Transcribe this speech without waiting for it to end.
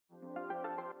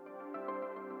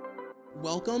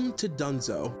Welcome to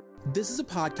Dunzo. This is a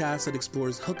podcast that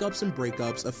explores hookups and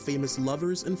breakups of famous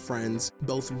lovers and friends,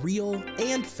 both real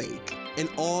and fake, and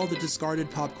all the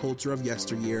discarded pop culture of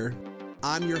yesteryear.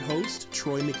 I'm your host,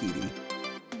 Troy McEady.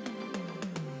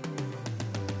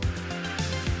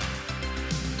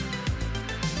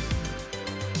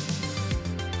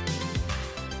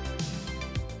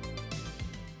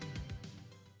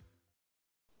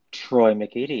 Troy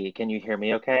McEady, can you hear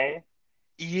me okay?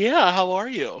 Yeah, how are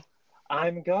you?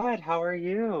 I'm good. How are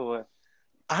you?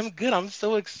 I'm good. I'm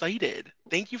so excited.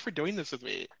 Thank you for doing this with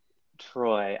me.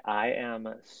 Troy, I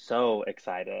am so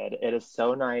excited. It is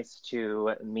so nice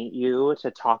to meet you,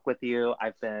 to talk with you.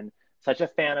 I've been such a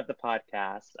fan of the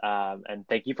podcast, and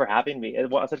thank you for having me. It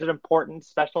was such an important,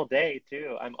 special day,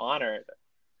 too. I'm honored.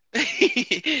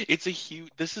 This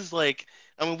is like,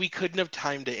 I mean, we couldn't have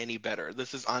timed it any better.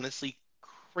 This is honestly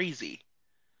crazy.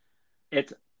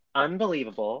 It's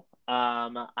unbelievable.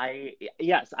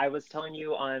 Yes, I was telling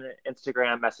you on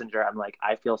Instagram Messenger, I'm like,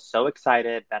 I feel so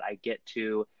excited that I get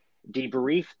to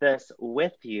debrief this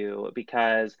with you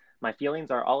because my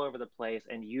feelings are all over the place,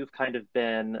 and you've kind of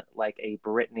been like a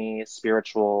Britney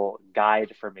spiritual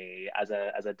guide for me as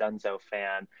a Dunzo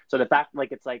fan. So the fact,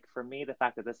 like, it's like for me, the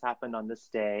fact that this happened on this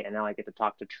day, and now I get to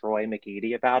talk to Troy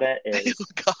McEady about it Oh is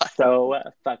God. so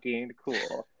fucking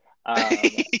cool.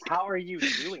 How are you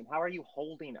doing? How are you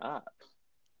holding up?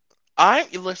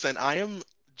 Listen,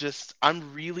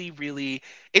 I'm really, really,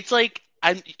 it's like,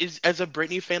 as a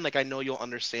Britney fan, like, I know you'll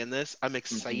understand this. I'm Hmm.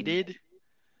 excited,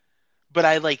 but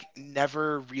I, like,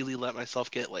 never really let myself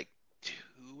get, like,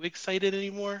 too excited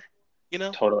anymore, you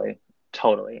know? Totally,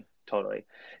 totally.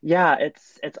 Yeah,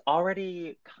 it's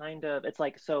already kind of it's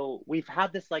like so we've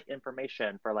had this like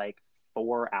information for like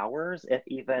 4 hours, if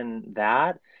even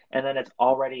that, and then there's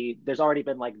already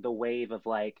been like the wave of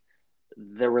like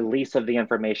the release of the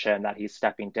information that he's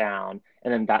stepping down,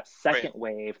 and then that Right. second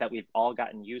wave that we've all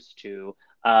gotten used to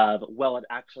of, well, it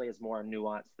actually is more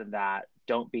nuanced than that.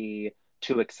 Don't be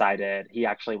too excited. He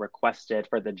actually requested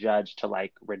for the judge to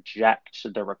like reject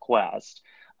the request,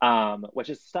 which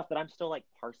is stuff that I'm still like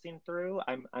parsing through.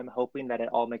 I'm hoping that it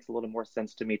all makes a little more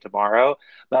sense to me tomorrow,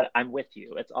 but I'm with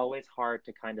you. It's always hard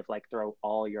to kind of like throw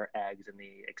all your eggs in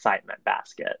the excitement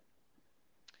basket.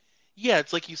 Yeah,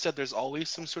 it's like you said, there's always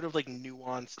some sort of like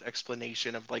nuanced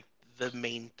explanation of like the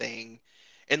main thing.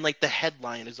 And like the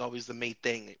headline is always the main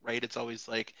thing, right? It's always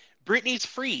like Britney's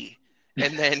free.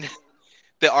 And then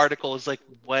the article is like,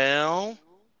 well,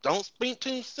 don't speak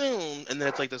too soon. And then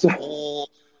it's like this whole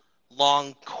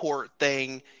long court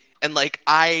thing. And like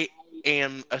I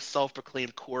am a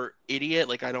self-proclaimed court idiot.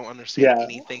 Like I don't understand Yeah,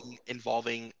 anything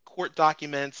involving court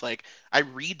documents. Like I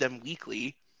read them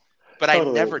weekly, but I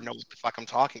totally. never know what the fuck I'm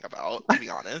talking about, to be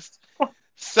honest.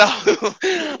 So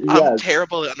I'm Yes.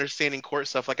 terrible at understanding court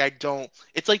stuff. Like I don't.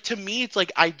 It's like to me, it's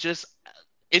like I just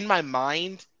in my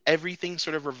mind everything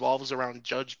sort of revolves around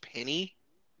Judge Penny,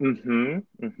 Mm-hmm.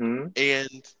 Mm-hmm.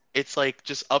 and it's like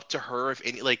just up to her if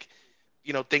any like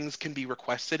things can be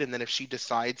requested, and then if she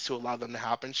decides to allow them to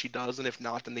happen, she does, and if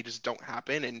not, then they just don't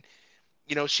happen. And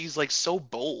she's like so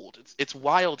bold. It's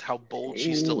wild how bold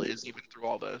she still is even through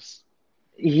all this.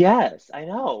 Yes, I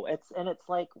know. It's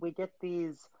like we get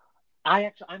these.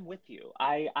 I'm with you.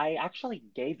 I actually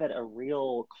gave it a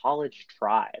real college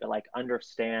try to like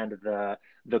understand the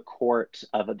courts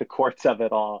of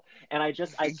it all. And I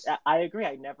agree.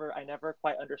 I never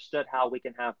quite understood how we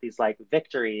can have these like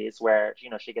victories where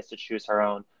she gets to choose her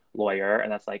own lawyer,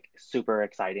 and that's like super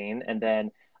exciting. And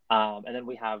then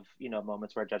we have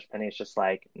moments where Judge Penny is just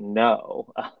like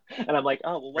no, and I'm like,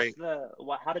 oh well, Right.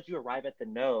 how did you arrive at the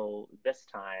no this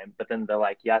time? But then they're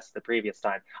like yes the previous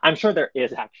time. I'm sure there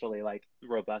is actually like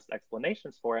robust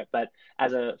explanations for it, but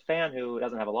as a fan who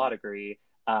doesn't have a law degree,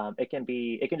 it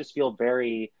can just feel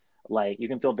very like you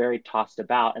can feel very tossed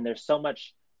about, and there's so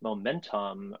much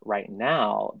momentum right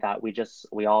now that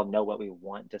we all know what we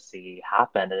want to see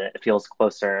happen, and it feels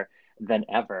closer than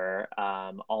ever,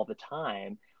 all the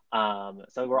time.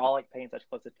 So we're all like paying such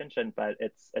close attention, but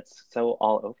it's so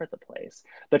all over the place.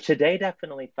 But today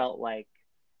definitely felt like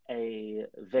a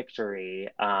victory,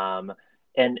 and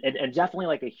definitely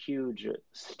like a huge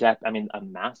step. I mean, a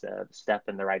massive step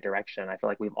in the right direction. I feel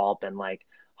like we've all been like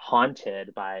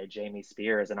haunted by Jamie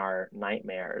Spears in our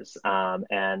nightmares,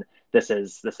 and this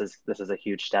is a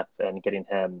huge step in getting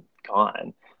him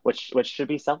gone, which should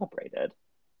be celebrated.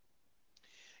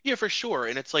 Yeah, for sure.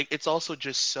 And it's like it's also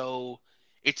just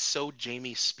it's so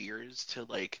Jamie Spears to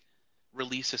like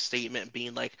release a statement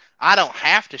being like, I don't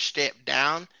have to step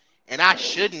down and I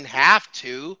shouldn't have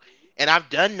to and I've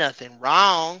done nothing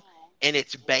wrong and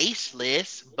it's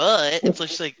baseless, but it's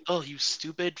just like, oh, you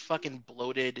stupid fucking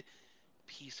bloated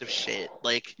piece of shit.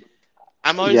 Like,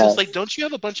 I'm always just like, Yes. don't you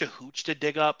have a bunch of hooch to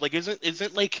dig up? Like,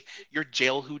 isn't like your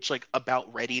jail hooch like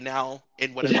about ready now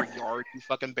in whatever yard you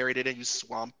fucking buried it in, you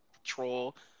swamp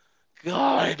troll?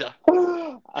 God.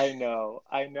 I know.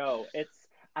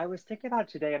 I was thinking about it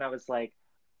today and I was like,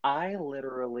 I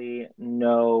literally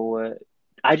know,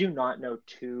 I do not know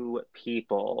two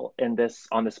people on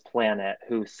this planet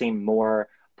who seem more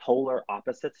polar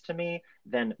opposites to me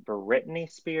than Britney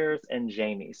Spears and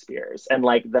Jamie Spears. And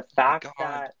like the Oh my fact God.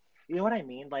 that, you know what I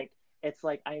mean? It's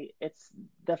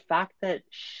the fact that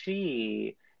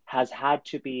she has had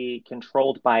to be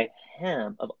controlled by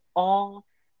him of all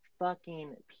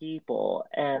fucking people,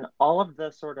 and all of the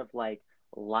sort of like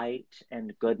light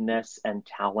and goodness and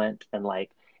talent and like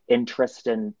interest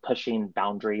in pushing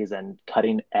boundaries and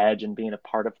cutting edge and being a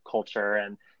part of culture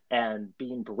and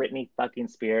being Britney fucking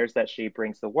Spears that she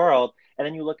brings to the world. And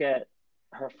then you look at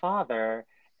her father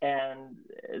and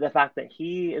the fact that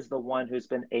he is the one who's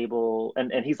been able,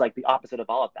 and he's like the opposite of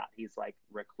all of that. He's like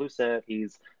reclusive.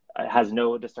 He's has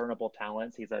no discernible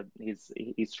talents.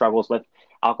 He struggles with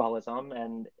alcoholism,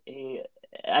 and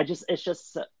it's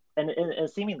just and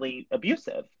seemingly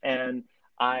abusive. And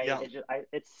Yeah.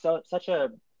 it's such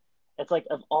a, it's like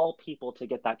of all people to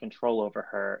get that control over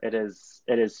her, it is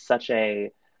such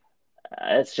a,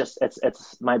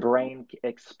 it's my brain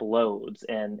explodes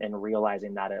in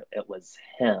realizing that it was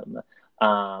him,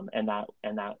 and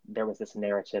that there was this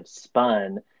narrative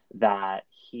spun that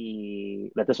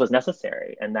that this was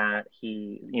necessary, and that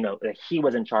that he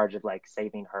was in charge of like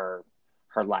saving her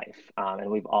life,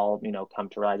 and we've all come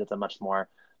to realize it's a much more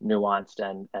nuanced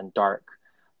and dark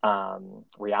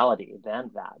reality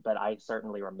than that. But I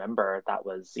certainly remember that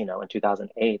was, in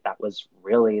 2008, that was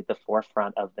really the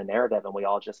forefront of the narrative. And we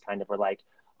all just kind of were like,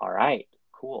 all right,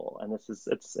 cool. And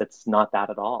it's not that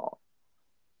at all.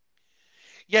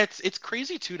 Yeah, it's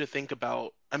crazy too to think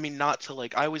about. I mean, not to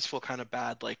like, I always feel kind of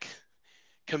bad like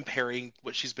comparing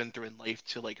what she's been through in life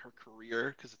to like her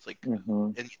career, because it's like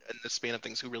Mm-hmm. in the span of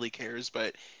things, who really cares?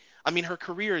 But I mean, her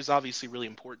career is obviously really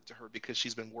important to her because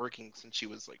she's been working since she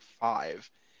was like 5.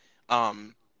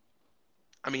 Um,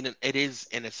 I mean, it is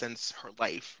in a sense her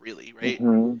life, really, right?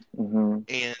 Mm-hmm. Mm-hmm.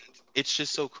 And it's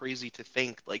just so crazy to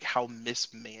think like how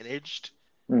mismanaged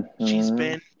she's Mm-hmm.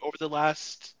 been over the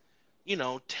last,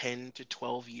 10 to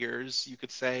 12 years, you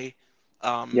could say.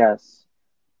 Um, Yes.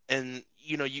 and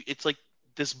it's like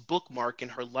this bookmark in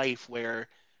her life where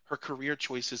her career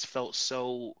choices felt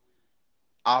so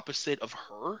opposite of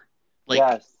her. Like,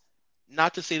 Yes.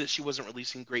 not to say that she wasn't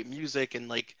releasing great music and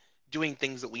like doing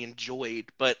things that we enjoyed,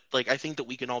 but like I think that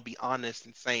we can all be honest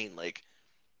in saying like,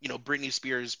 Britney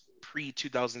Spears pre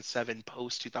 2007,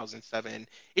 post 2007,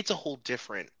 it's a whole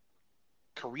different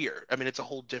career. I mean, it's a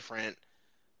whole different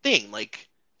thing. Like,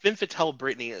 Femme Fatale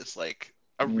Britney is like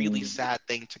a really Mm. sad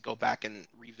thing to go back and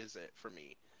revisit for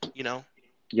me, you know?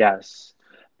 Yes.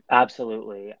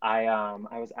 Absolutely. I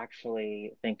was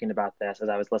actually thinking about this as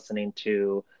I was listening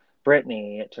to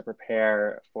Brittany to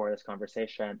prepare for this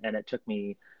conversation, and it took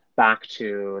me back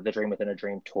to the Dream Within a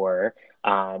Dream tour,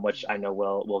 which I Mhm. know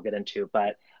we'll get into.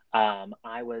 But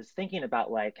I was thinking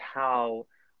about like how,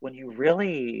 when you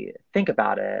really think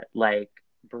about it, like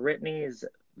Brittany's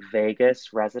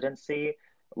Vegas residency,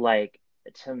 like,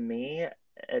 to me,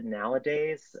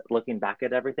 nowadays, looking back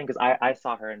at everything, because I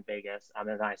saw her in Vegas, and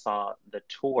then I saw the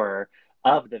tour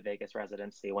of the Vegas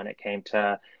residency when it came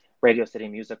to Radio City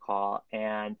Music Hall.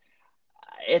 And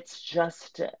it's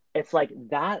just, it's like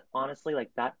that, honestly,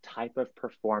 like that type of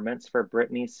performance for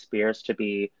Britney Spears to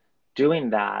be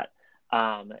doing that,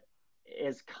 um,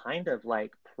 is kind of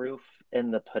like proof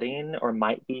in the pudding, or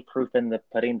might be proof in the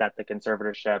pudding, that the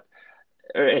conservatorship,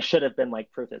 or it should have been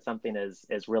like proof that something is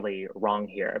really wrong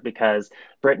here, because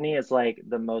Britney is like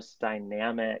the most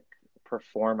dynamic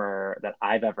performer that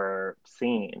I've ever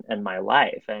seen in my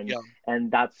life. Yeah.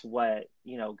 And that's what,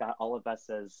 got all of us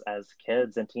as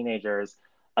kids and teenagers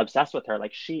obsessed with her.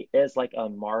 Like, she is like a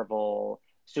Marvel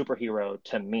superhero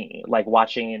to me. Like,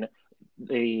 watching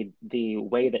the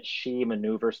way that she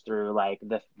maneuvers through like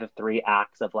the three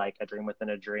acts of like A Dream Within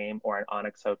a Dream or an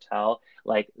Onyx Hotel,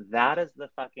 like that is the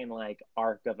fucking like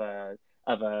arc of a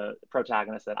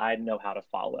protagonist that I know how to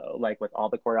follow, like with all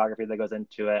the choreography that goes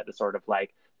into it, the sort of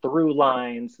like through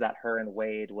lines that her and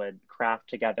Wade would craft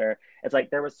together. It's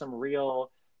like there was some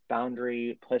real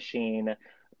boundary pushing,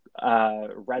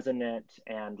 resonant,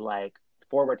 and like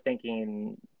forward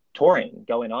thinking touring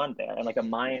going on there, and like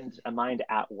Mhm. a mind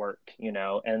at work.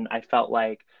 And I felt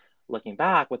like, looking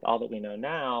back with all that we know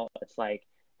now, it's like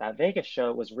that Vegas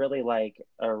show was really like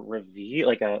a review,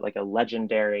 like a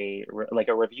legendary, like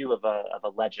a review of a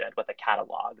legend with a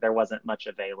catalog. There wasn't much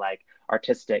of a like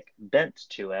artistic bent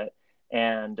to it,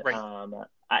 and Right.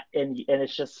 and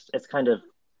it's just it's kind of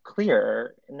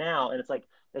clear now, and it's like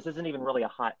this isn't even really a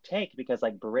hot take because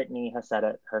like Britney has said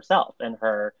it herself in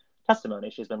her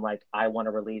testimony. She's been like, I want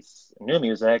to release new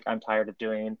music. I'm tired of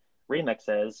doing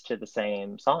remixes to the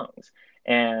same songs.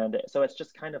 And so it's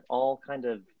just kind of all kind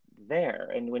of there.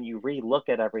 And when you re-look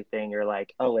at everything, you're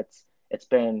like, oh, it's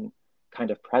been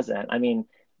kind of present. I mean,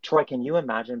 Troy, can you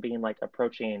imagine being like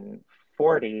approaching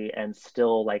 40 and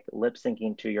still like lip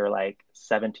syncing to your like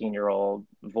 17-year-old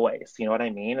voice? You know what I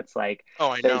mean? It's like Oh,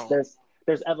 I there's know. there's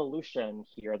there's evolution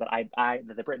here that I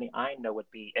that the Britney I know would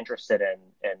be interested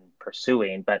in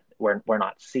pursuing, but we're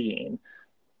not seeing.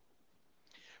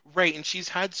 Right, and she's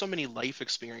had so many life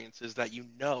experiences that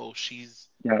she's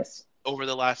Yes. over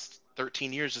the last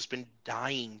 13 years just been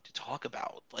dying to talk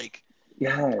about, like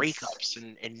Yes. breakups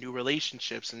and new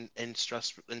relationships and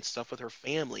stress and stuff with her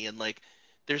family, and like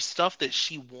there's stuff that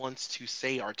she wants to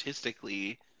say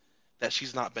artistically that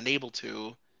she's not been able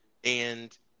to.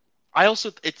 And I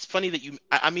also, it's funny that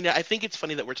I mean, I think it's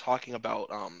funny that we're talking about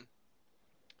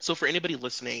so for anybody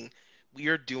listening, we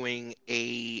are doing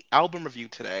a album review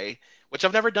today, which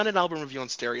I've never done an album review on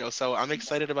stereo, so I'm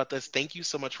excited about this. Thank you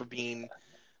so much for being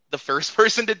the first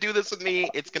person to do this with me.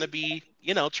 It's gonna be,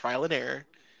 trial and error.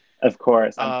 Of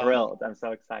course. I'm Um, thrilled. I'm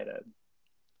so excited.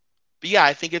 but yeah,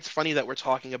 I think it's funny that we're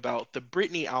talking about the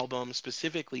Britney album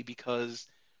specifically because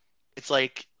it's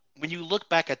like when you look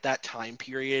back at that time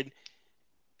period,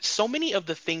 so many of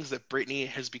the things that Britney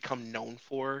has become known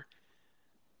for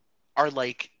are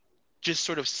like just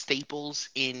sort of staples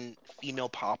in female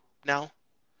pop now.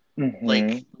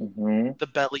 Like Mm-hmm. Mm-hmm. the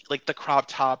belly, like the crop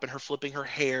top and her flipping her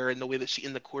hair and the way that she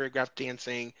in the choreographed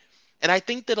dancing. And I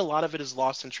think that a lot of it is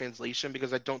lost in translation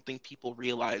because I don't think people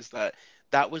realize that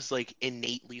that was like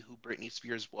innately who Britney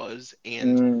Spears was.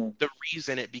 And Mm, the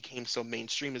reason it became so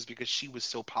mainstream is because she was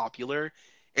so popular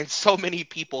and so many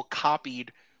people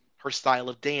copied her style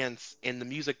of dance and the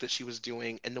music that she was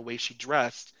doing and the way she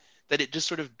dressed that it just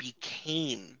sort of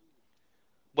became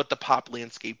what the pop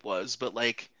landscape was, but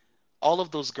like all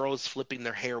of those girls flipping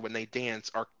their hair when they dance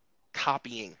are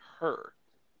copying her.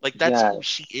 Like that's who yes.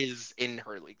 she is in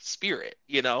her like spirit,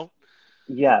 you know?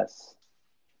 Yes.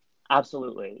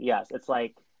 Absolutely. Yes. It's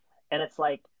like, and it's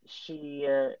like she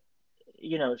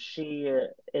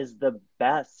is the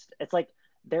best. It's like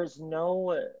there's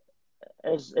no,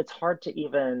 it's hard to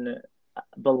even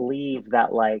believe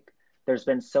that like there's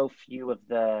been so few of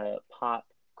the pop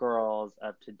girls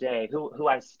of today who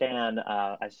I stand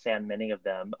many of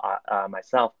them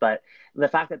myself, but the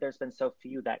fact that there's been so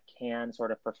few that can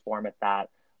sort of perform at that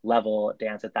level,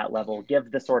 dance at that level, Mhm.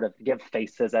 give the sort of give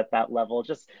faces at that level.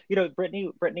 Just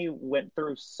Brittany went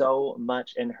through so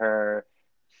much in her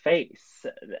face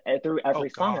through Oh every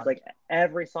song. It's God. like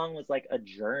every song was like a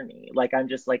journey. Like I'm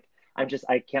just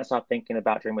I can't stop thinking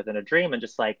about Dream Within a Dream and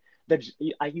just like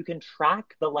you can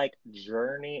track the like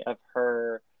journey of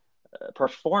her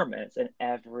performance in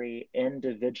every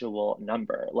individual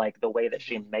number, like the way that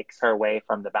she Mhm. makes her way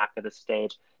from the back of the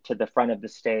stage to the front of the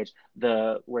stage,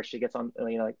 the where she gets on,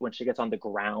 like when she gets on the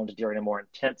ground during a more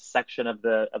intense section of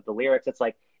the lyrics. It's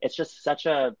like it's just such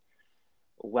a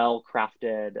well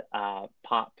crafted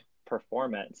pop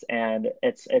performance, and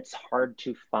it's hard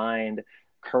to find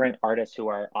current artists who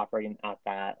are operating at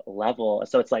that level.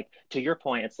 So it's like to your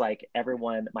point, it's like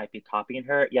everyone might be copying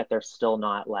her, yet they're still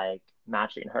not like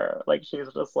matching her. Like she's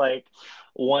just like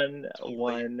one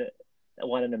Totally. one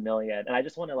one in a million. And I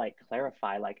just want to like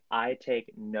clarify, like I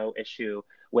take no issue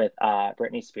with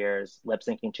Britney Spears lip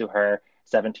syncing to her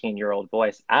 17-year-old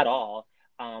voice at all.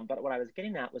 But what I was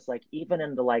getting at was like even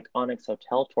in the like Onyx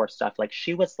Hotel tour stuff, like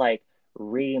she was like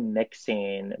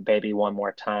remixing Baby One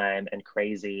More Time and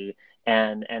Crazy,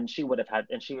 and she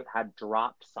had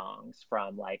dropped songs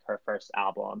from like her first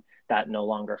album that no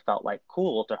longer felt like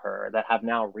cool to her that have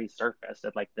now resurfaced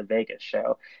at like the Vegas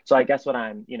show. So I guess what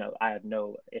I have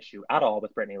no issue at all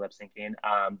with Britney lip syncing.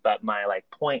 But my like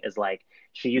point is like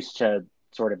she used to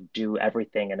sort of do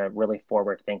everything in a really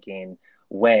forward thinking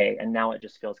way, and now it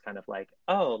just feels kind of like,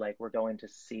 oh, like we're going to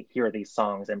hear these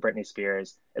songs and Britney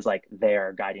Spears is like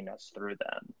there guiding us through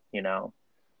them.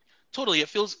 Totally. It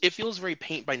feels very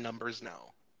paint by numbers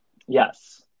now.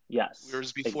 Yes. Yes.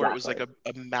 Whereas before it was like Exactly.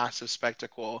 a massive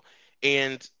spectacle.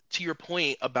 And to your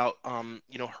point about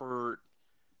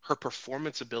her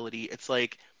performance ability, it's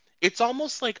like it's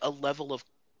almost like a level of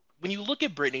when you look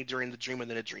at Britney during the Dream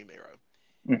Within a Dream era,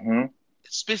 Mm-hmm.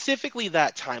 specifically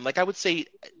that time, like I would say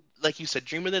like you said,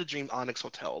 Dream Within a Dream, Onyx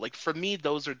Hotel. Like for me,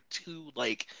 those are two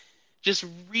like just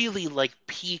really like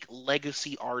peak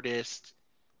legacy artist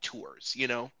tours, you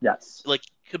know? Yes. Like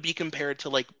could be compared to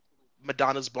like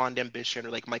Madonna's Blonde Ambition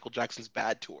or like Michael Jackson's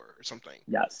Bad Tour or something.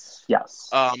 Yes. Yes.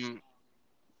 Um,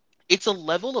 it's a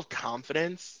level of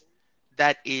confidence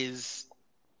that is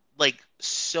like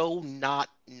so not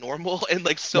normal and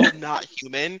like so not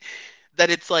human that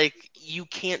it's like you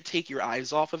can't take your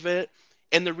eyes off of it.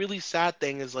 And the really sad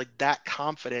thing is like that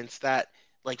confidence, that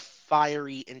like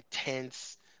fiery,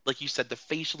 intense, like you said, the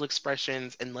facial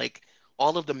expressions and like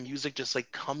all of the music just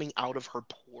like coming out of her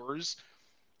pores.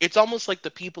 It's almost like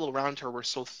the people around her were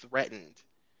so threatened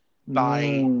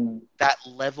by Mm. that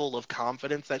level of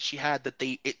confidence that she had that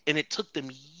and it took them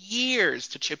years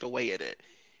to chip away at it.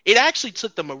 It actually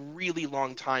took them a really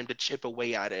long time to chip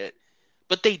away at it,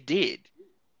 but they did.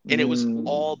 And it was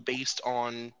all Mm. based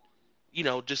on, you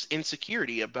know, just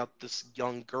insecurity about this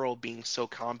young girl being so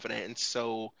confident and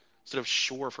so sort of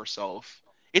sure of herself.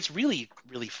 It's really,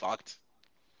 really fucked.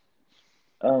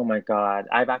 Oh my God.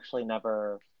 I've actually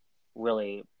never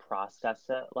really processed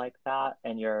it like that,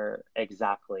 and you're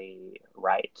exactly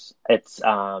right. It's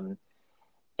a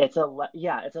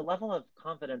level of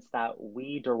confidence that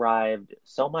we derived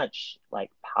so much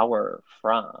like power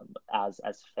from as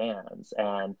fans,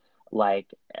 and like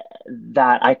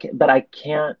that but I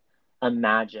can't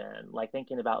imagine like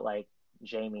thinking about like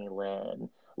Jamie Lynn.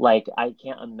 Like I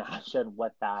can't imagine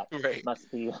what that Right. must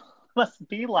be must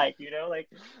be like, like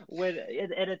when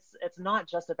and it's not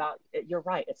just about you're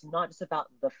right, it's not just about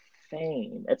the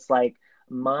fame. It's like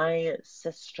my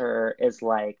sister is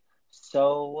like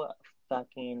so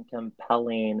fucking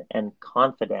compelling and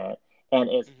confident and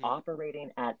is Hmm.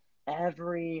 operating at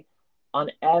every on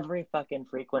every fucking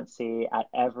frequency at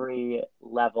every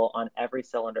level on every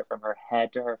cylinder from her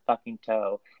head to her fucking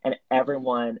toe, and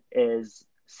everyone is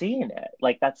seeing it.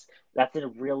 Like that's a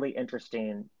really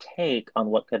interesting take on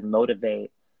what could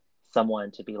motivate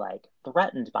someone to be like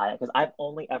threatened by it, because I've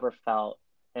only ever felt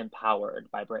empowered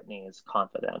by Britney's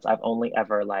confidence. I've only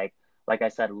ever like I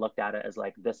said, looked at it as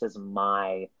like this is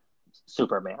my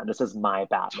Superman. This is my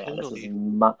Batman. This is Totally.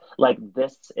 my like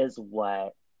this is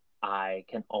what I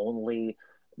can only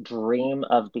dream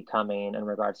of becoming in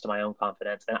regards to my own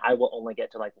confidence, and I will only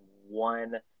get to like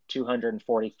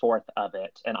 1/244th of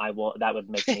it, and I will that would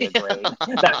make me a great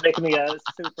that would make me a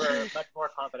super much more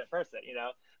confident person.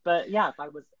 But yeah,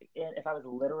 if I was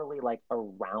literally like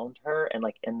around her and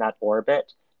like in that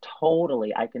orbit,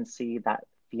 totally I can see that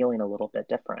feeling a little bit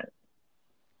different.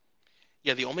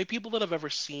 Yeah, the only people that have ever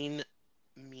seen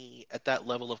me at that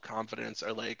level of confidence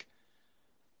are like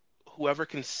whoever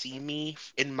can see me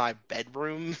in my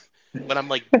bedroom when I'm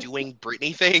like doing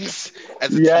Britney things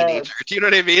as a Yes, teenager. Do you know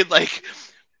what I mean? Like,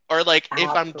 or like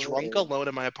if I'm drunk absolutely. alone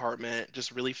in my apartment,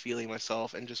 just really feeling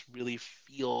myself and just really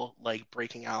feel like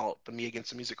breaking out the Me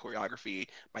Against the Music choreography.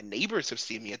 My neighbors have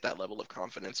seen me at that level of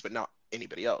confidence, but not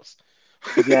anybody else.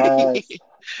 Yes.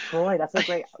 Troy, that's a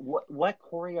great. What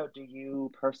choreo do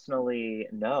you personally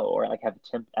know or like have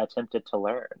attempted to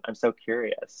learn? I'm so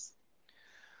curious.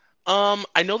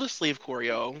 I know the slave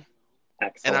choreo,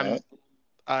 and Excellent.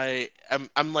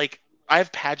 I'm like I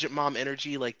have pageant mom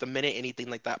energy. Like the minute anything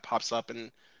like that pops up,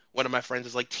 and one of my friends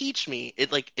is like, "Teach me,"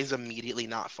 it like is immediately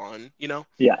not fun, you know.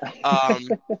 Yeah. Um,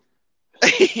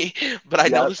 but I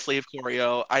know the Yep. slave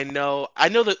choreo. I know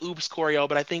the oops choreo,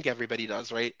 but I think everybody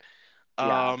does, right?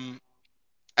 Yeah. Um,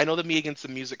 I know the Me Against the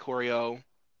Music choreo.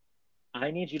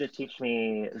 I need you to teach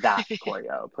me that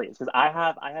choreo, please, because I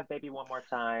have Baby One More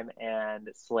Time and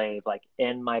Slave like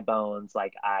in my bones.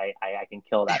 Like I can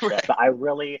kill that shit. Right. But I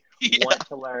really Yeah. want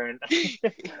to learn.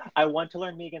 I want to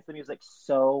learn Me Against the Music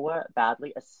so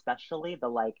badly, especially the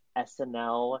like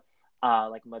SNL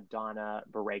like Madonna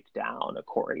breakdown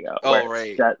choreo where Oh, it's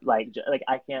right. just like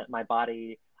I can't my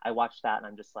body. I watch that and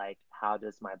I'm just like, how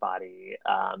does my body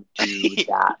do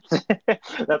that?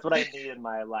 That's what I need in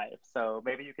my life. So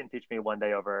maybe you can teach me one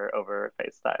day over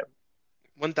FaceTime.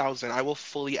 1000. I will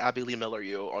fully Abby Lee Miller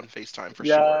you on FaceTime for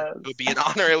sure. It would Yes. be an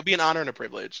honor. It would be an honor and a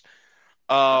privilege.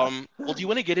 Well, do you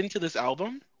want to get into this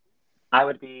album? I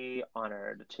would be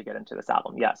honored to get into this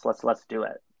album. Yes, let's do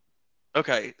it.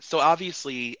 Okay, so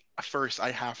obviously, first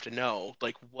I have to know,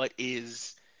 like, what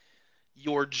is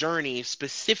your journey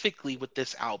specifically with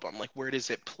this album? Like, where does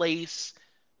it place?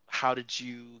 How did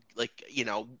you, like,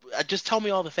 just tell me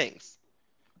all the things.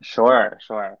 Sure,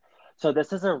 sure. So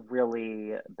this is a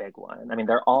really big one. I mean,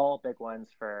 they're all big ones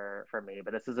for me,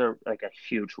 but this is a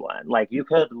huge one. Like you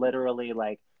could literally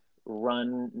like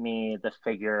run me the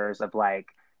figures of like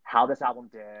how this album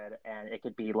did, and it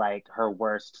could be like her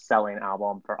worst selling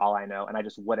album for all I know, and I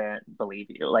just wouldn't believe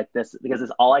you. Like this, because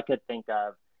it's all I could think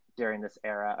of during this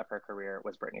era of her career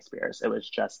was Britney Spears. It was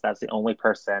just, that's the only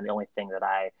person, the only thing that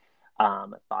I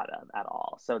thought of at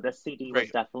all. So this CD was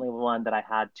Right. definitely one that I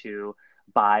had to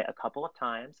buy a couple of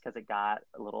times because it got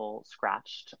a little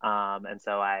scratched, and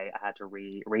so I had to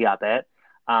re up it.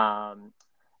 Um,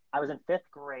 I was in fifth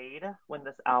grade when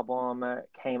this album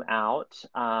came out,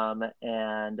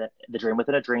 and the Dream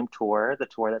Within a Dream tour, the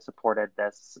tour that supported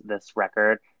this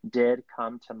record, did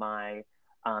come to my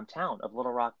town of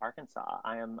Little Rock, Arkansas.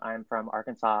 I'm from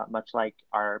Arkansas, much like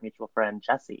our mutual friend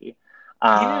Jesse.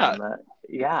 Yeah. Um,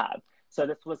 yeah. So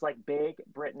this was like big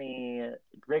Britney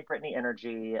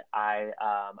energy. I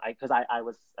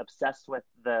was obsessed with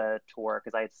the tour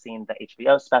because I had seen the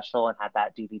HBO special and had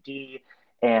that DVD,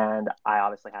 and I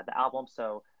obviously had the album.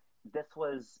 So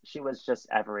she was just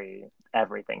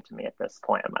everything to me at this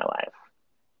point in my life.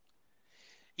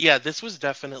 Yeah, this was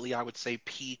definitely, I would say,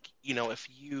 peak.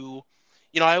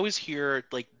 If I always hear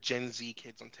like Gen Z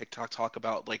kids on TikTok talk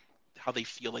about like how they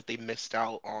feel like they missed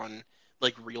out on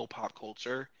like real pop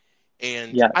culture.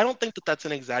 And I Yes. don't think that that's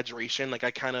an exaggeration. Like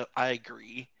I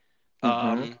agree.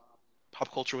 Mm-hmm. Um,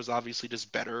 Pop culture was obviously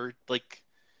just better like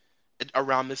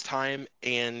around this time.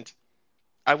 And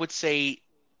I would say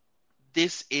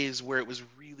this is where it was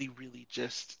really, really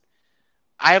just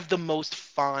I have the most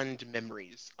fond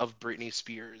memories of Britney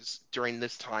Spears during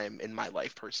this time in my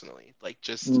life personally. Like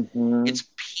just Mm-hmm. it's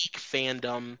peak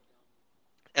fandom.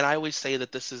 And I always say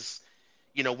that this is,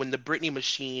 when the Britney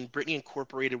machine, Britney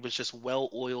Incorporated was just well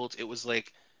oiled. It was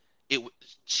like it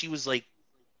she was like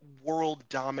world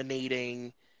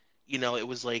dominating. It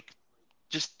was like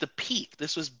just the peak.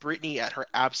 This was Britney at her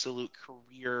absolute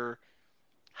career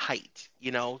height,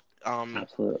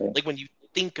 Absolutely. like when you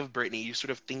think of Britney, you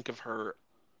sort of think of her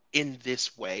in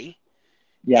this way.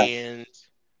 Yes. And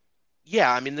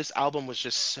yeah, I mean, this album was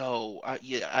just so,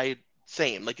 yeah,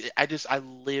 same. Like, I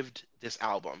lived this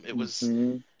album. It was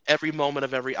Mm-hmm. every moment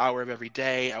of every hour of every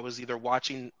day. I was either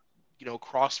watching,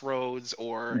 Crossroads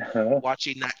or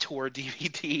watching that tour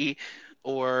DVD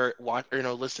or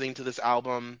listening to this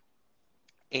album.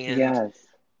 And Yes.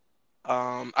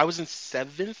 I was in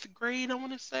seventh grade, I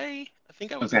want to say. I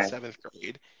think I was in Okay. seventh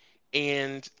grade.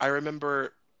 And I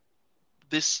remember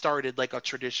this started like a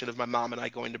tradition of my mom and I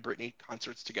going to Britney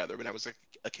concerts together when I was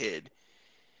a kid.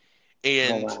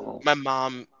 Oh And wow. my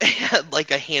mom had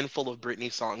like a handful of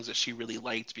Britney songs that she really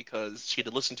liked because she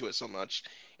had listened to it so much,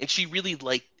 and she really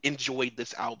like enjoyed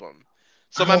this album.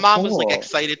 So my Oh mom was like cool.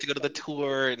 excited to go to the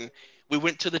tour, and we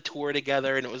went to the tour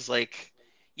together, and it was like,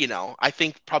 I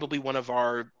think probably one of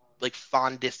our like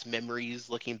fondest memories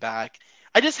looking back.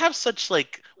 I just have such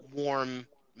like warm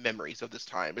memories of this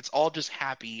time. It's all just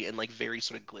happy and like very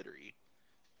sort of glittery.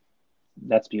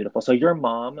 That's beautiful. So your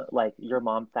mom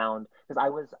found, because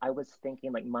I was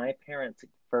thinking like my parents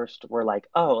first were like,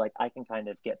 oh, like I can kind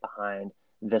of get behind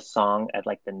this song at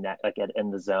like the net like at,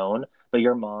 in the zone. But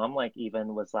your mom like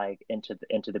even was like into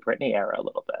the Britney era a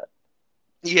little bit.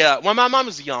 Yeah, well, my mom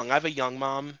is young. I have a young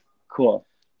mom. Cool.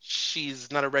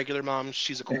 She's not a regular mom.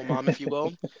 She's a cool mom, if you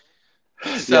will.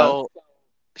 Yep.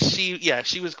 So yeah,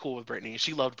 she was cool with Britney.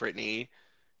 She loved Britney.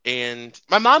 And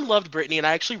my mom loved Britney. And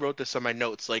I actually wrote this on my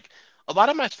notes. Like, a lot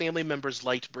of my family members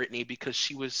liked Britney because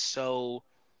she was so,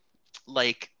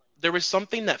 like, there was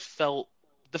something that felt,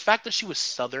 the fact that she was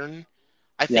Southern,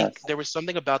 I think Yes. there was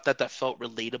something about that that felt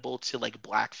relatable to, like,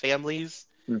 black families.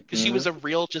 Because she Mm-hmm. was a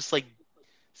real, just, like,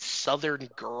 Southern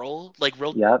girl, like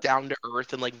real Yep. down to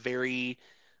earth and like very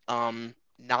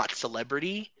not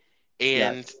celebrity.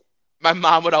 And Yes. my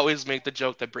mom would always make the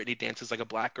joke that Britney dances like a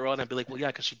black girl, and I'd be like, well, yeah,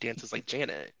 because she dances like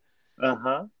Janet.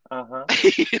 Uh-huh. Uh-huh.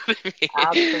 You know what I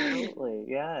Absolutely.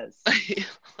 Yes. mean?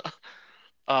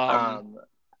 um, Um,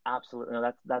 absolutely. No,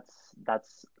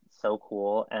 that's so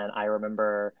cool. And I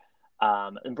remember,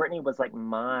 and Brittany was like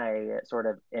my sort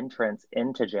of entrance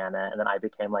into Janet, and then I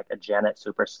became like a Janet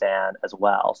super stan as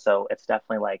well. So it's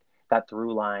definitely like that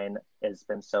through line has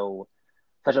been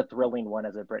such a thrilling one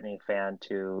as a Britney fan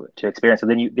to experience. So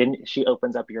then she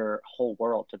opens up your whole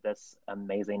world to this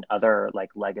amazing other like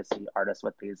legacy artist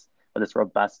with this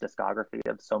robust discography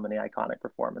of so many iconic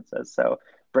performances. So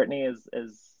Britney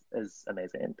is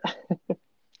amazing.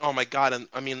 oh my God. And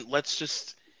I mean, let's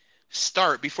just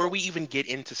start before we even get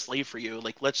into Slave for You.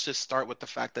 Like, let's just start with the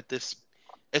fact that this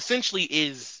essentially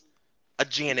is a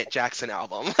Janet Jackson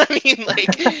album. I mean,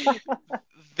 like,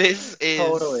 this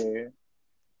is Totally.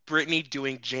 Britney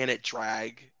doing Janet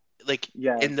drag, like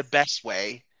in the Yes. best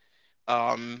way.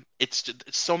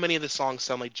 So many of the songs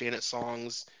sound like Janet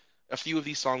songs. A few of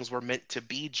these songs were meant to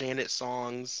be Janet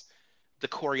songs, The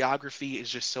choreography is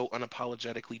just so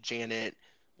unapologetically Janet.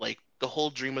 Like the whole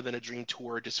Dream Within a Dream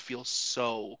tour just feels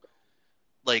so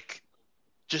like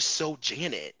just so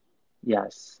Janet.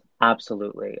 Yes,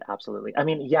 absolutely, absolutely. I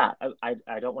mean, yeah,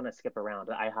 I don't want to skip around.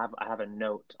 I have a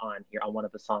note on here on one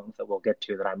of the songs that we'll get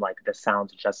to that I'm like, this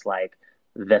sounds just like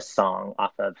this song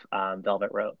off of Velvet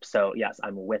Rope. So yes,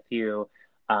 I'm with you.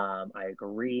 I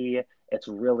agree. It's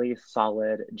really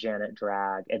solid Janet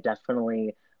drag. It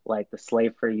definitely like the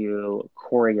Slave for You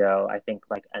choreo, I think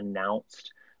like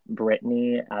announced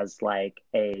Britney as like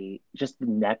a just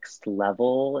next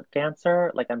level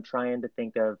dancer. Like I'm trying to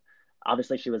think of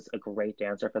obviously she was a great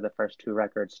dancer for the first two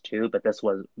records too, but this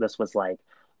was like,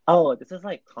 oh, this is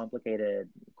like complicated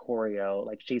choreo.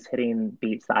 Like she's hitting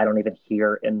beats that I don't even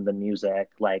hear in the music.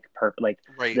 Like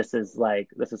Right. this is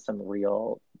some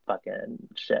real fucking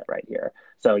shit right here.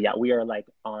 So yeah, we are like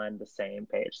on the same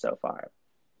page so far.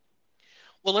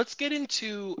 Well, let's get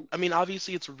into, I mean,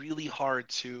 obviously it's really hard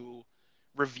to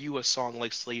review a song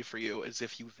like Slave for You as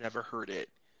if you've never heard it.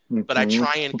 But I Hmm.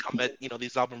 try and come at,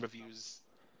 these album reviews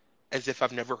as if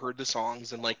I've never heard the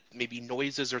songs and like maybe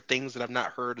noises or things that I've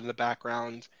not heard in the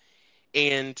background.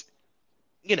 And,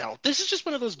 this is just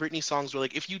one of those Britney songs where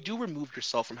like if you do remove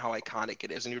yourself from how iconic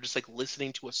it is and you're just like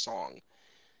listening to a song,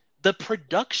 the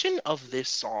production of this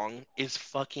song is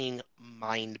fucking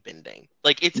mind bending.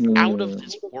 Like it's out of Mm,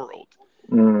 this world.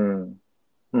 mm,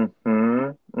 hmm.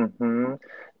 Hmm.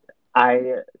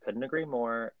 I couldn't agree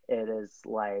more. It is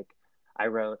like I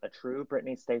wrote a true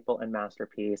Britney staple and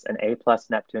masterpiece, an A plus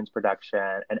Neptune's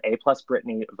production, an A plus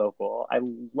Britney vocal. I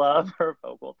love her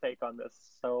vocal take on this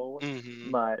so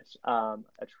Hmm. much. A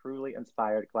truly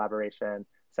inspired collaboration.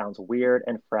 Sounds weird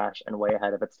and fresh and way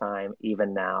ahead of its time,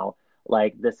 even now.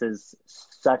 Like this is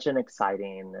such an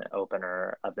exciting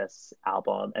opener of this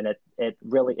album, and it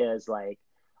really is like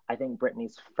I think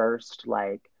Britney's first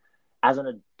like as an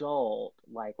adult,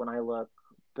 like when I look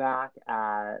back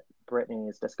at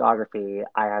Britney's discography,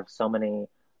 I have so many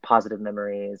positive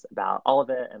memories about all of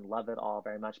it and love it all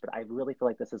very much. But I really feel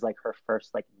like this is like her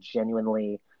first, like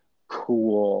genuinely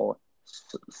cool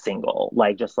single,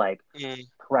 like just like Mm.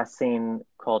 pressing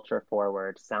culture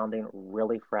forward, sounding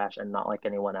really fresh and not like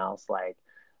anyone else, like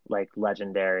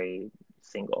legendary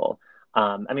single.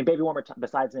 I mean, Baby One More Time,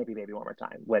 besides maybe Baby One More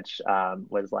Time, which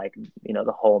was like,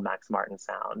 the whole Max Martin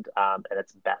sound in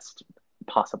its best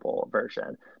possible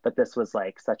version. But this was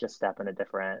like such a step in a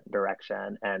different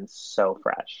direction and so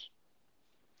fresh.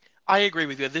 I agree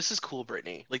with you. This is cool,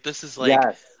 Britney. Like this is like,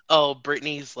 Yes. oh,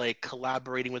 Britney's like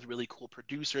collaborating with really cool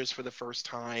producers for the first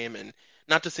time, and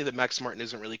not to say that Max Martin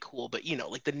isn't really cool, but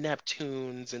like the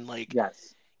Neptunes and like,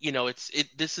 Yes.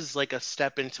 this is like a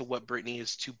step into what Britney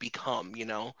is to become, and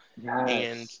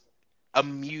Yes. a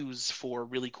muse for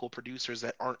really cool producers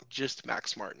that aren't just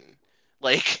Max Martin.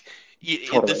 Like,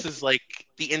 Totally. this is like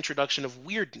the introduction of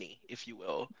Weirdney, if you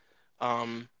will.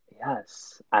 Um,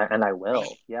 Yes. And I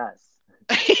will. Yes.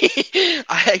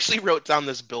 I actually wrote down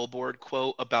this Billboard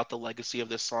quote about the legacy of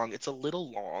this song. It's a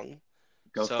little long,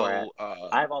 Go for it. so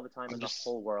I have all the time I'm in the just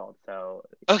whole world, so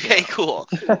okay. Cool.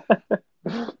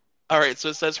 All right, so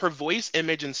it says her voice,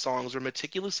 image, and songs were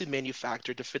meticulously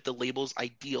manufactured to fit the label's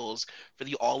ideals for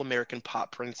the all-American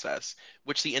pop princess,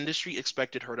 which the industry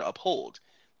expected her to uphold.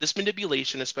 This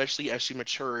manipulation, especially as she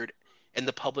matured and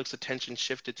the public's attention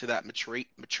shifted to that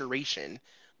maturation,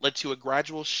 led to a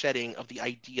gradual shedding of the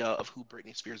idea of who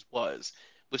Britney Spears was.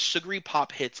 With sugary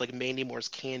pop hits like Mandy Moore's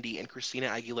Candy and Christina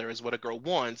Aguilera's What a Girl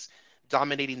Wants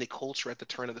dominating the culture at the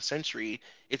turn of the century,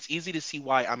 it's easy to see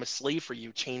why I'm a Slave for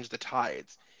You changed the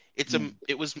tides.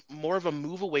 It was more of a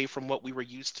move away from what we were ugh,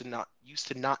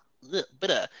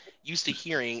 used to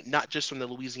hearing, not just from the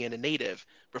Louisiana native,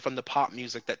 but from the pop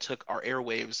music that took our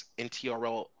airwaves in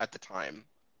TRL at the time.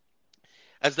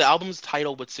 As the album's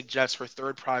title would suggest, her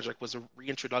third project was a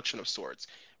reintroduction of sorts,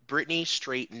 Britney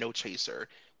Straight No Chaser.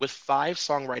 With 5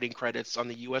 songwriting credits on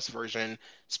the US version,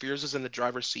 Spears was in the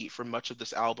driver's seat for much of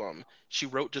this album. She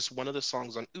wrote just one of the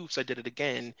songs on Oops, I Did It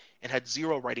Again, and had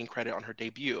 0 writing credit on her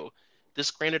debut. This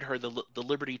granted her the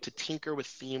liberty to tinker with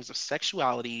themes of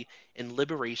sexuality and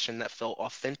liberation that felt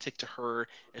authentic to her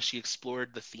as she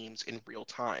explored the themes in real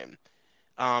time.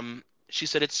 She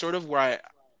said, it's sort of where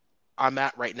I'm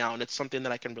at right now, and it's something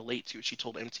that I can relate to, she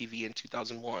told MTV in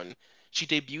 2001. She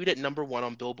debuted at #1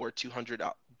 on Billboard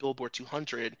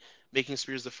 200, making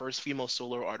Spears the first female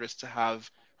solo artist to have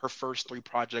her first 3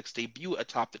 projects debut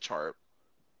atop the chart.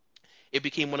 It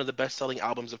became one of the best-selling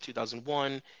albums of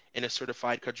 2001 and is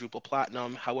certified quadruple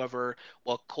platinum. However,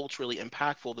 while culturally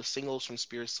impactful, the singles from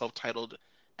Spears' self-titled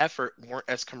effort weren't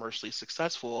as commercially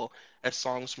successful as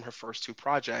songs from her first 2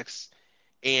 projects.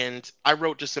 And I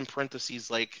wrote just in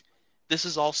parentheses like this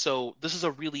is a really,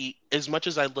 as much as I look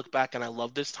back and I love this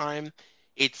time,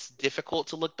 it's difficult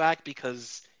to look back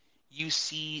because you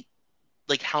see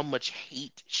like how much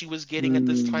hate she was getting at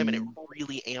this time, and it Mm,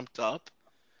 really amped up.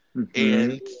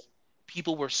 mm-hmm. And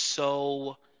people were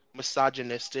so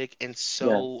misogynistic and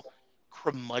Yes. so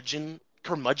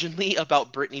curmudgeonly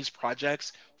about Britney's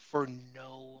projects for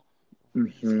no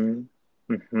reason. Mm-hmm.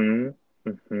 Mm-hmm.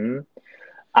 Mm-hmm.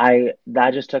 I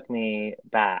that just took me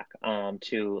back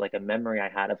to like a memory I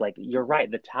had of like you're right,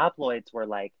 the tabloids were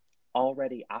like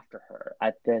already after her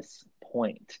at this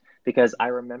point because I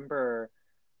remember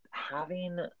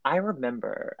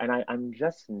and I'm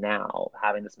just now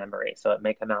having this memory, so it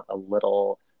may come out a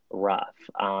little rough.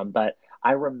 But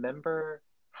I remember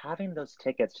having those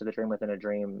tickets to the Dream Within a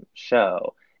Dream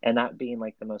show and that being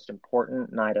like the most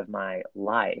important night of my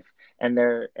life and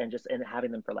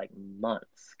having them for like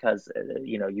months because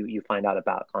you find out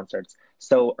about concerts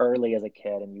so early as a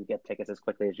kid and you get tickets as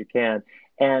quickly as you can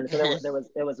and so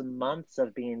there was months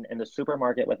of being in the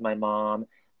supermarket with my mom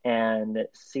and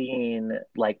seeing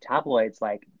like tabloids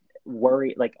like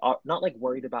worry like not like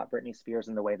worried about Britney Spears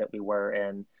in the way that we were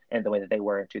in the way that they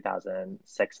were in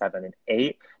 2006, 7, and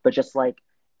 8, but just like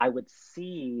I would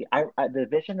see the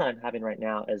vision that I'm having right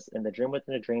now is in the Dream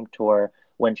Within a Dream tour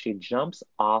when she jumps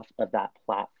off of that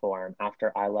platform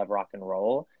after I Love Rock and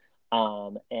Roll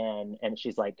and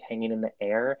she's like hanging in the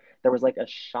air. There was like a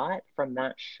shot from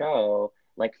that show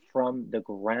like from the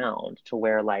ground to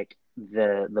where like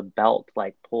the belt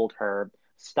like pulled her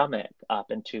stomach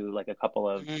up into like a couple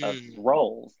of Mm.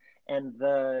 rolls and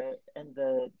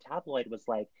the tabloid was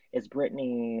like, is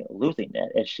Britney losing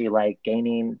it? Is she like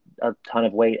gaining a ton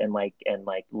of weight and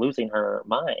losing her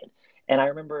mind? And I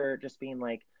remember just being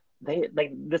like, they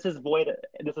like this is void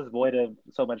of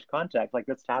so much context. Like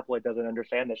this tabloid doesn't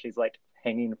understand that she's like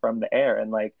hanging from the air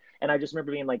and I just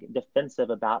remember being like defensive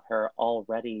about her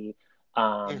already.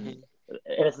 Um, Hmm.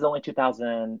 and this is only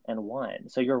 2001.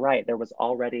 So you're right. There was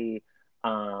already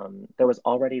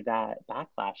that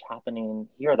backlash happening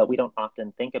here that we don't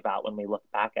often think about when we look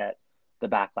back at the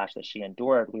backlash that she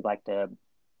endured. We like to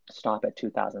stop at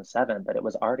 2007, but it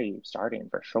was already starting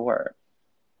for sure.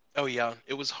 Oh yeah,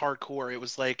 it was hardcore. It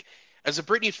was like, as a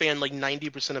Britney fan, like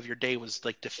 90% of your day was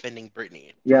like defending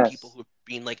Britney from people Yes. who were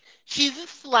being like, she's a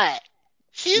slut.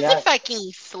 She's a Yes.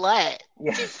 fucking slut.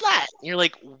 She's Yes. a slut. And you're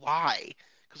like, why?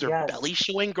 Because her Yes. belly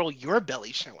showing? Girl, your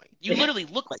belly showing. You literally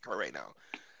look like her right now.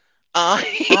 Uh,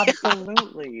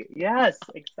 Absolutely. Yes,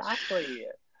 exactly.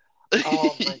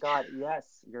 Oh my God,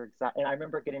 yes, you're exact. And I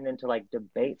remember getting into like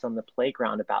debates on the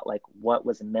playground about like what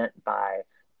was meant by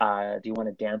do you want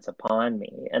to dance upon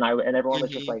me? And everyone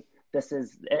was just hmm like, this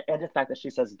is and the fact that she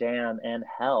says damn and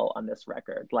hell on this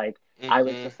record. Like I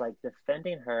was hmm just like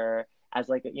defending her as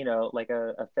like like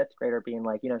a fifth grader being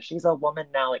like, she's a woman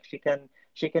now, like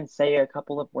she can say a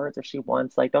couple of words if she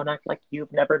wants, like don't act like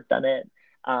you've never done it.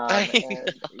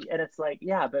 And it's like,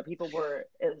 yeah, but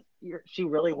she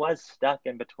really was stuck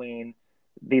in between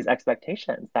these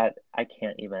expectations that I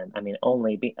can't even, I mean,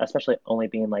 especially only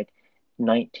being like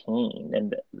 19.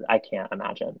 And I can't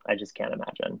imagine. I just can't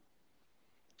imagine.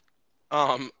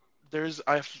 Um,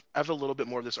 I have a little bit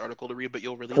more of this article to read, but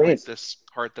you'll really like Please. this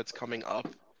part that's coming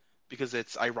up because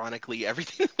it's ironically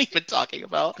everything that we've been talking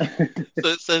about. So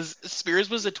it says Spears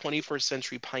was a 21st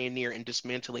century pioneer in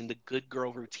dismantling the good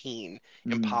girl routine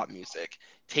in Mm, pop music,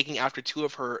 taking after two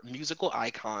of her musical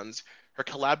icons, her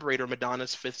collaborator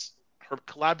Madonna's fifth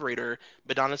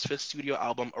studio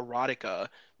album Erotica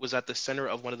was at the center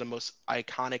of one of the most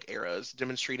iconic eras,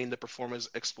 demonstrating the performer's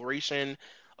exploration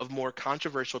of more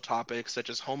controversial topics such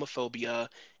as homophobia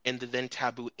and the then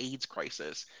taboo AIDS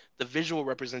crisis. The visual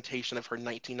representation of her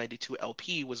 1992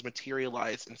 LP was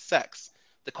materialized in Sex,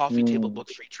 the coffee table mm, book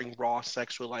featuring raw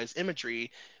sexualized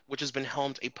imagery, which has been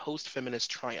helmed a post feminist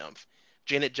triumph.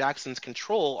 Janet Jackson's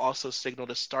Control also signaled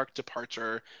a stark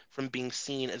departure from being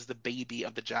seen as the baby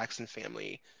of the Jackson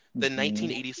family. The mhm,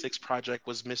 1986 project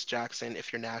was Miss Jackson,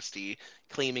 If You're Nasty,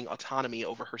 claiming autonomy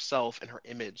over herself and her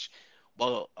image,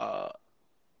 while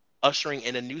ushering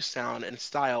in a new sound and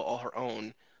style all her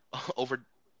own over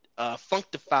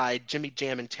functified Jimmy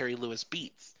Jam and Terry Lewis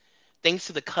beats. Thanks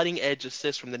to the cutting edge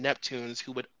assist from the Neptunes,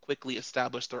 who would quickly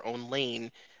establish their own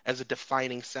lane as a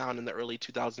defining sound in the early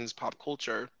 2000s pop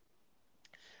culture,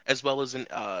 as well as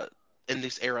in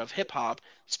this era of hip hop,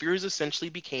 Spears essentially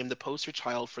became the poster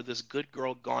child for this good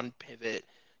girl gone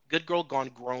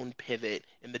grown pivot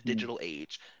in the mm, digital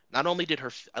age. Not only did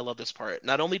her, I love this part,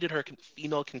 not only did her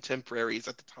female contemporaries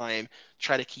at the time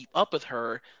try to keep up with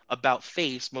her about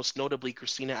face, most notably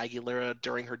Christina Aguilera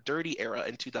during her Dirty era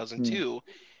in mm, 2002,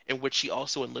 in which she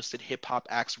also enlisted hip hop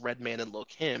acts Redman and Lil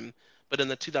Kim, but in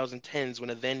the 2010s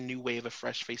when a then new wave of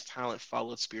fresh-faced talent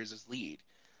followed Spears' lead.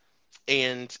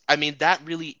 And I mean, that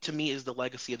really, to me, is the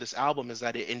legacy of this album, is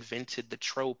that it invented the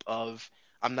trope of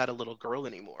I'm not a little girl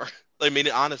anymore. I mean,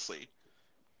 honestly.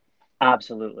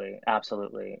 Absolutely,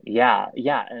 absolutely. Yeah,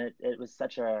 yeah. And it was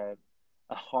such a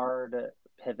hard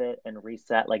pivot and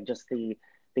reset. Like just the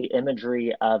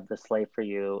imagery of the Slave for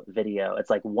You video. It's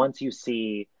like once you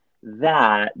see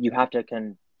that, you have to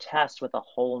contest with a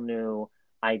whole new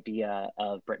idea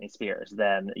of Britney Spears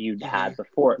than you'd Hmm. had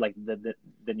before, like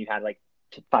than you had like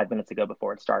 5 minutes ago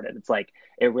before it started. It's like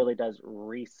it really does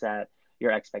reset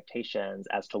your expectations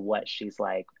as to what she's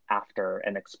like after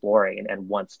and exploring and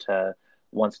wants to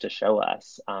show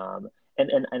us.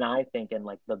 And I think in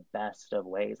like the best of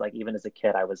ways, like even as a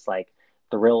kid, I was like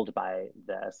thrilled by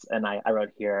this. And I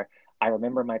wrote here, I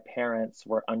remember my parents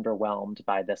were underwhelmed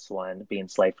by this one being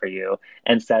Slave for You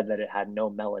and said that it had no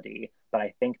melody, but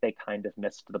I think they kind of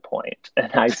missed the point.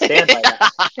 And I stand by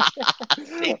that.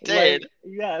 They Like, did.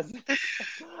 yes.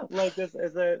 Like this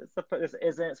isn't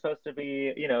supposed to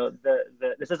be,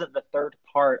 this isn't the third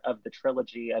part of the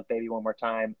trilogy of Baby One More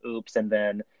Time, Oops, and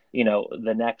then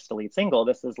the next lead single.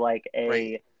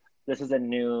 Right. This is a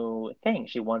new thing.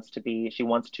 She wants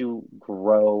to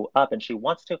grow up, and she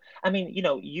wants to, I mean,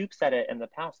 you've said it in the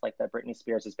past, like that Britney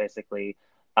Spears is basically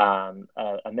a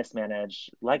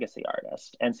mismanaged legacy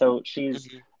artist. And so she's,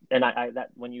 Hmm. and I that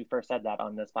when you first said that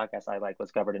on this podcast, I like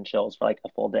was covered in chills for like a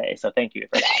full day. So thank you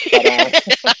for that.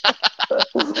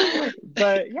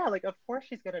 But yeah, like of course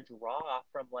she's gonna draw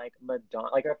from like Madonna.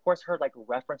 Like of course her like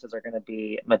references are gonna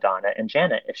be Madonna and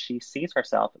Janet. If she sees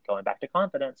herself going back to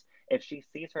confidence, if she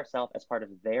sees herself as part of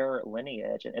their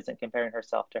lineage and isn't comparing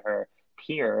herself to her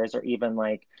peers or even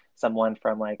like someone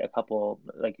from like a couple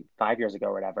like 5 years ago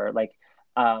or whatever, like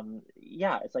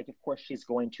yeah, it's like of course she's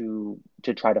going to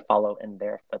try to follow in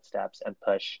their footsteps and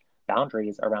push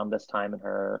boundaries around this time in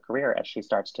her career as she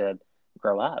starts to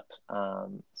grow up.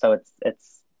 So it's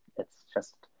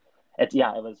just it's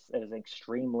yeah, it was an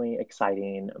extremely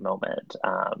exciting moment.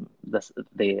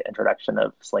 The introduction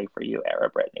of Slave for You era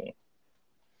Britney.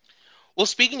 Well,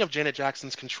 speaking of Janet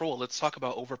Jackson's control, let's talk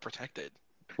about Overprotected.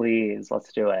 Please,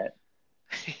 let's do it.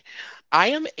 I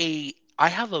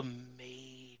have a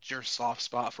major soft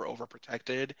spot for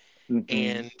Overprotected, Hmm.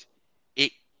 and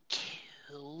it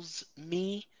kills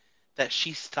me that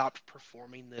she stopped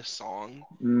performing this song.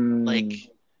 Like, Mm.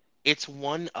 it's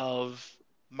one of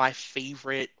my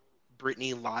favorite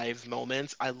Britney live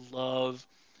moments. I love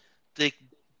the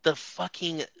the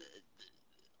fucking,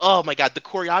 oh my God, the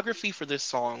choreography for this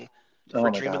song, for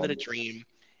Oh my Dream Within God. a Dream,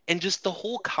 and just the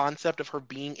whole concept of her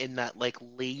being in that like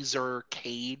laser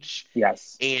cage.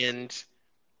 Yes. And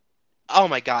oh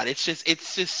my God, it's just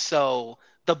so,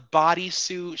 the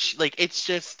bodysuit, like it's,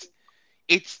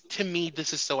 to me,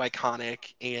 this is so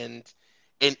iconic. And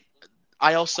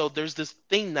I also, there's this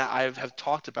thing that have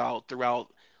talked about throughout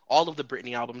all of the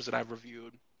Britney albums that I've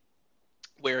reviewed,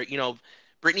 where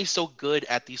Britney's so good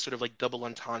at these sort of like double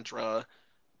entendre,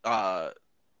 uh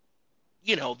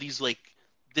these like,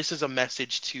 this is a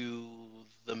message to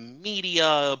the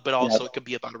media, but Yep. also it could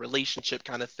be about a relationship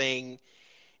kind of thing.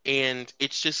 And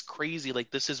it's just crazy.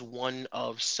 Like, this is one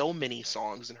of so many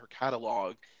songs in her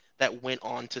catalog that went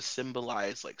on to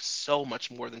symbolize like so much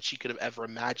more than she could have ever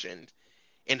imagined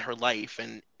in her life.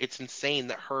 And it's insane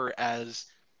that her, as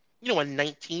a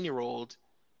 19-year-old,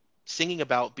 singing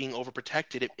about being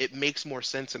overprotected, it makes more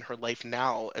sense in her life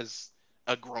now as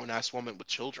a grown-ass woman with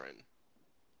children.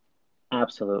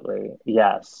 Absolutely.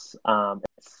 Yes.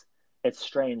 It's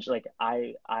strange. Like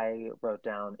I wrote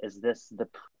down, is this the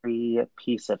pre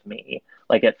piece of me?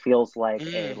 Like it feels like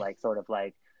a Mm. like sort of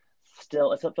like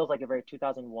still it feels like a very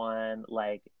 2001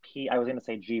 like P I was gonna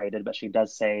say G rated, but she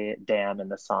does say damn in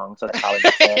the song, so that probably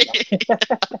makes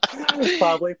it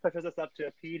probably pushes us up to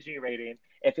a PG rating.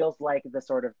 It feels like the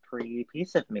sort of pre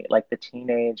piece of me, like the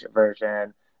teenage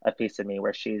version of piece of me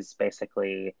where she's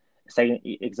basically saying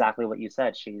exactly what you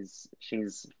said. She's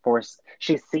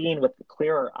seeing with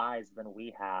clearer eyes than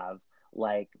we have,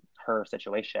 like her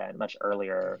situation much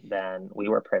earlier Mhm. than we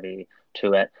were privy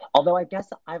to it. Although I guess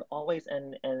I've always,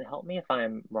 and help me if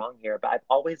I'm wrong here, but I've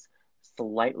always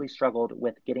slightly struggled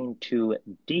with getting too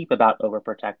deep about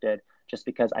Overprotected just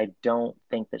because I don't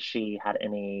think that she had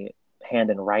any hand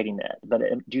in writing it. But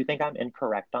do you think I'm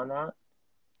incorrect on that?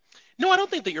 No, I don't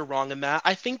think that you're wrong in that.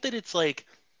 I think that it's like,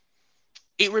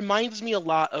 it reminds me a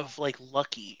lot of like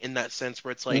Lucky, in that sense,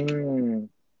 where it's like Mm,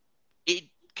 it,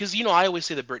 because I always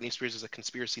say that Britney Spears is a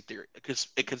conspiracy theory,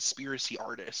 a conspiracy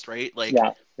artist, right? Like,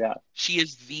 yeah, yeah, she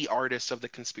is the artist of the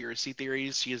conspiracy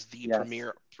theories. She is the yes.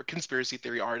 premier conspiracy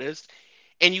theory artist.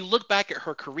 And you look back at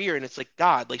her career and it's like,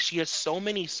 God, like she has so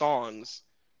many songs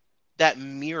that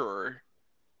mirror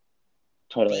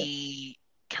Totally. the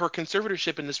her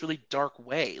conservatorship in this really dark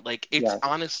way. Like it's Yes.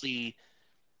 honestly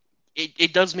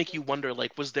it does make you wonder,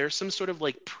 like, was there some sort of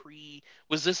like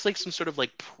was this like some sort of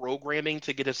like programming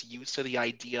to get us used to the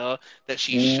idea that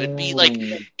she should be like,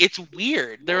 Mm, it's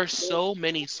weird. There are so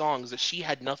many songs that she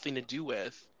had nothing to do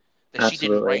with, that she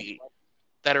didn't absolutely. write,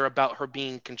 that are about her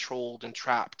being controlled and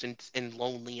trapped and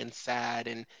lonely and sad,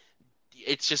 and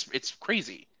it's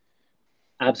crazy.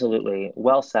 Absolutely.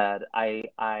 Well said.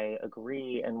 I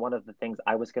agree. And one of the things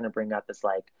I was going to bring up is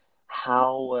like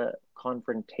how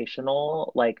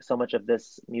confrontational like so much of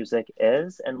this music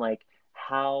is, and like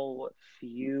how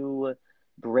few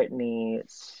Britney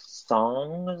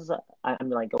songs I'm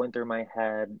like going through my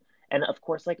head. And of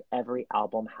course like every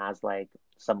album has like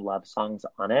some love songs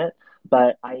on it,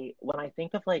 but I when I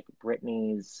think of like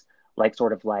Britney's like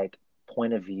sort of like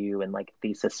point of view and like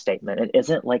thesis statement, it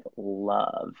isn't like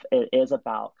love. It is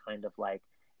about kind of like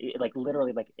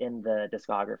literally like in the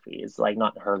discographies, like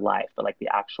not her life, but like the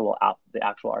actual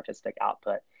artistic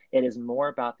output. It is more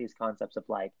about these concepts of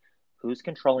like who's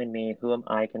controlling me, who am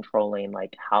I controlling,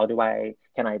 like how do I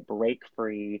can I break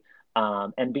free,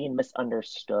 and being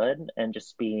misunderstood and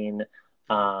just being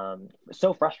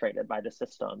so frustrated by the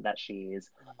system that she's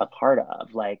a part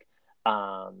of. Like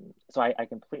so I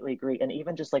completely agree. And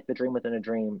even just like the Dream Within a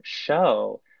Dream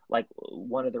show, like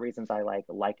one of the reasons I like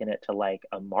liken it to like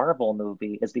a Marvel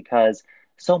movie is because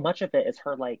so much of it is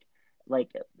her like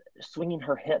swinging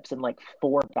her hips and like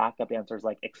four backup dancers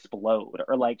like explode,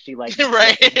 or like she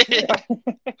Right.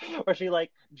 or she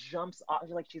like jumps off,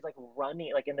 like she's like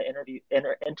running like in the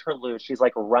interlude, she's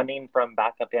like running from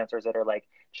backup dancers that are like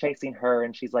chasing her,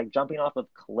 and she's like jumping off of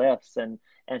cliffs, and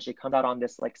she comes out on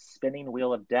this like spinning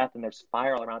wheel of death, and there's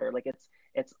fire all around her. Like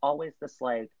it's always this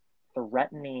like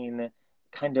threatening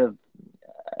kind of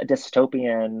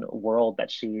dystopian world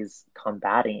that she's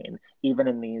combating, even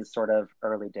in these sort of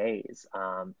early days.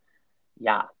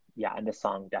 Yeah, yeah, and this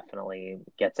song definitely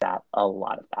gets at a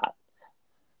lot of that.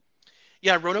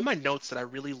 Yeah, I wrote in my notes that I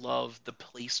really love the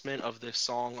placement of this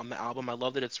song on the album. I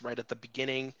love that it's right at the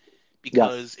beginning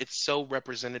Yes. because it's so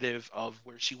representative of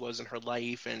where she was in her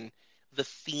life and the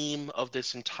theme of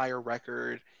this entire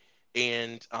record.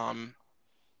 And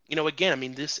again, I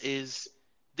mean, this is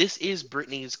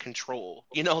Britney's control.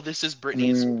 This is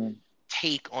Britney's Mm,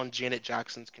 take on Janet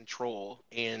Jackson's control.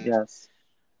 And yes.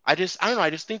 I don't know, I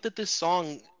just think that this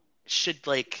song should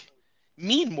like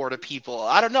mean more to people.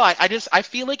 I don't know. I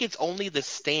feel like it's only the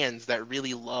stands that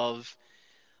really love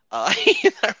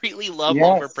that really love Yes.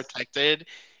 Overprotected.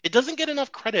 It doesn't get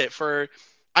enough credit for,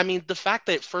 I mean, the fact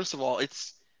that first of all,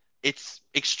 it's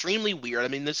extremely weird. I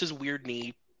mean, this is Weird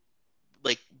Knee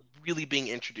like really being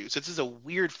introduced. This is a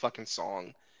weird fucking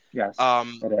song. Yes,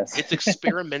 Um it is. it's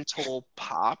experimental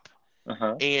pop,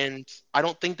 Uh-huh. and I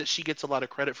don't think that she gets a lot of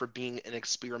credit for being an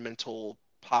experimental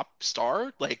pop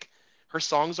star. Like her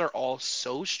songs are all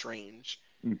so strange.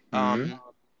 Mm-hmm. Um,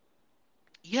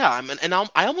 yeah, I mean, and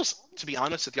I almost, to be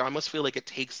honest with you, I almost feel like it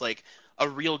takes like a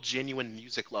real genuine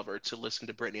music lover to listen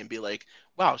to Britney and be like,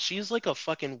 wow, she's like a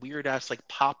fucking weird ass like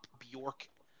pop Bjork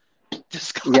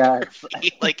Yes.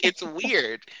 discography. Like it's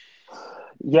weird.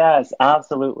 Yes,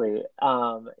 absolutely.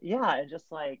 Yeah, and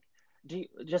just like,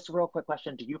 just a real quick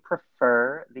question, do you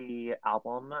prefer the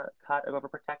album cut of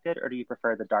Overprotected, or do you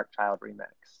prefer the Dark Child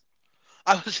remix?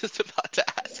 I was just about to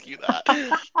ask you that.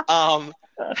 Um,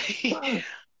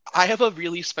 I have a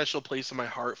really special place in my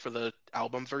heart for the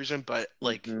album version, but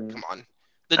like, Hmm. come on.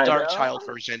 The I Dark know. Child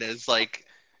version is like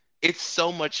it's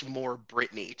so much more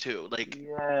Britney too. Like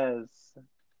Yes.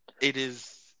 it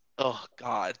is, oh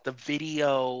God, the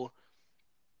video,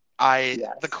 the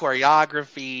Yes.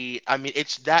 choreography. I mean,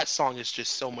 it's that song is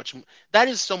just so much that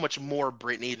is so much more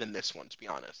Britney than this one, to be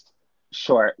honest.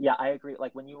 Sure. Yeah, I agree.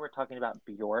 Like when you were talking about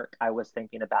Bjork, I was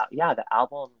thinking about, yeah, the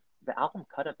album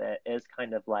cut of it is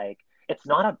kind of like it's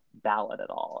not a ballad at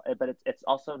all, but it's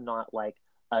also not like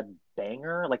a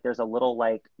banger. Like there's a little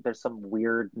like there's some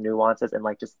weird nuances and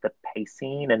like just the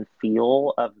pacing and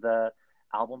feel of the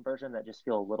album version that just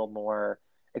feel a little more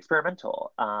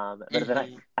experimental. But then I,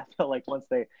 Hmm. I feel like once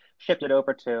they shifted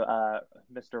over to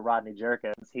Mr. Rodney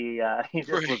Jerkins, he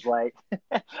just Right. was like,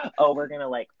 oh, we're gonna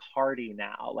like party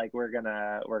now. Like we're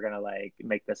gonna like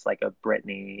make this like a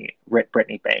Britney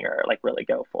banger. Like really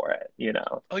go for it, you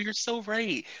know? Oh, you're so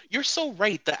right. You're so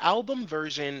right. The album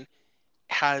version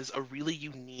has a really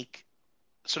unique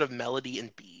sort of melody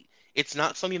and beat. It's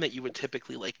not something that you would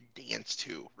typically like dance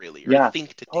to, really, or Yeah,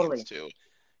 think to dance totally. to.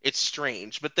 It's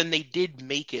strange, but then they did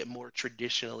make it more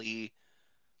traditionally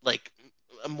like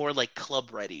more like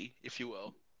club ready, if you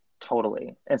will.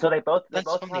 Totally. And so they That's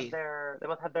both have funny. their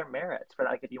merits for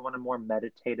that. Like if you want a more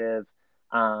meditative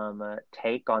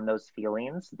take on those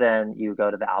feelings, then you go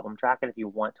to the album track. And if you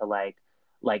want to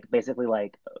basically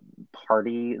like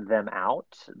party them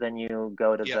out, then you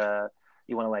go to Yeah.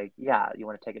 you want to you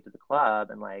want to take it to the club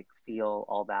and like feel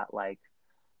all that like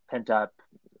pent up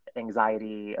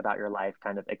anxiety about your life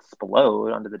kind of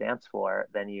explode onto the dance floor,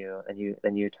 then you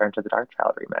turn to the Dark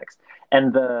Child remix.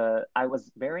 And the I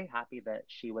was very happy that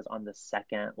she was on the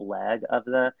second leg of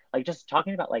the like just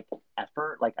talking about like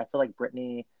effort. Like I feel like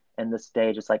Britney in this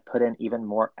day just like put in even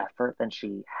more effort than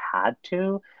she had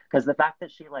to. Because the fact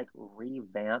that she like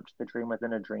revamped the Dream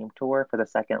Within a Dream tour for the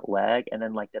second leg and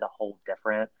then like did a whole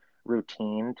different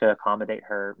routine to accommodate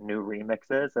her new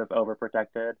remixes of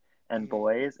Overprotected and Mhm.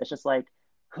 Boys, it's just like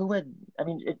who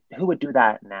would do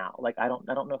that now? Like I don't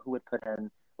know who would put in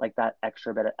like that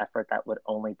extra bit of effort that would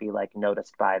only be like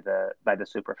noticed by the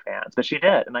super fans. But she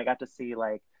did, and I got to see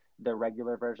like the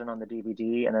regular version on the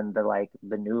DVD and then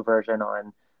the new version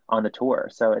on the tour.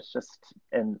 So it's just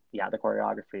and yeah, the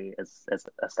choreography is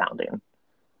astounding.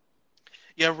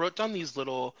 Yeah, I wrote down these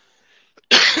little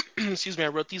excuse me, I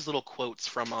wrote these little quotes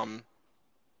from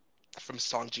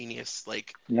Song Genius,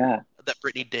 like Yeah. that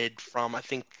Britney did from I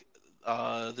think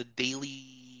the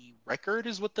Daily Record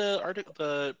is what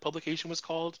the publication was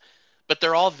called. But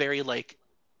they're all very like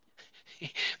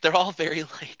they're all very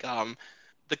like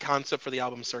the concept for the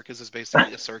album Circus is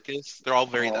basically a circus. They're all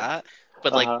very Uh-huh. that,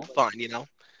 but like Uh-huh. fun, you know.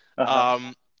 Uh-huh.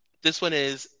 Um, this one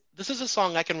is this is a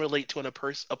song I can relate to on a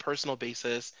personal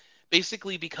basis,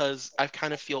 basically because I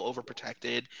kind of feel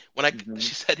overprotected. Hmm.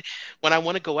 She said when I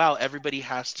want to go out, everybody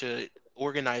has to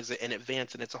organize it in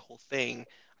advance, and it's a whole thing.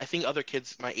 I think other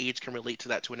kids my age can relate to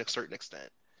that to a certain extent.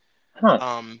 Huh.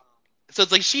 Um, so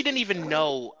it's like she didn't even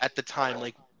know at the time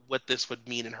like what this would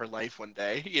mean in her life one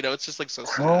day. You know, it's just like so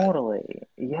sad. Totally.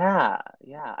 Yeah.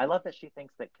 Yeah. I love that she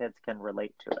thinks that kids can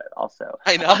relate to it also.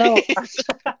 I know. Although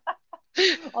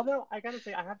although I gotta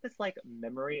say, I have this like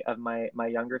memory of my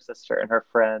younger sister and her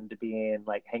friend being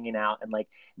like hanging out and like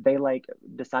they like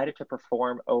decided to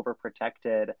perform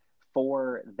Overprotected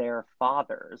for their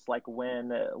fathers. Like when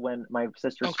my Oh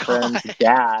sister's God. friend's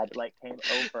dad like came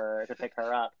over to pick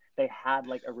her up, they had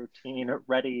like a routine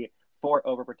ready for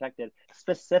Overprotected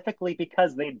specifically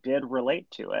because they did relate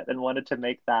to it and wanted to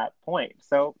make that point.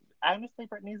 So honestly,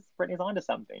 Brittany's onto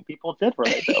something. People did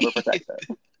relate to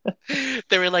Overprotected.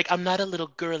 They were like, I'm not a little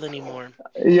girl anymore.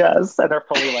 Yes, and they're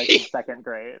fully like in second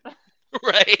grade.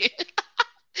 Right.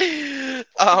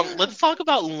 Let's talk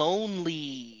about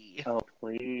Lonely. Oh,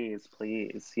 please,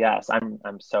 please. Yes,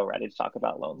 I'm so ready to talk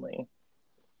about Lonely.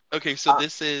 Okay, so Uh,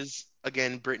 this is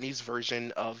again Britney's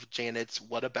version of Janet's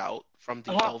What About from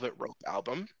the uh, Velvet Rope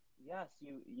album, yes,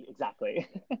 you exactly.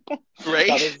 right?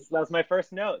 That was my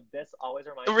first note. This always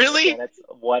reminds me of Really? Janet's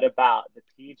What About, the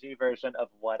PG version of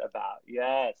What About.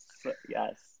 Yes,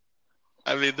 yes.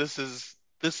 I mean, this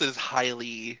is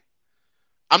highly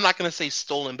I'm not gonna say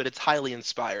stolen, but it's highly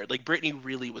inspired. Like Britney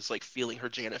really was like feeling her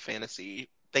Janet fantasy.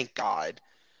 Thank God.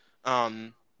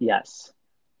 Um, Yes,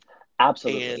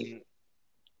 absolutely. and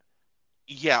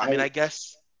yeah, I mean, I I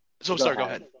guess. So Go sorry. Go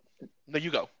ahead. ahead. No,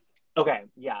 you go. Okay,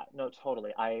 yeah, no,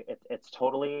 totally. It's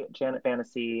totally Janet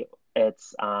Fantasy. It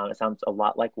sounds a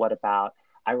lot like What About.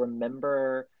 I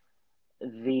remember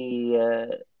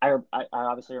I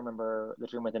obviously remember the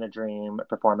Dream Within a Dream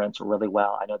performance really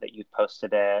well. I know that you've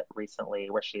posted it recently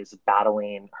where she's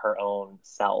battling her own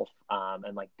self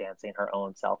and like dancing her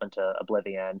own self into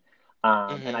oblivion.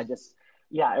 And I Hmm. just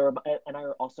yeah, and I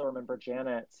also remember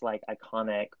Janet's like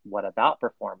iconic "What About"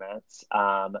 performance.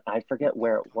 I forget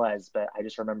where it was, but I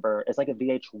just remember it's like a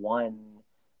VH1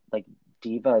 like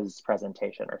Divas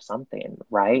presentation or something,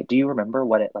 right? Do you remember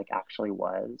what it like actually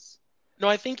was? No,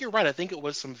 I think you're right. I think it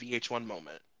was some VH1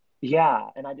 moment. Yeah,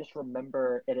 and I just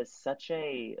remember it is such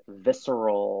a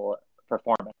visceral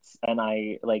performance, and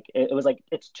it was like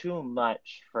it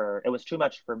was too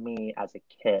much for me as a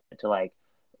kid to like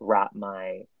wrap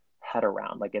my head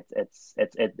around. Like it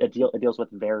deals with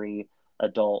very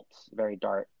adult, very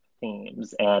dark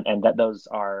themes, and that those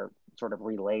are sort of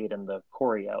relayed in the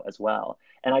choreo as well.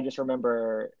 And I just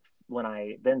remember when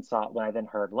I then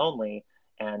heard Lonely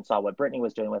and saw what Britney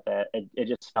was doing with it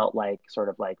just felt like sort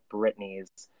of like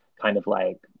Britney's kind of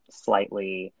like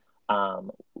slightly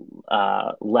um,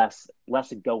 less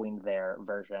going there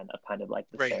version of kind of like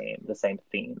Right. the same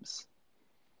themes.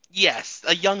 Yes,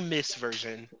 a young Miss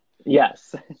version.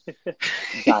 Yes,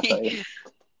 exactly.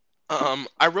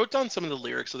 I wrote down some of the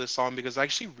lyrics of this song because I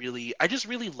just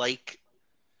really like,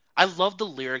 I love the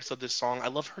lyrics of this song. I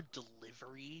love her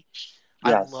delivery.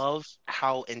 I Yes. love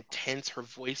how intense her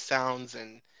voice sounds,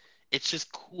 and it's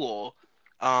just cool.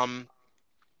 Um,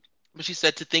 but she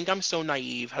said, "To think I'm so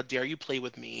naive, how dare you play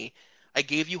with me? I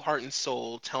gave you heart and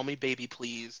soul. Tell me, baby,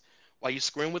 please. While you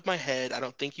screwing with my head, I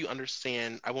don't think you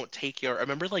understand. I won't take your." I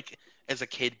remember, like, as a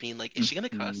kid being like, "Is she gonna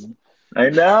cuss? Mhm. I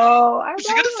know. I Is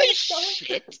she gonna say know.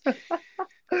 shit? It's so.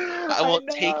 I I won't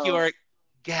take know. your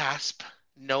gasp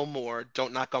no more.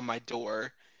 Don't knock on my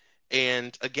door."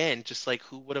 And again, just like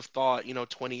who would have thought,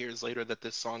 20 years later that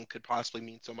this song could possibly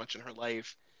mean so much in her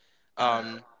life.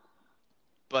 Um,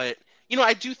 but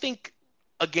I do think,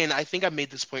 again, I think I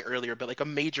made this point earlier, but like a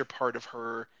major part of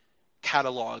her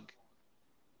catalog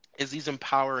is these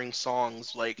empowering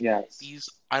songs, like Yes. these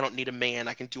 "I don't need a man,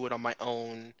 I can do it on my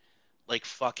own," like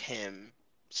 "fuck him"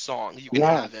 song. You can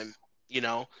have him, Yes. you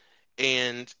know.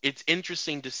 And it's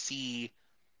interesting to see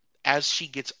as she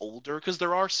gets older, because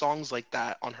there are songs like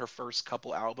that on her first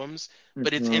couple albums,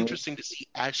 but it's Hmm. interesting to see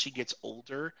as she gets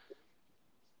older,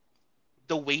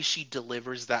 the way she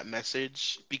delivers that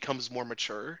message becomes more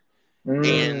mature.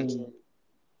 And Mm.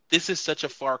 this is such a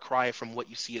far cry from what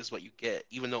you see as what you get,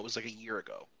 even though it was like a year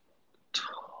ago.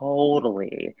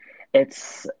 Totally.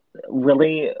 It's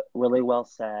really, really well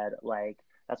said. Like,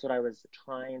 that's what I was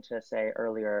trying to say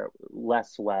earlier,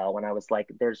 less well, when I was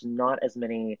like, there's not as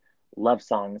many love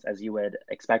songs as you would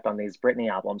expect on these Britney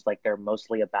albums. Like, they're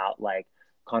mostly about like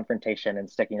confrontation and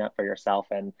sticking up for yourself.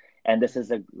 And this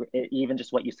is even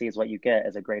just what you see is what you get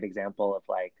is a great example of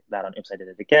like that on Oops, I Did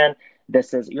It Again.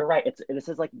 You're right. This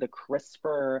is like the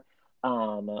crisper,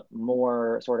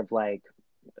 more sort of like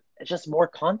just more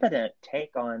confident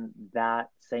take on that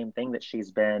same thing that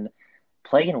she's been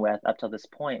playing with up till this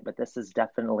point. But this is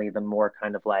definitely the more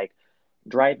kind of like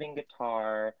driving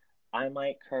guitar. I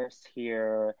might curse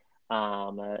here,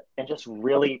 and just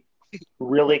really,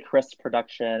 really crisp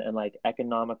production and like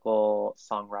economical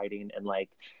songwriting and like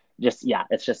just yeah,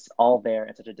 it's just all there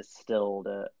in such a distilled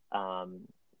um,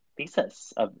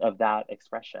 thesis of that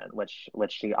expression, which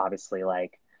she obviously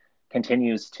like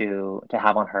continues to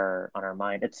have on her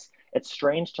mind. It's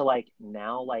strange to like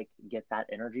now like get that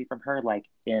energy from her like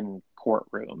in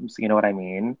courtrooms. You know what I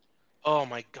mean? Oh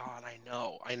my God, I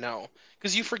know.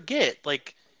 Because you forget,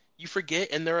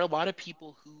 and there are a lot of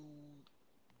people who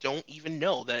don't even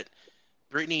know that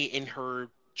Britney, in her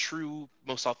true,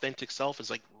 most authentic self, is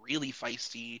like really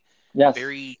feisty, Yes.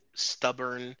 very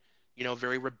stubborn,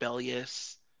 very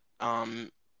rebellious,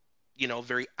 um,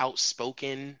 very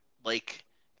outspoken, like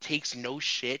takes no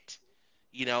shit.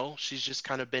 She's just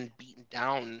kind of been beaten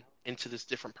down into this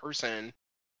different person.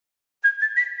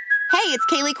 Hey, it's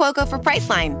Kaylee Cuoco for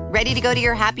Priceline. Ready to go to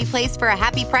your happy place for a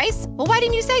happy price? Well, why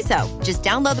didn't you say so? Just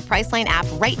download the Priceline app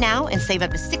right now and save up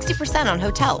to 60% on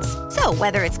hotels. So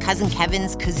whether it's Cousin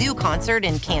Kevin's Kazoo concert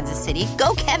in Kansas City,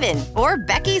 go Kevin, or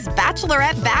Becky's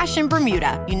Bachelorette Bash in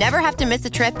Bermuda, you never have to miss a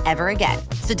trip ever again.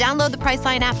 So download the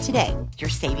Priceline app today. Your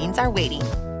savings are waiting.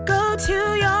 Go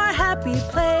to your happy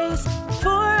place for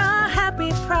a happy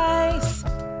price.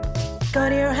 Go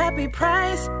to your happy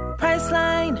price,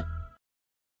 Priceline.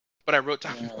 But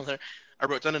Yes. I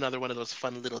wrote down another one of those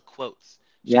fun little quotes.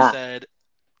 She Yeah. said,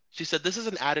 she said, "This is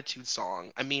an attitude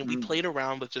song. I mean, we Mm. played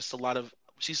around with just a lot of,"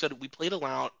 she said, "we played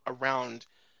around,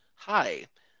 hi.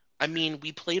 I mean,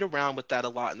 we played around with that a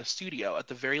lot in the studio. At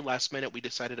the very last minute, we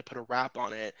decided to put a rap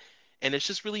on it. And it's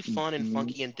just really fun and Mhm.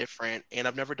 funky and different. And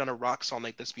I've never done a rock song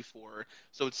like this before.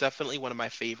 So it's definitely one of my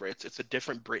favorites. It's a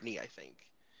different Britney, I think."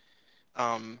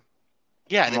 Um,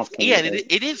 yeah, and Absolutely.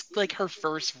 it is like her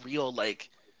first real like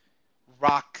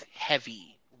rock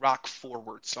heavy, rock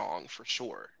forward song for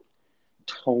sure.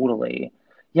 Totally.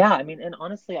 Yeah, I mean, and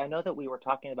honestly, I know that we were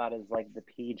talking about is like the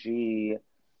PG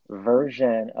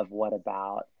version of What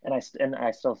About, and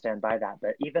I still stand by that.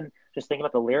 But even just thinking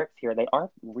about the lyrics here, they are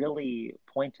really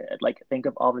pointed. Like, think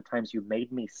of all the times you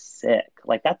made me sick.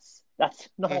 Like,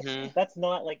 Hmm. that's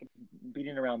not like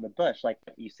beating around the bush. Like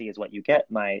you see is what you get.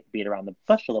 Might beat around the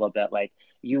bush a little bit. Like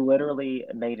you literally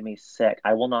made me sick.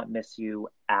 I will not miss you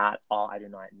at all. I do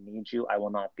not need you. I will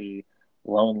not be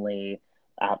lonely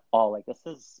at all. Like this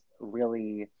is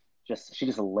really just she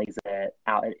just lays it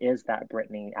out. It is that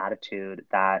Britney attitude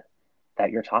that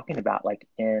you're talking about, like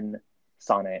in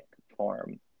sonic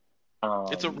form.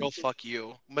 It's a Um, real fuck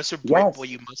you. Must have boy, yes,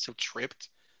 you must have tripped.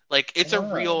 Like it's a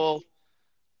yeah, real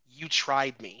you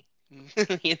tried me.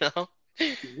 you know?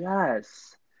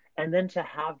 yes. And then to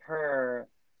have her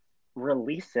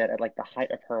release it at like the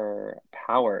height of her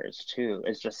powers too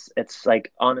is just it's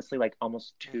like honestly like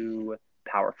almost Mhm. too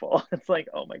powerful. It's like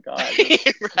oh my god,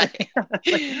 this like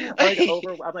Right.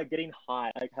 over. I'm like getting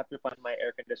hot. I have to find my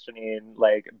air conditioning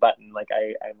like button. Like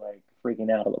I'm like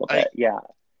freaking out a little I bit. Yeah.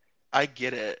 I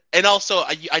get it. And also,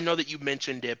 I know that you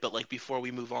mentioned it, but like before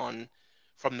we move on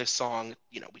from this song,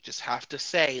 we just have to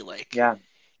say, like, Yeah.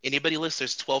 anybody listen,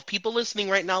 there's 12 people listening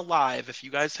right now live. If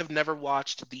you guys have never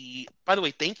watched by the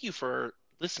way, thank you for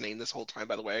listening this whole time,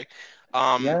 by the way.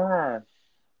 Yeah.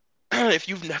 If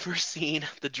you've never seen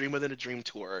the Dream Within a Dream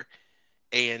tour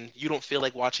and you don't feel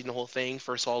like watching the whole thing,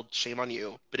 first of all, shame on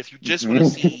you. But if you just want to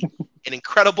see an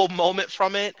incredible moment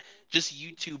from it, just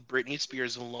YouTube Britney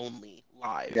Spears Lonely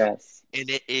live. Yes. And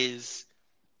it is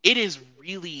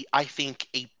really, I think,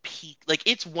 a peak. Like,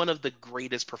 it's one of the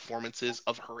greatest performances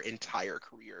of her entire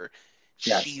career.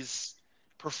 Yes. She's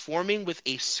performing with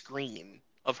a screen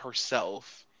of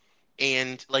herself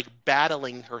and like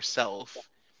battling herself.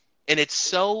 And it's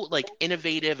so like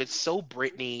innovative. It's so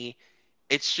Britney.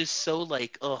 It's just so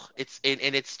like, and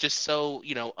it's just so,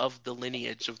 of the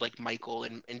lineage of like Michael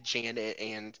and Janet.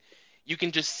 And you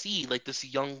can just see like this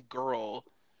young girl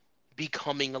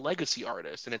becoming a legacy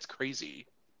artist. And it's crazy.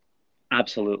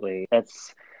 Absolutely.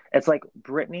 It's like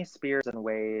Britney Spears and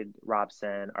Wade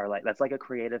Robson are like, that's like a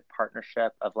creative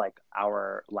partnership of like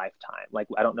our lifetime. Like,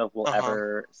 I don't know if we'll Uh-huh.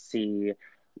 ever see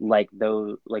like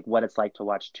those, like what it's like to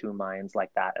watch two minds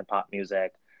like that in pop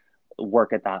music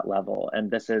work at that level. And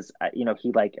this is,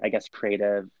 he like, I guess,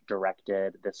 creative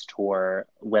directed this tour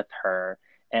with her,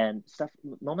 and stuff.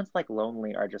 Moments like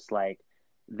Lonely are just like,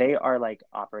 they are like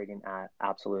operating at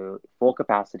absolute full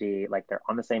capacity. Like, they're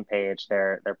on the same page.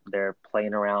 They're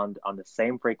playing around on the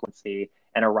same frequency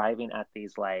and arriving at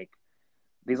these like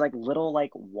little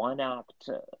like one act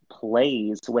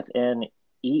plays within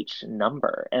each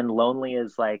number. And Lonely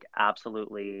is like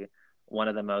absolutely one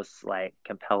of the most like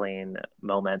compelling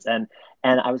moments. And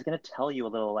I was going to tell you a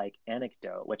little like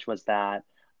anecdote, which was that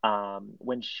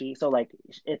when so like,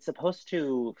 it's supposed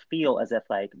to feel as if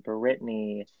like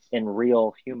Britney in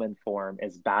real human form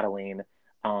is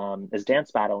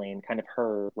dance battling kind of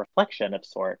her reflection of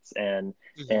sorts Mhm.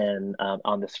 and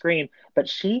on the screen. But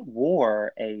she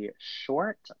wore a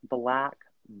short black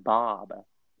bob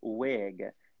wig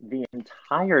the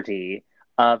entirety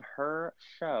of her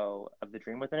show of the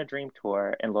Dream Within a Dream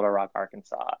tour in Little Rock,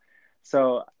 Arkansas.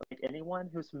 So, like, anyone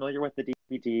who's familiar with the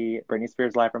DVD, Britney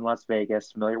Spears Live from Las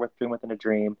Vegas, familiar with Dream Within a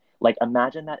Dream, like,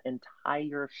 imagine that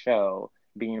entire show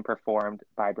being performed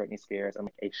by Britney Spears in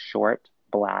like a short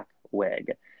black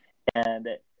wig. And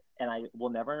I will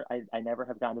never, I never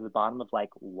have gotten to the bottom of like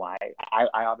why.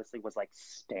 I obviously was like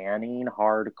standing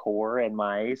hardcore in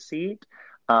my seat.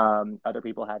 Other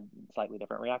people had slightly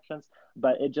different reactions,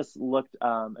 but it looked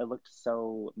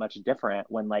so much different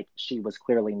when like she was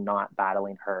clearly not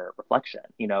battling her reflection.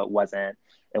 It wasn't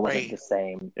Right. the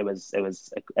same. It was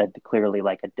clearly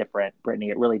like a different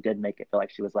Britney. It really did make it feel like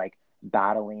she was like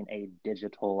battling a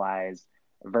digitalized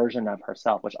version of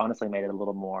herself, which honestly made it a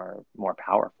little more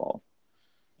powerful.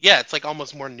 Yeah, it's like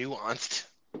almost more nuanced.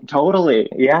 Totally.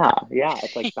 Yeah. Yeah.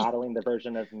 It's like battling the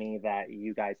version of me that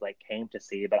you guys like came to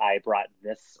see, but I brought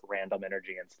this random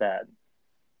energy instead.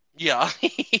 Yeah.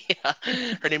 Yeah.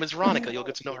 Her name is Veronica. You'll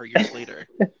get to know her years later.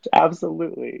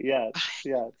 Absolutely. Yes.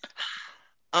 Yes.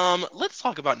 Let's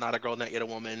talk about Not a Girl, Not Yet a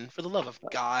Woman. For the love of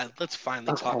God, let's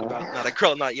finally talk Okay. about Not a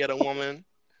Girl, Not Yet a Woman.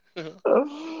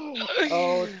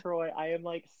 Oh, Troy, I am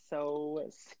like so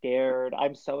scared.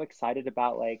 I'm so excited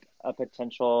about like a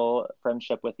potential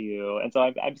friendship with you. And so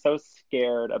I'm so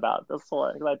scared about this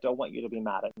one because I don't want you to be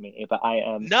mad at me, but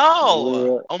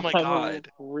No! Oh my I'm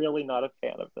God. really not a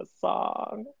fan of this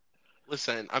song.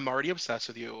 Listen, I'm already obsessed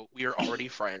with you. We are already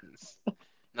friends.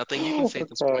 Nothing you can say at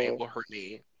this point Okay. will hurt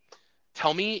me.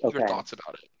 Tell me your Okay. thoughts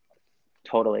about it.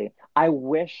 Totally. I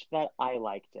wish that I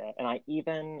liked it, and I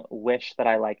even wish that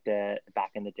I liked it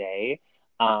back in the day.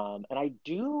 And I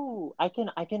do. I can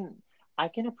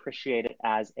appreciate it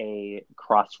as a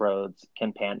crossroads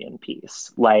companion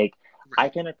piece. Like, I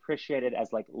Right. can appreciate it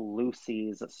as like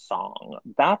Lucy's song.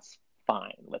 That's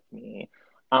fine with me.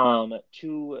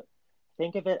 To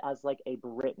think of it as like a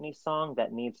Britney song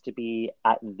that needs to be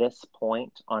at this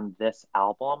point on this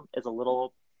album is a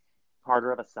little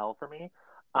harder of a sell for me,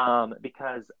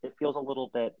 because it feels a little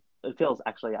bit. It feels,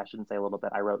 actually, I shouldn't say a little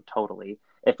bit. I wrote totally.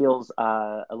 It feels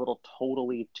a little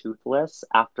totally toothless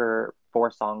after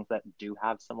four songs that do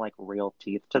have some like real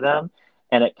teeth to them,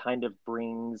 and it kind of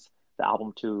brings the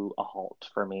album to a halt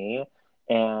for me.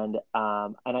 And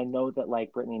I know that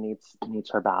like Britney needs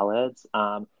her ballads,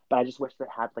 but I just wish that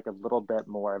it had like a little bit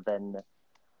more of an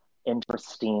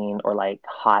interesting or like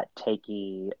hot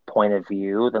takey point of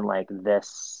view than like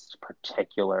this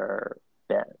particular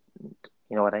bit.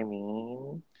 You know what I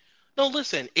mean? No,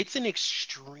 listen, it's an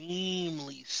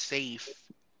extremely safe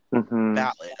Mm-hmm.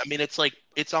 ballad. I mean,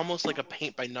 it's almost like a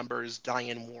paint by numbers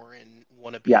Diane Warren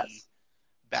wannabe Yes.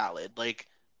 ballad, like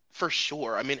for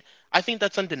sure. I mean, I think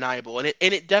that's undeniable, and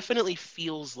it definitely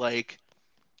feels like,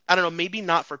 I don't know, maybe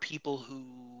not for people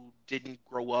who didn't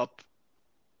grow up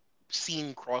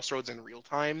seeing Crossroads in real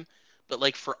time, but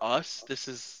like for us,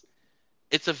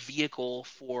 it's a vehicle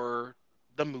for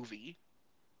the movie,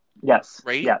 Yes.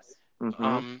 right? Yes. Mm-hmm.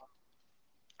 Um,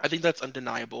 I think that's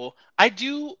undeniable. I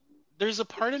do. There's a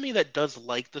part of me that does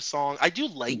like the song. I do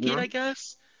like it, Mm-hmm. I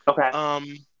guess. Okay. Um,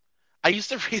 I used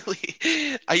to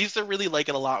I used to really like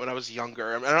it a lot when I was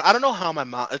younger. I mean, I don't know how my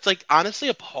mom. It's like honestly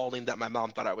appalling that my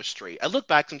mom thought I was straight. I look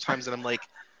back sometimes and I'm like,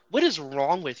 what is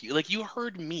wrong with you? Like you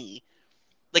heard me,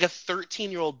 like a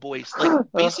 13-year-old boy, like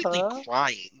basically Uh-huh.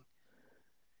 crying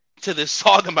to this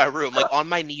song in my room, like on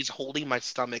my knees, holding my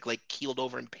stomach, like keeled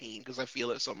over in pain because I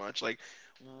feel it so much. Like,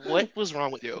 what was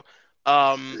wrong with you?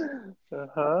 Um,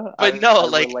 Uh-huh. but no, I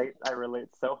like relate. I relate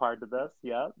so hard to this.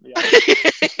 Yep. Yep.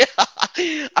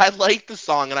 I like the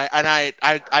song, and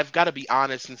I've got to be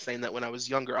honest in saying that when I was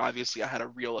younger, obviously I had a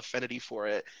real affinity for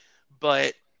it.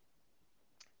 But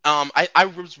I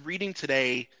was reading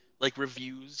today like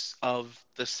reviews of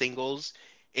the singles,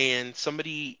 and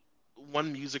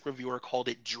one music reviewer called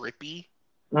it drippy.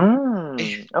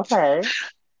 Okay.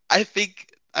 I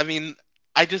think, I mean,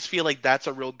 I just feel like that's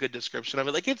a real good description of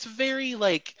it. Like it's very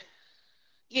like,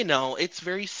 it's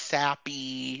very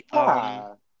sappy.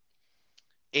 Yeah.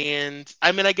 And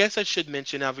I mean, I guess I should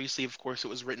mention, obviously, of course, it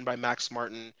was written by Max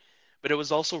Martin, but it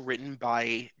was also written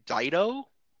by Dido.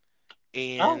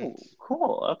 And Oh,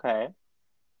 cool. Okay.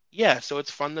 yeah, so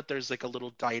it's fun that there's like a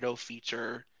little Dido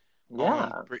feature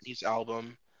on Yeah. Britney's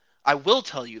album. I will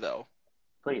tell you though,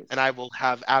 Please. and I will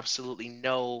have absolutely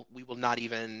we will not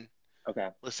even Okay.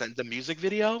 listen. The music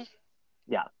video,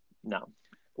 Yeah. No.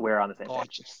 We're on the same page.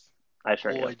 gorgeous, I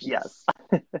assure you. Yes.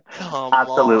 gorgeous. Come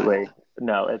Absolutely. on.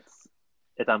 No, it's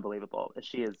unbelievable.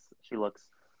 She looks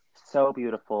so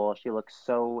beautiful. She looks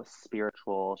so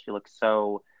spiritual. She looks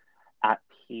so at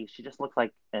peace. She just looks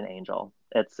like an angel.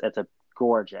 It's a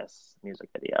gorgeous music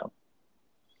video.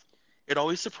 It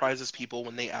always surprises people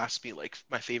when they ask me like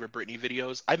my favorite Britney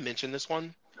videos. I mention this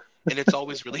one, and it's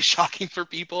always really shocking for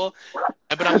people.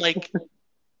 But I'm like,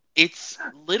 it's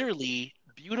literally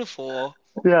beautiful.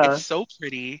 It's Yeah. so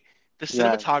pretty. The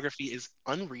Yes. cinematography is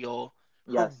unreal.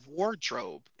 Her Yes.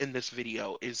 wardrobe in this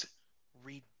video is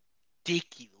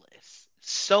ridiculous.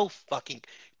 So fucking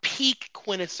peak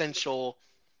quintessential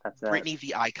That's it. Britney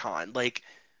the icon. Like,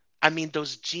 I mean,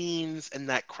 those jeans and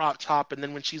that crop top, and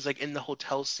then when she's like in the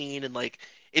hotel scene, and like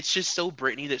it's just so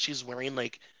Britney that she's wearing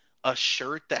like a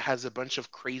shirt that has a bunch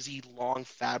of crazy long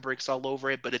fabrics all over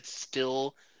it, but it's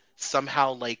still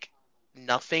somehow like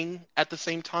nothing at the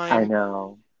same I time.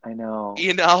 know. I know.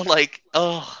 Like,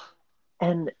 oh,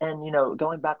 And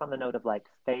going back on the note of like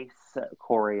face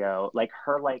choreo, like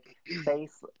her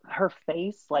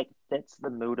face like fits the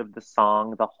mood of the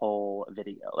song the whole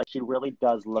video. Like she really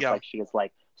does look yeah. like she is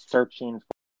like searching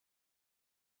for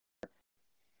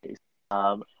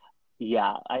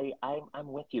yeah,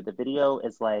 I'm with you. The video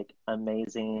is like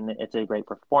amazing. It's a great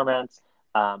performance.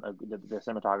 The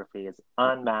cinematography is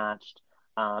unmatched.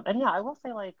 And yeah, I will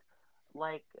say like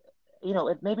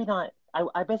it maybe not.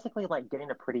 I basically like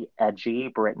getting a pretty edgy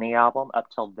Britney album up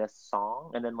till this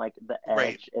song, and then like the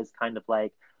Right. edge is kind of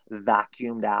like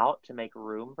vacuumed out to make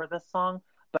room for this song.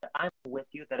 But I'm with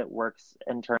you that it works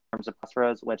in terms of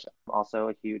Crossroads, which I'm also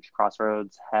a huge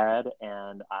Crossroads head,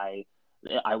 and I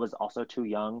was also too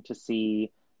young to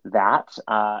see that.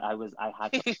 I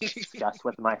had to discuss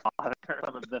with my father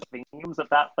some of the themes of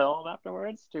that film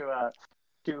afterwards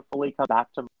to fully come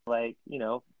back to like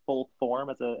full form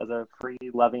as a free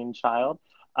loving child.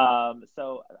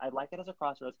 So I like it as a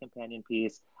Crossroads companion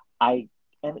piece. I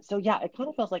and so yeah, it kind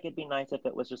of feels like it'd be nice if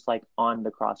it was just like on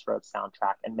the Crossroads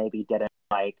soundtrack and maybe didn't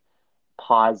like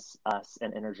pause us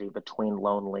in energy between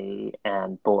Lonely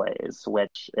and Boys,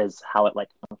 which is how it like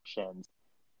functions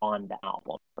on the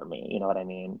album for me. You know what I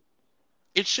mean?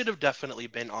 It should have definitely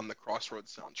been on the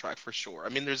Crossroads soundtrack for sure. I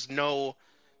mean, there's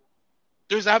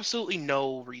absolutely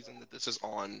no reason that this is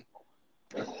on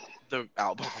the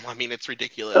album. I mean, it's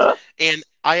ridiculous. And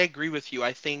I agree with you.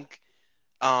 I think,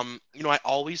 I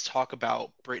always talk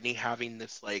about Britney having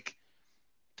this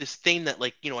thing that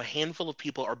like, a handful of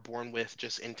people are born with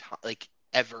just like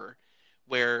ever,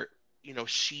 where,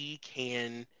 she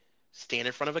can stand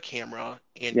in front of a camera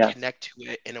and Yes. connect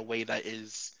to it in a way that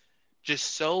is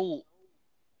just so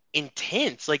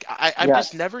intense. Like I've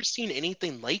just Yes. never seen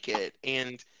anything like it.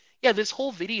 And yeah, this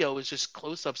whole video is just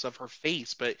close-ups of her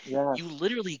face, but Yes. you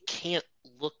literally can't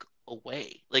look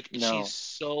away. Like she's No.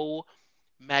 so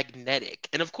magnetic.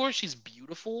 And of course she's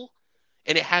beautiful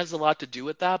And it has a lot to do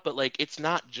with that, but like it's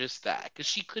not just that, because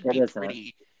she could It be isn't.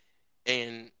 pretty,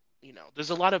 and there's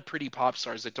a lot of pretty pop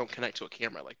stars that don't connect to a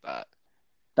camera like that.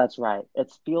 That's right.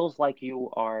 It feels like you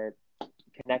are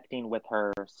connecting with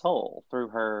her soul through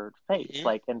her face, Hmm.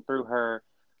 like, and through her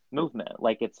movement.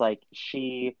 Like it's like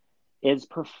she is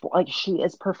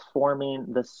performing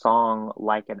the song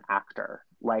like an actor,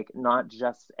 like not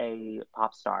just a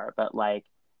pop star, but like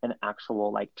an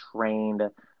actual like trained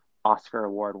Oscar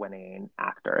award winning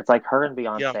actor. It's like her and Yeah.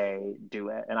 Beyonce do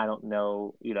it, and I don't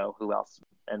know, who else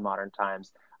in modern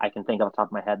times I can think off the top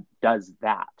of my head does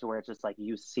that, to where it's just like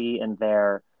you see in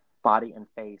their body and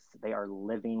face they are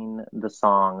living the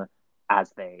song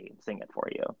as they sing it for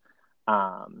you.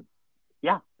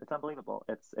 Yeah, it's unbelievable.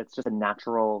 It's just a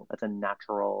natural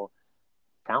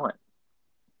talent.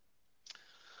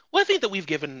 Well,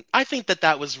 I think that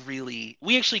that was really,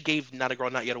 we actually gave Not a Girl,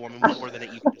 Not Yet a Woman more than it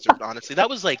even deserved, honestly. That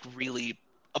was like really,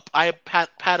 I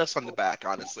pat us on the back,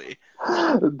 honestly.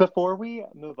 Before we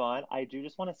move on, I do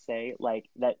just want to say like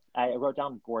that I wrote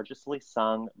down gorgeously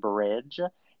sung bridge,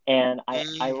 and I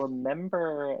Mm,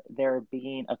 remember there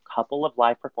being a couple of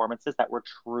live performances that were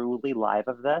truly live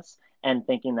of this, and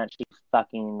thinking that she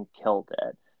fucking killed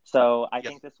it. So I yeah.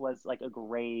 think this was like a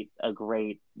great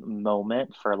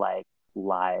moment for like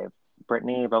live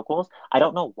Britney vocals. I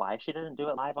don't know why she didn't do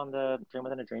it live on the Dream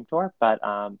Within a Dream tour, but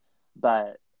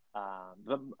but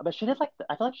she did like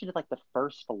I feel like she did like the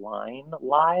first line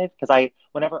live, because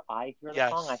whenever I hear the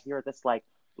song I Yes. hear this like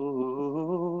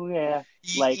ooh yeah,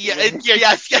 like Yeah, yeah,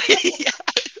 yes, yeah, yeah.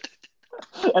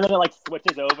 and then it like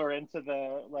switches over into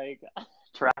the like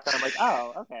track, and I'm like,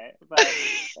 oh, okay. But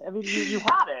I mean, you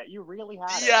had it, you really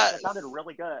had it, like it sounded Yes.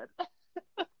 really good.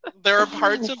 There are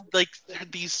parts of like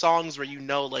these songs where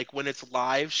like when it's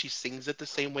live, she sings it the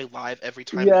same way live every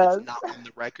time that it's Yes, not on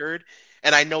the record,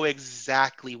 and I know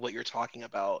exactly what you're talking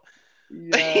about.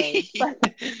 yes.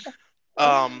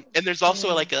 And there's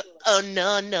also like a oh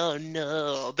no no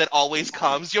no that always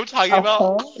comes. You know what I'm talking about?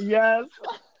 Uh-huh, yes.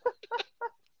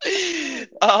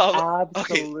 Okay,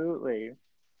 Absolutely.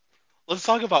 let's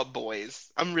talk about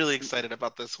boys. I'm really excited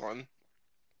about this one.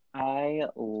 I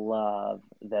love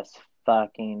this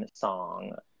fucking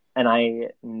song, and I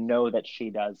know that she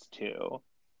does too.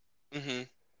 Hmm.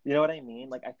 You know what I mean?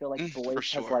 Like I feel like For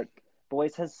sure.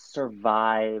 Boys has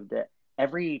survived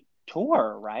every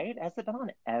tour, right? Has it been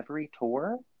on every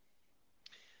tour?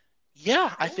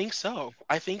 Yeah, I think so.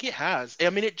 I think it has. I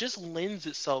mean, it just lends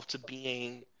itself to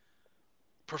being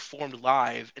performed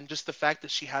live, and just the fact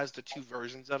that she has the two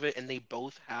versions of it, and they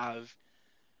both have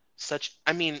such.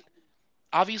 I mean,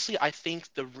 obviously, I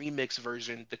think the remix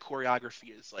version, the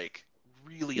choreography is like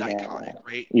really iconic, Yeah.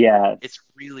 right? It's Yes.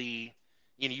 really,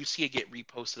 you see it get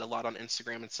reposted a lot on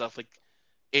Instagram and stuff. Like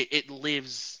it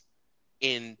lives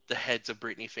in the heads of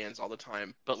Britney fans all the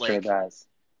time. But Sure like does.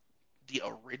 the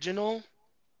original,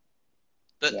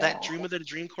 that Yeah. Dream of the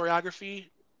Dream choreography,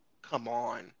 come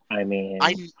on. I mean,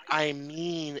 I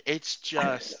mean, it's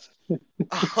just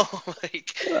oh,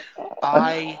 like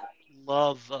I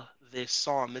love this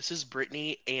song. This is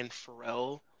Britney and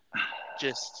Pharrell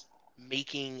just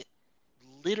making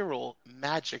literal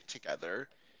magic together.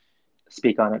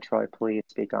 speak on it, Troy. Please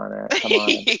speak on it. Come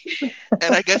on.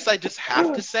 And I guess I just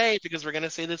have to say, because we're going to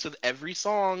say this with every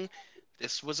song,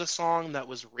 this was a song that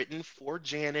was written for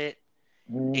Janet.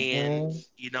 And,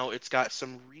 Hmm. it's got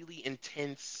some really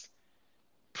intense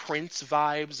Prince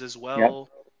vibes as Yep. well.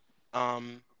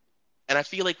 Um, and I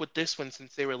feel like with this one,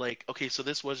 since they were like, okay, so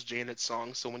this was Janet's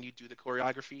song, so when you do the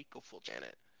choreography, go full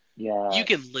Janet. You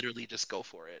can Yes. literally just go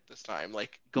for it this time.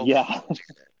 Like, go Yes. full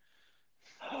Janet.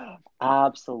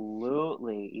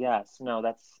 Absolutely. Yes. No,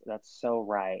 that's so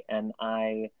right. And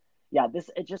yeah, this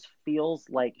it just feels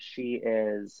like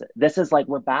this is like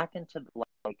we're back into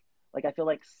like I feel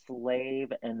like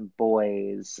Slave and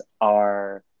Boys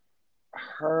are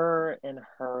her in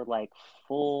her like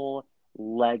full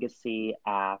legacy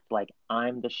act. Like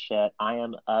I'm the shit. I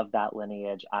am of that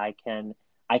lineage. I can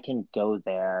go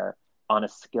there on a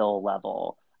skill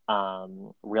level.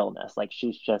 Realness. Like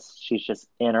she's just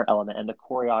in her element, and the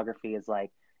choreography is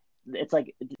like it's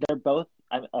like they're both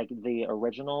like the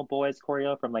original Boys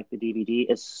choreo from like the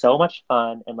DVD is so much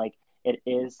fun, and like it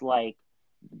is like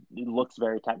it looks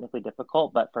very technically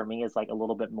difficult, but for me is like a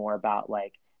little bit more about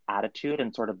like attitude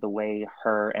and sort of the way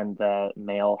her and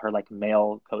her like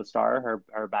male co-star,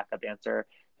 her backup dancer,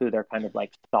 who they're kind of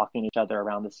like stalking each other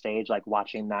around the stage, like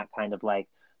watching that kind of like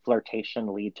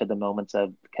flirtation lead to the moments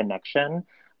of connection,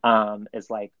 is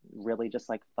like really just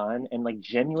like fun and like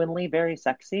genuinely very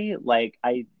sexy. Like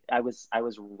I was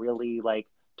really like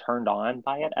turned on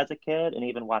by it as a kid, and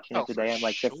even watching Oh, it for today I'm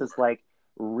like this is sure. like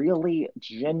really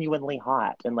genuinely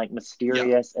hot and like Yeah.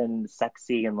 mysterious and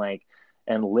sexy and like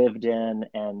and lived in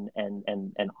and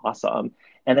awesome.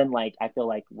 And then like I feel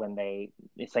like when they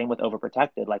same with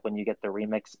Overprotected, like when you get the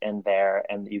remix in there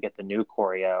and you get the new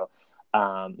choreo,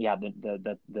 yeah,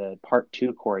 the part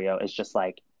two choreo is just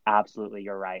like absolutely,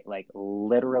 you're right, like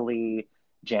literally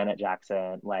Janet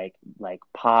Jackson, like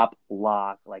pop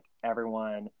lock, like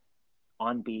everyone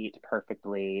on beat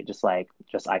perfectly, just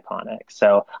iconic.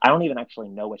 So I don't even actually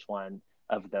know which one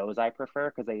of those I prefer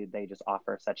because they just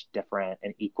offer such different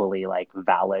and equally like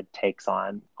valid takes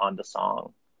on the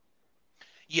song.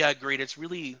 Yeah, agreed. It's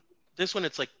really this one.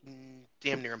 It's like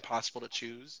damn near impossible to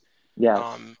choose. Yes.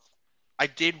 Um, I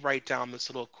did write down this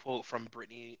little quote from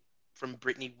Britney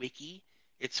Wiki.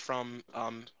 It's from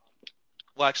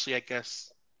well, actually, I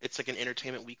guess it's like an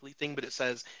Entertainment Weekly thing, but it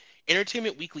says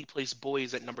Entertainment Weekly placed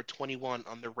Boys at number 21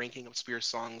 on the ranking of Spears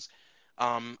songs,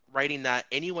 writing that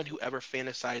anyone who ever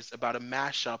fantasized about a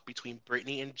mashup between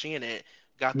Britney and Janet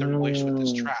got their wish with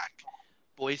this Mm, track.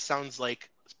 Boys sounds like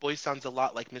Boys sounds a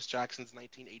lot like Miss Jackson's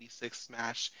 1986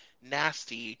 smash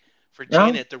Nasty. For no.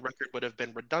 Janet, the record would have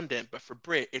been redundant, but for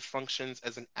Brit, it functions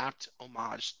as an apt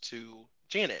homage to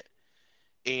Janet.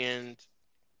 And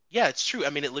yeah, it's true. I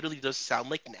mean, it literally does sound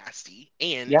like Nasty,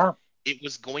 and Yeah, it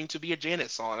was going to be a Janet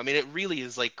song. I mean, it really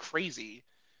is like crazy.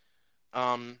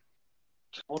 Um,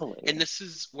 and totally. this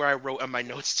is where I wrote on my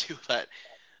notes too that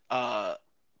uh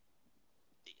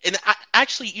and I,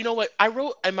 actually, you know what? I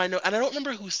wrote in my note, and I don't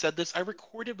remember who said this. I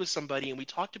recorded with somebody, and we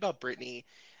talked about Britney,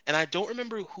 and I don't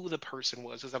remember who the person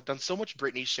was, because I've done so much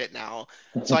Britney shit now.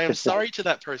 So I am sorry to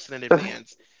that person in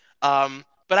advance.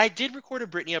 But I did record a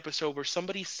Britney episode where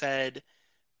somebody said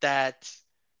that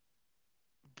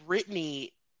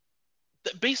Britney,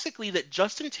 basically that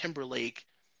Justin Timberlake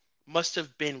must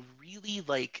have been really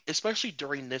like, especially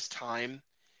during this time,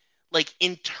 like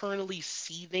internally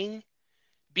seething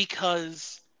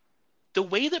because the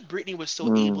way that Britney was so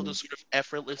able to Mm, sort of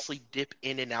effortlessly dip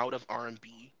in and out of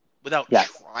R&B without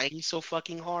yes. trying so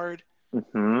fucking hard,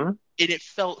 Mm-hmm. and it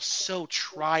felt so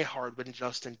try hard when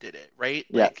Justin did it, right?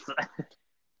 Yes. Like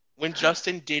when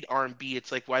Justin did R&B,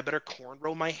 it's like, well, I better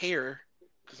cornrow my hair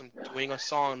because I'm doing a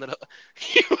song that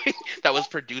that was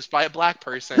produced by a black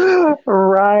person,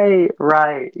 Right,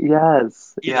 right.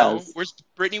 Yes, you know. yes. Whereas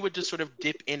Britney would just sort of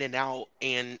dip in and out,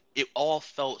 and it all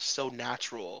felt so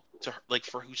natural to her, like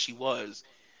for who she was.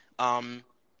 Um,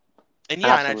 and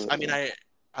yeah, and I mean, Absolutely. I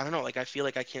don't know, like I feel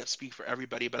like I can't speak for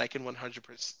everybody, but I can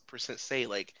 100% say,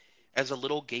 like, as a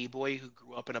little gay boy who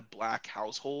grew up in a black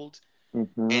household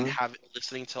and Mm-hmm. have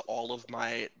listening to all of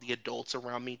the adults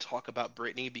around me talk about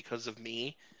Britney because of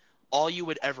me, all you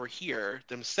would ever hear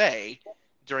them say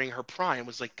during her prime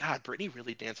was like, God, Britney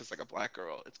really dances like a black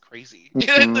girl. It's crazy.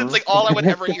 That's like all I would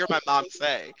ever Mm-hmm. hear my mom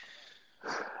say.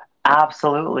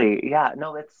 Absolutely. Yeah,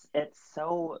 no, it's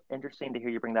so interesting to hear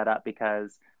you bring that up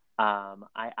because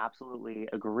I absolutely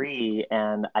agree.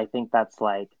 And I think that's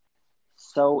like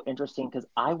so interesting because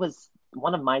I was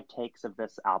one of my takes of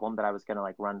this album that I was gonna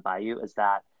like run by you is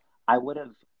that I would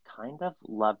have kind of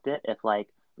loved it if like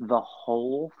the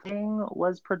whole thing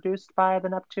was produced by the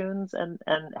Neptunes and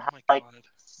Oh had my like God.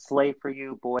 Slave for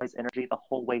You, Boys Energy the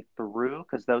whole way through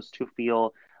because those two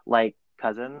feel like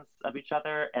cousins of each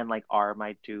other and like are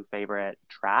my two favorite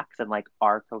tracks and like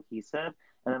are cohesive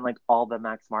and then like all the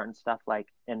Max Martin stuff like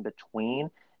in between.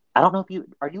 I don't know if you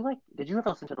are you like did you ever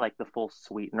listen to like the full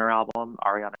Sweetener album,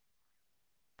 Ariana?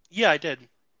 Yeah, I did.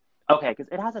 Okay, because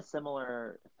it has a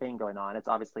similar thing going on. It's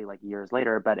obviously like years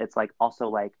later, but it's like also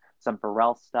like some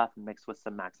Pharrell stuff mixed with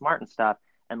some Max Martin stuff.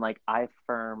 And like I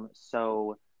firm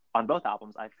so on both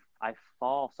albums, I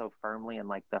fall so firmly in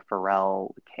like the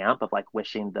Pharrell camp of like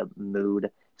wishing the mood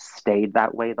stayed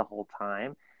that way the whole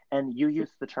time. And you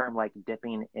used the term like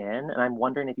dipping in, and I'm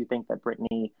wondering if you think that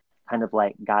Britney kind of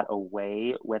like got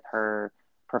away with her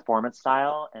performance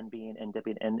style and being and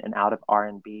dipping in and out of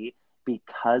R&B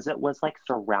because it was like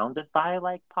surrounded by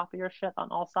like poppier shit on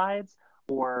all sides,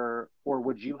 or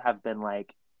would you have been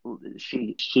like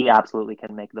she absolutely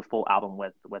can make the full album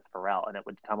with Pharrell and it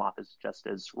would come off as just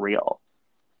as real.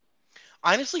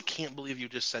 I honestly can't believe you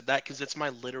just said that because it's my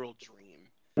literal dream.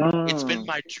 It's been Mm,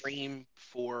 my dream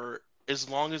for as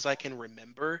long as I can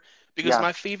remember because yeah.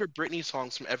 my favorite Britney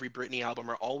songs from every Britney album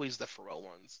are always the Pharrell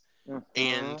ones. Mm-hmm.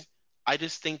 And I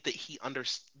just think that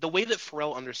the way that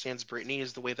Pharrell understands Britney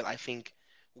is the way that I think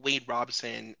Wade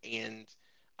Robson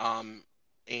um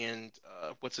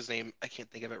what's his name? I can't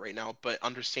think of it right now, but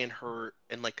understand her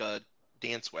in like a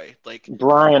dance way. Like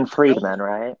Brian Pharrell, Friedman,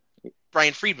 right?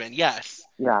 Brian Friedman, yes.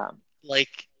 Yeah.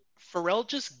 Like Pharrell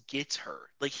just gets her.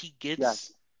 Like he Yes.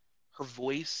 gets her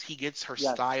voice, he gets her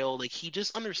Yes. style, like he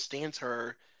just understands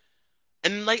her.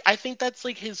 And like I think that's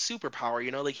like his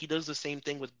superpower, like he does the same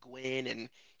thing with Gwen, and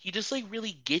he just like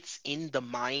really gets in the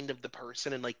mind of the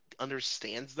person and like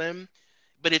understands them.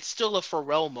 But it's still a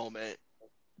Pharrell moment,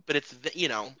 but it's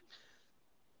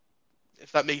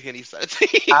if that makes any sense.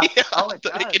 Oh, it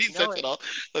Does that make does. any No, sense at all?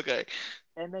 Okay.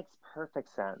 it makes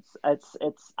perfect sense.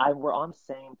 We're on the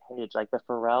same page. Like the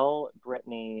Pharrell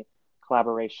Britney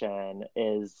collaboration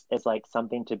is like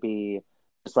something to be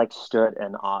just like stood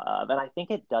in awe of. And I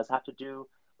think it does have to do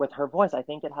with her voice. I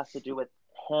think it has to do with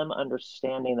him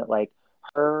understanding that like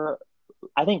her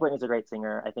I think Britney's a great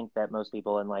singer. I think that most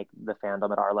people in like the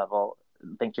fandom at our level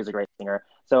think she's a great singer.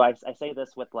 So I say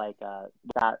this with like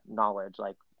that knowledge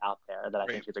like out there that I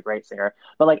Right. think she's a great singer.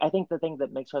 But like I think the thing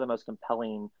that makes her the most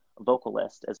compelling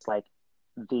vocalist is like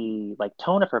the like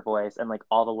tone of her voice and like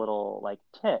all the little like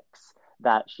ticks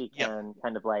that she Yep. can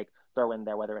kind of like throw in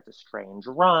there, whether it's a strange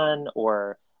run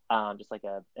or just like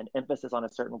an emphasis on a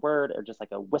certain word or just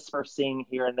like a whisper sing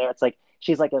here and there. It's like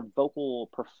she's like a vocal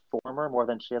performer more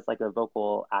than she is like a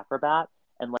vocal acrobat.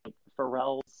 And like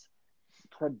Pharrell's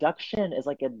production is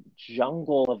like a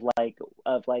jungle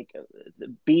of like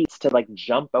beats to like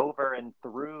jump over and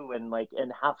through and like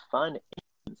and have fun.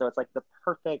 So it's like the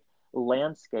perfect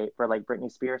landscape for like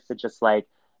Britney Spears to just like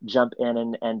jump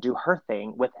in and do her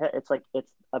thing with it. It's like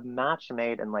it's a match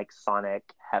made in like sonic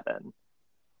heaven.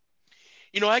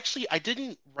 Actually, I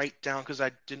didn't write down because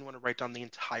I didn't want to write down the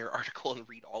entire article and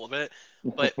read all of it.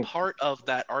 But part of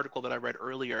that article that I read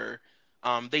earlier,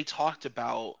 they talked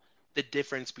about the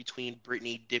difference between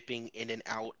Britney dipping in and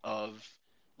out of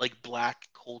like black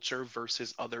culture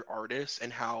versus other artists,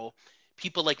 and how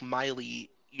people like Miley,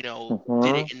 did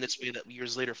Mm-hmm. it in this way that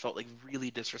years later felt like really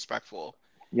disrespectful.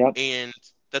 Yep. And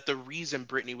that the reason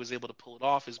Britney was able to pull it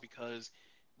off is because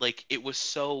like it was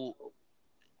so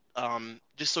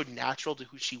just so natural to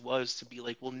who she was to be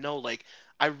like, well, no, like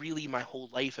I really my whole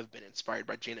life have been inspired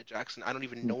by Janet Jackson. I don't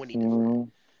even know any different. Mm-hmm.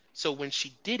 So when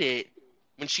she did it,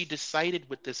 when she decided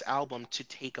with this album to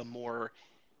take a more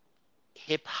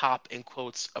hip hop in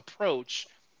quotes approach,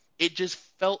 it just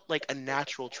felt like a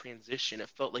natural transition. It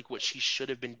felt like what she should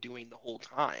have been doing the whole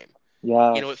time. It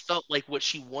Yes. felt like what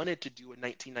she wanted to do in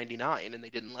 1999 and they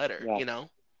didn't let her. Yes.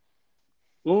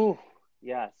 Ooh,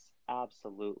 yes,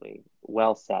 absolutely.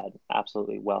 Well said.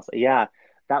 Absolutely well said. Yeah,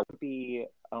 that would be,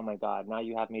 oh my God, now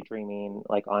you have me dreaming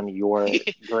like on your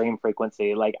dream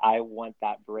frequency. Like I want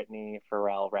that Britney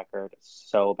Pharrell record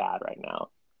so bad right now.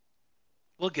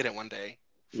 We'll get it one day.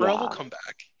 Pharrell will Yeah, come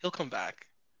back. He'll come back.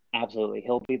 absolutely.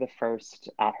 He'll be the first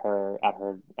at her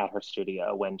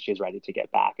studio when she's ready to get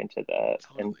back into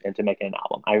Totally. into making an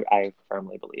album. I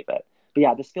firmly believe it. But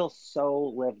yeah, this feels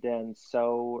so lived in,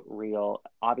 so real.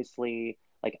 Obviously,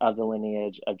 like of the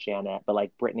lineage of Janet, but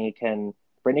like Britney can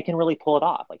really pull it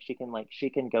off. Like she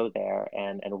can go there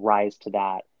and rise to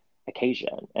that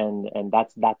occasion, and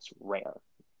that's rare,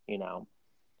 you know.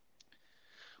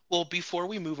 Well, before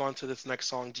we move on to this next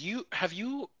song,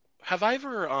 have I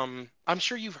ever I'm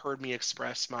sure you've heard me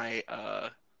express my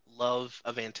love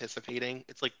of anticipating.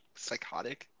 It's like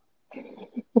psychotic.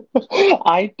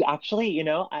 I actually,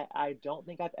 I don't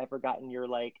think I've ever gotten your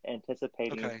like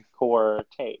anticipating Okay. core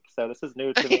take. So this is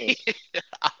new to me.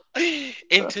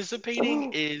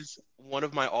 Anticipating is one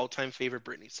of my all-time favorite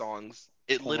Britney songs.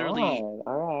 It Come literally, on.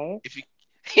 All right. if you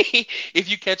if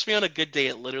you catch me on a good day,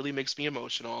 it literally makes me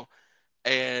emotional.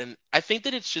 And I think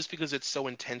that it's just because it's so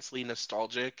intensely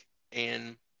nostalgic.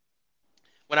 And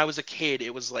when I was a kid,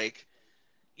 it was like,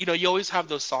 you always have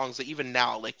those songs that even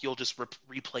now, like you'll just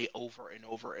replay over and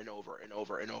over and over and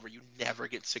over and over. You never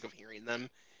get sick of hearing them.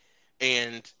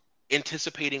 And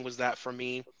anticipating was that for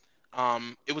me.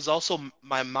 It was also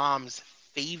my mom's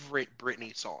favorite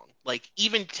Britney song, like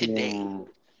even today. Yeah.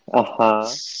 Uh-huh.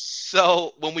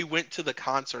 So when we went to the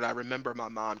concert, I remember my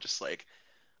mom just like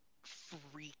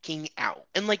freaking out.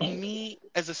 And like me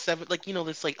as a seven, like,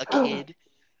 this like a kid,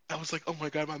 I was like, oh my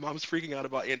God, my mom's freaking out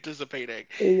about anticipating.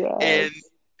 And Yes.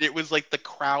 it was like the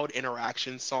crowd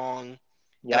interaction song.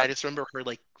 And I Yep. just remember her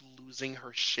like losing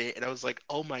her shit. And I was like,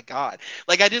 oh my God.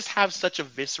 Like I just have such a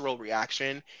visceral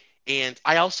reaction. And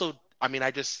I also, I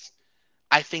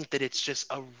think that it's just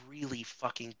a really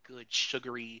fucking good,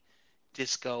 sugary,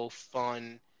 disco,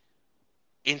 fun,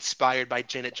 inspired by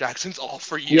Janet Jackson's All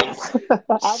For You Yes.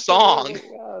 song. Absolutely.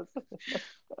 Yes.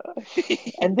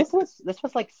 And this was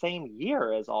like same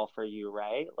year as All For You,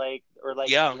 right? Like or like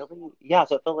Yeah. really yeah,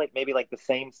 so it felt like maybe like the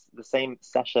same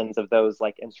sessions of those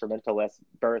like instrumentalists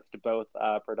birthed both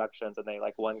productions and they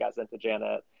like one got sent to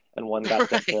Janet and one got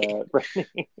sent Right. to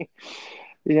Britney.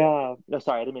 Yeah. No,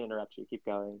 sorry, I didn't mean to interrupt you. Keep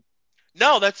going.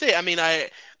 No, that's it. I mean, I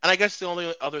guess the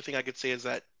only other thing I could say is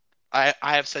that I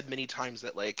have said many times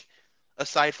that like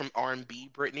aside from R&B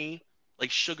Britney,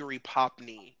 like sugary pop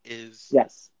knee is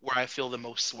Yes. where I feel the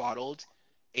most swaddled,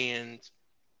 and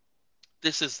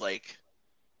this is like,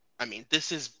 I mean,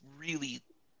 this is really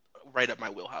right up my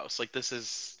wheelhouse. Like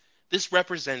this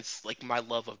represents like my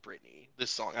love of Britney.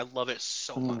 This song, I love it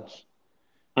so Mm. much.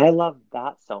 I love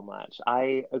that so much.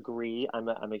 I agree. I'm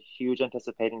a huge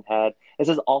anticipating head. This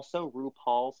is also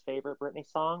RuPaul's favorite Britney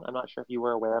song. I'm not sure if you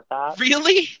were aware of that.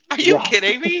 Really? Are you Yeah.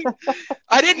 kidding me?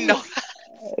 I didn't know that.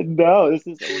 No, this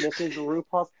is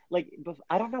RuPaul's like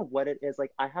I don't know what it is.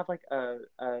 Like I have like a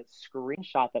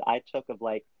screenshot that I took of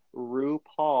like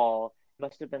RuPaul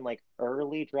must have been like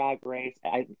early Drag Race.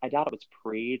 I doubt it was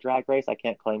pre-Drag Race. I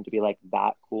can't claim to be like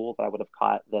that cool that I would have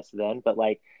caught this then, but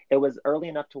like it was early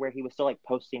enough to where he was still like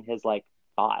posting his like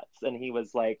thoughts and he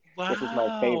was like this is my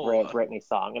favorite Wow. Britney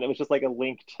song and it was just like a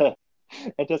link to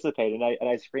anticipate and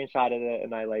I screenshotted it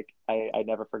and I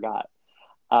never forgot.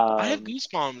 I have Um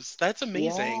goosebumps. That's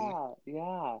amazing. yeah,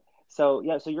 yeah. So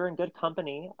yeah, so you're in good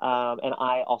company. And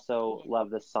I also love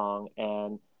this song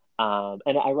and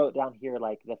I wrote down here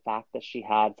like the fact that she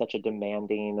had such a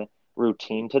demanding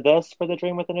routine to this for the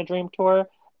Dream Within a Dream tour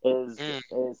is Mm,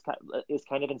 is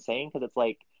kind of insane because it's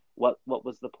like what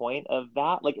was the point of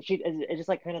that? Like it just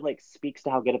like kind of like speaks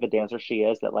to how good of a dancer she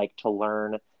is that like to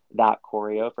learn that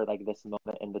choreo for like this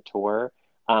moment in the tour,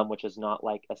 which is not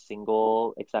like a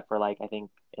single except for like I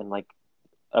think in like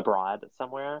abroad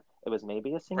somewhere. It was maybe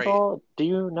a right. single. Do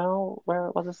you know where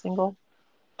it was a single?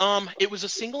 It was a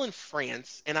single in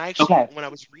France, and I actually, Okay. when I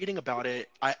was reading about it,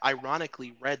 I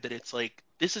ironically read that it's like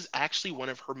this is actually one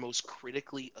of her most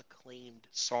critically acclaimed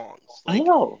songs. Like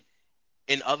Oh.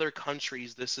 in other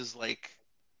countries, this is like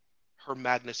her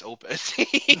magnus opus.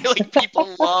 Like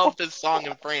people love this song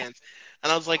in France,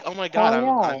 and I was like, oh my God, Hell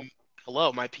yeah. I'm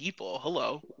hello, my people,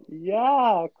 hello.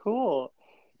 Yeah, cool.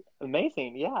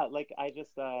 Amazing. Yeah, like I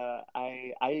just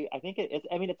I think it's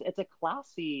I mean it's a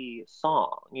classy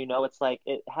song, you know, it's like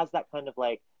it has that kind of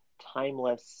like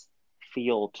timeless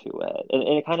feel to it. And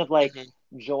it kind of like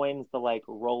Hmm. joins the like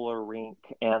roller rink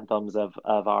anthems of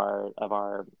our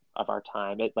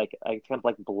time. It like I kind of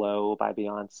like Blow by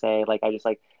Beyonce. Like I just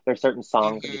like there's certain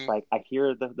songs I'm just Hmm. like I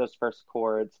hear those first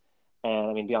chords and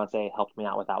I mean Beyonce helped me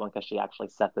out with that one because she actually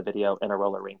set the video in a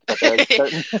roller rink. But there's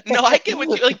certain No, I get what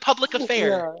you like. Public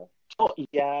affair. yeah. Oh,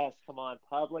 yes, come on,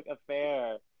 public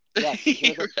affair. Yes, you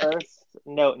hear the first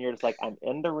note and you're just like, I'm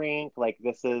in the rink, like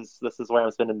this is where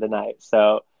I'm spending the night.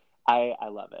 So I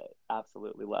love it.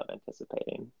 Absolutely love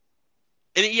anticipating.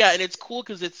 Yeah, and it's cool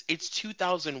because it's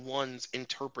 2001's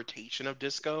interpretation of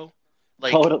disco.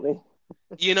 Like, Totally.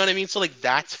 you know what I mean? So like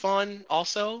that's fun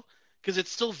also because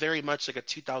it's still very much like a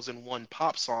 2001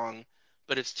 pop song,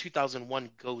 but it's 2001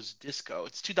 goes disco.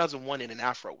 It's 2001 in an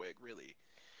Afro wig, really.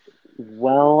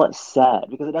 Well said.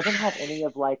 Because it doesn't have any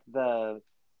of like the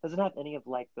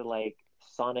like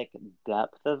sonic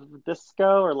depth of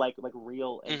disco or like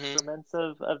real Hmm. instruments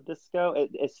of disco.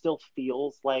 It still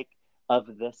feels like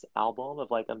of this album of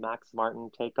like a Max Martin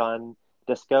take on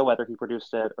disco, whether he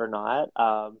produced it or not.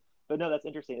 But no, that's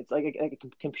interesting. It's like a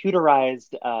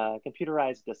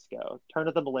computerized disco, turn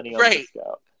of the millennium Right.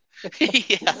 disco.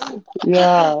 Yeah.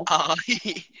 Yeah.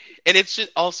 And it's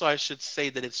just also I should say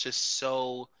that it's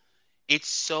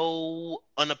so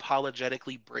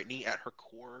unapologetically Britney at her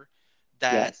core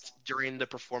that Yes. during the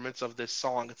performance of this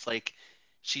song, it's like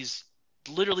she's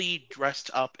literally dressed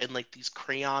up in like these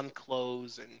crayon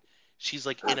clothes and she's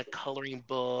like in a coloring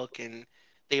book and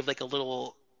they have like a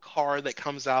little card that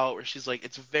comes out where she's like,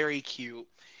 it's very cute.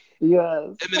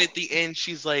 Yes. And then at the end,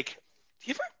 she's like,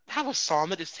 do you ever have a song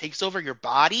that just takes over your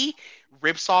body?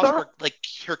 Rips off her like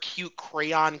her cute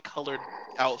crayon colored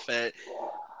outfit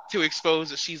to expose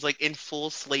that she's like in full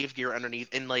slave gear underneath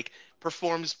and like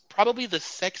performs probably the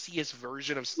sexiest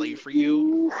version of Slave for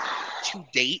You to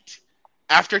date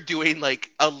after doing like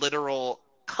a literal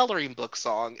coloring book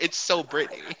song. It's so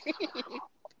Britney.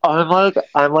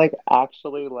 I'm like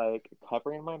actually like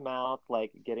covering my mouth,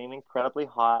 like getting incredibly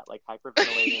hot, like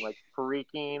hyperventilating, like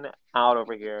freaking out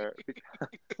over here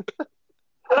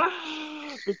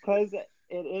because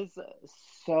it is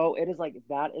like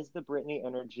that is the Britney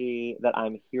energy that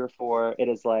I'm here for. It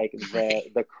is like the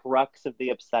Right. the crux of the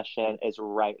obsession is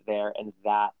right there in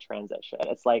that transition.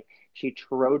 It's like she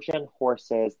Trojan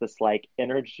horses this like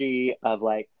energy of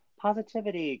like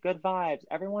positivity, good vibes,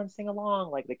 everyone sing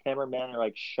along. Like the cameramen are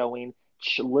like showing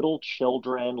little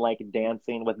children like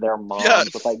dancing with their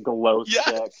moms with Yes. like glow Yes.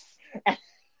 sticks.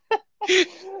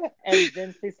 And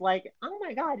then she's like, oh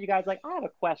my God, you guys, like, I have a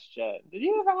question. Did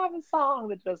you ever have a song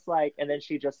that just like, and then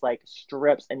she just like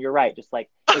strips, and you're right, just like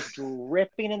is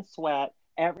dripping in sweat.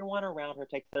 Everyone around her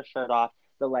takes their shirt off.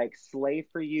 The like Slave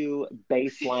for You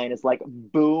bass line is like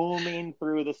booming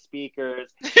through the speakers,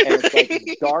 and it's like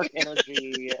dark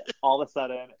energy all of a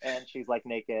sudden, and she's like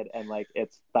naked, and like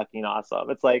it's fucking awesome.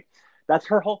 It's like that's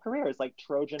her whole career, is like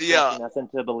Trojan horseing us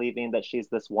into believing that she's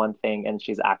this one thing and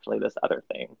she's actually this other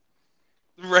thing.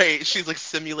 Right, she's like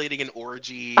simulating an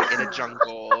orgy in a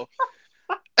jungle.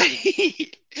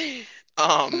 We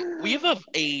have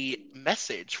a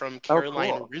message from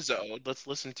Caroline cool. Rizzo. Let's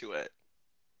listen to it.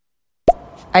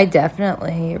 I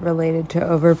definitely related to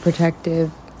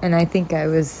Overprotective, and I think I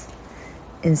was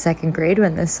in second grade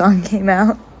when this song came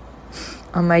out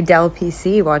on my Dell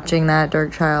PC watching that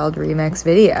Darkchild remix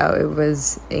video. It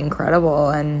was incredible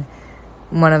and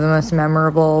one of the most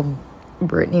memorable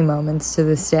Britney moments to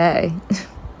this day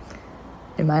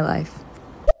in my life.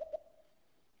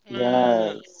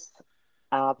 Yes,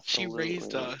 absolutely. She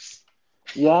raised us.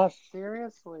 Yes,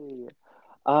 seriously.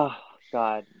 Oh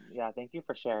God, yeah. Thank you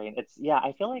for sharing. It's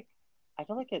I feel like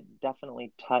it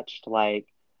definitely touched like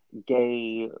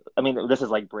gay. I mean, this is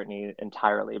like Britney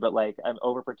entirely, but like I'm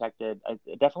overprotected.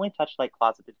 It definitely touched like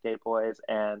closeted gay boys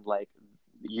and like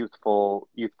youthful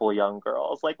young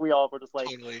girls. Like we all were just like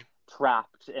Totally.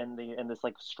 trapped in this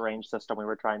like strange system we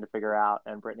were trying to figure out,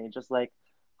 and Britney just like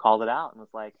called it out and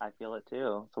was like, I feel it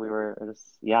too. So we were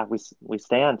just we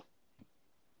stand.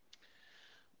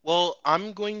 Well,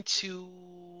 I'm going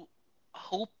to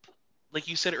hope, like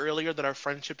you said earlier, that our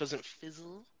friendship doesn't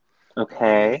fizzle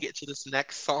when we Okay. get to this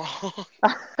next song.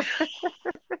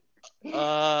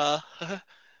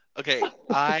 Okay,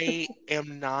 I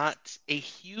am not a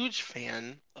huge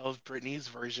fan of Britney's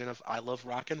version of I Love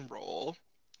Rock and Roll.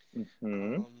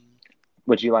 Hmm.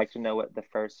 Would you like to know what the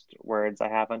first words I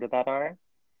have under that are?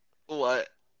 What?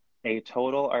 A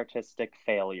total artistic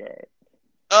failure.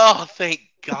 Oh, thank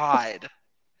God.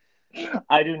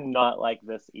 I do not like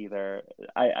this either.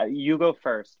 You go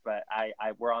first, but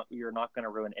you're not going to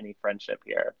ruin any friendship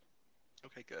here.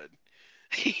 Okay, good.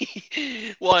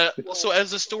 Well, so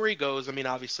as the story goes, I mean,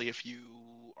 obviously, if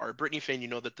you are a Britney fan, you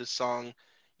know that this song,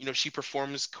 she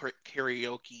performs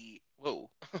karaoke. Whoa,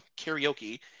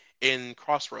 karaoke in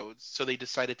Crossroads. So they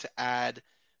decided to add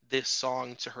this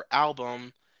song to her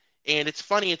album, and it's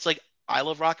funny. It's like I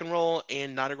Love Rock and Roll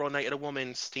and Not a Girl, Not Yet a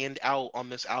Woman stand out on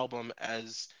this album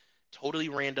as totally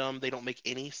random. They don't make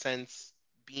any sense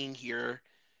being here,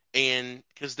 and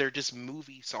because they're just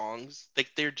movie songs,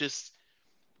 like they're just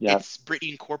Yep. it's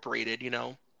Britney Incorporated,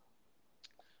 Yep.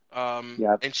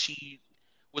 And she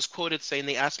was quoted saying,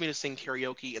 "They asked me to sing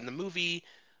karaoke in the movie,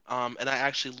 and I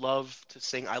actually love to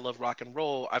sing I Love Rock and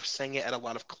Roll. I've sang it at a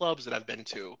lot of clubs that I've been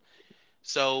to."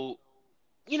 So,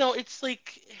 it's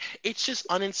like, it's just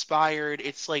uninspired.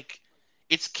 It's like,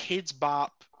 it's kids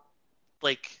bop.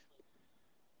 Like,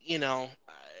 you know,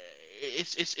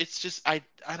 it's just, I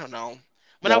don't know.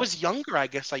 When I Yep. was younger, I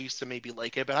guess I used to maybe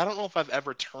like it, but I don't know if I've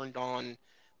ever turned on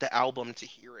the album to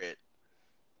hear it.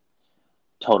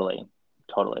 Totally.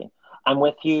 I'm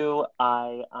with you.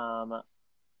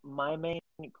 My main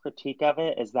critique of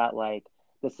it is that like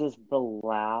this is the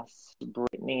last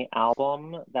Britney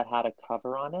album that had a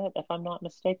cover on it, if I'm not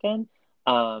mistaken.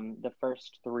 The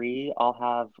first three all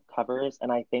have covers,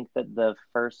 and I think that the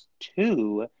first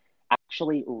two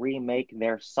actually remake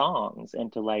their songs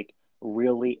into like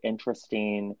really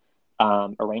interesting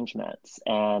arrangements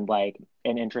and like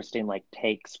an interesting like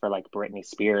takes for like Britney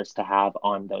Spears to have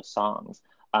on those songs.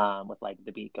 With like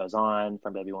The Beat Goes On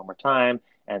from Baby One More Time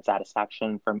and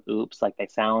Satisfaction from Oops. Like they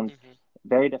sound Mm-hmm.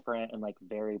 very different and like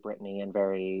very Britney and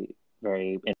very,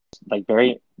 very like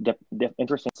very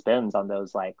interesting spins on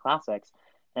those like classics.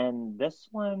 And this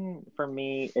one for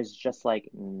me is just like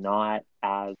not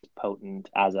as potent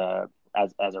as a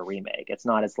remake. It's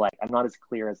not as like I'm not as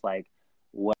clear as like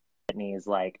what Britney is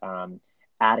like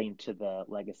adding to the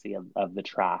legacy of the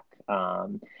track.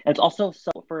 And it's also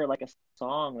so for like a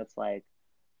song that's like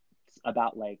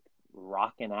about like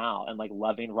rocking out and like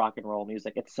loving rock and roll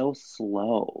music. It's so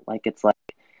slow. Like it's like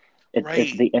it's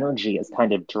Right. the energy is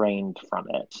kind of drained from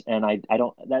it. And I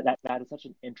don't that is such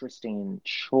an interesting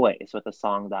choice with a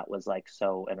song that was like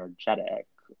so energetic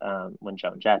when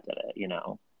Joan Jett did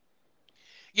it.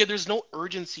 Yeah, there's no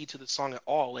urgency to the song at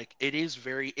all. Like it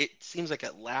seems like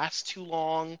it lasts too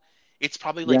long. It's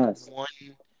probably like Yes.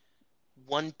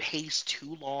 one pace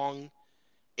too long.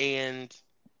 And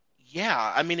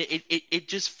yeah, I mean it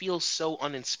just feels so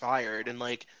uninspired. And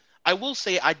like I will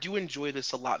say I do enjoy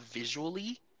this a lot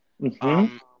visually. Mm-hmm.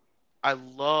 Um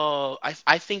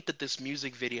I think that this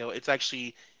music video, it's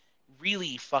actually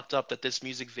really fucked up that this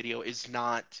music video is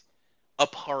not a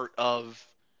part of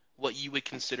what you would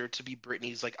consider to be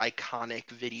Britney's like iconic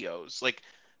videos. Like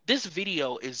this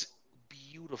video is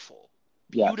beautiful,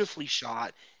 Yes. beautifully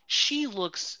shot. She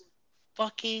looks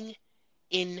fucking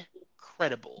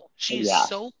incredible. She is Yeah,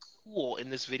 so cool in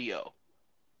this video.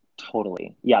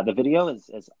 totally. Yeah, the video is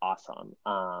awesome.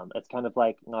 It's kind of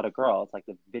like Not a Girl. It's like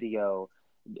the video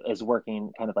is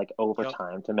working kind of like Yep.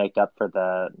 overtime to make up for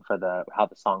the how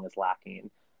the song is lacking.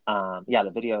 Yeah,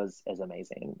 the video is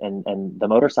amazing, and the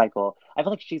motorcycle. I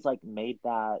feel like she's like made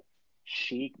that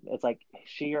it's like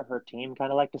she or her team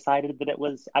kind of like decided that it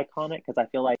was iconic because I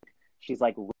feel like she's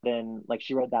like written like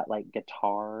she wrote that like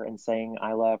guitar and saying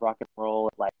I love rock and roll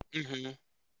Hmm.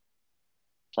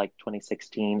 like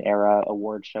 2016 era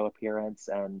award show appearance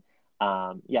and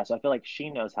yeah, so I feel like she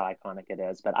knows how iconic it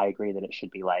is, but I agree that it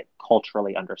should be like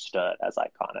culturally understood as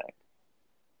iconic.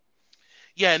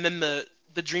 Yeah, and then the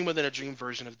Dream Within a Dream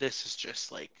version of this is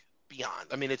just like beyond.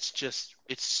 I mean, it's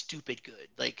stupid good.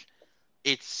 Like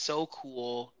it's so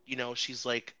cool. You know, she's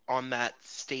like on that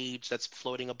stage that's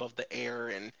floating above the air,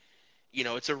 and you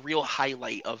know, it's a real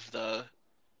highlight of the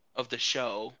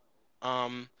show.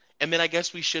 Um, and then I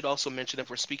guess we should also mention, if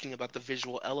we're speaking about the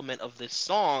visual element of this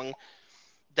song,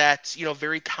 that you know,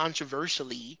 very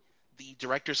controversially, the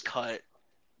director's cut,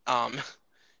 um,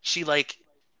 she like,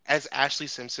 as Ashley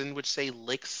Simpson would say,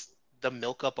 licks the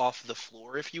milk up off the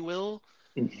floor, if you will.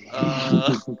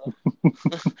 Uh,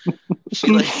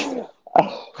 she like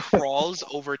crawls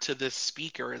over to this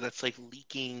speaker that's like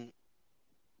leaking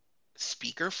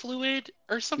speaker fluid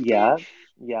or something, Yes,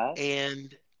 yes.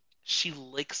 and she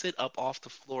licks it up off the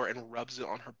floor and rubs it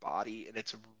on her body, and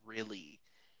it's really,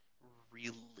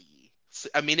 really.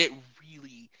 I mean, it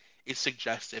really is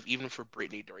suggestive, even for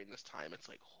Britney during this time. It's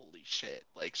like, holy shit!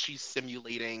 Like she's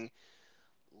simulating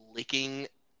licking.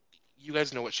 You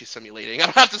guys know what she's simulating. I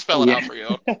don't have to spell it out Yeah. for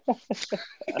you.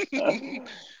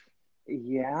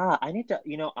 Yeah, I need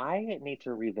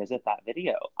to revisit that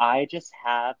video. I just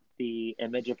have the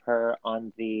image of her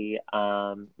on the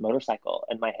motorcycle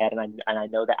in my head and I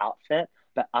know the outfit,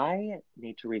 but I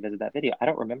need to revisit that video. I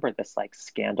don't remember this like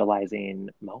scandalizing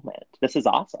moment. This is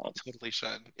awesome. Totally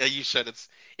should. Yeah, you should.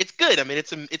 It's good. I mean,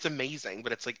 it's amazing,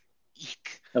 but it's like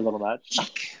eek, A little much.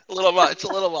 eek, a little much, a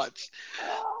little much.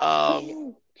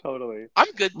 Um, Totally.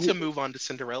 I'm good to move on to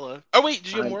Cinderella. Oh wait,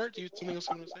 do you have I'm more? Do you have something else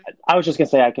you want to say? I was just gonna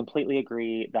say I completely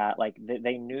agree that like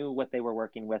they knew what they were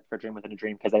working with for Dream Within a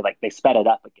Dream because they sped it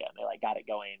up again. They like got it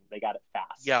going. They got it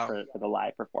fast Yeah, for the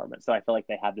live performance. So I feel like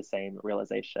they had the same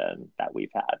realization that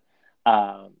we've had.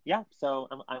 Yeah, so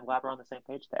I'm glad we're on the same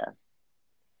page there.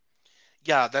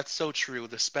 yeah, that's so true.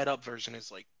 The sped up version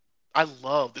is like, I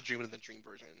love the Dream in the Dream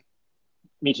version.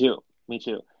 Me too. Me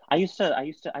too.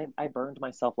 I burned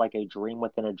myself like a Dream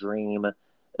Within a Dream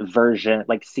version,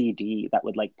 like CD that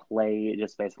would like play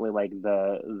just basically like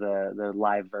the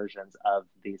live versions of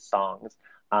these songs.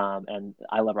 And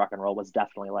I Love Rock and Roll was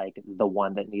definitely like the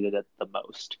one that needed it the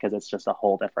most because it's just a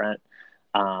whole different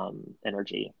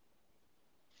energy.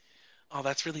 Oh,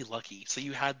 that's really lucky. So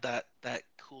you had that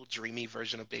cool dreamy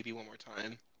version of Baby One More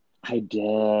Time I did.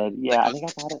 that Yeah, I goes.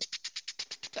 think I got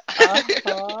it.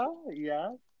 Uh-huh.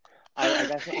 Yeah. I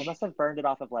guess I must have burned it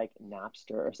off of like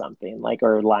Napster or something, like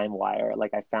or LimeWire.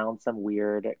 Like I found some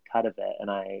weird cut of it,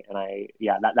 and I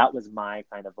yeah, that was my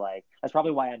kind of like that's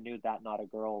probably why I knew that Not a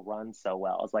Girl runs so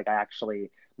well. It's like I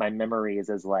actually my memories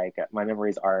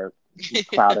are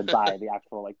clouded by the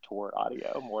actual like tour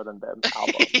audio more than the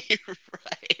album.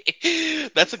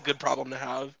 Right. That's a good problem to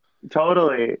have.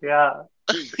 Totally, yeah.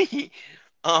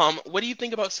 What do you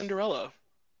think about Cinderella?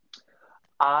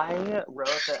 I wrote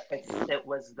that it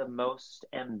was the most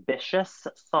ambitious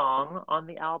song on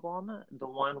the album, the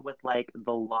one with like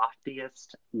the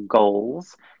loftiest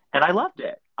goals, and I loved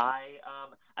it. I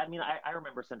mean, I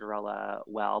remember Cinderella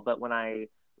well, but when I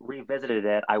revisited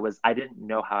it, I didn't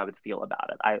know how I would feel about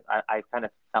it. I kind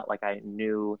of felt like I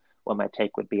knew what my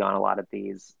take would be on a lot of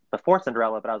these before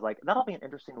Cinderella, but I was like, that'll be an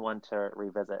interesting one to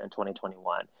revisit in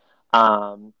 2021.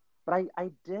 But I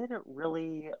did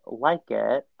really like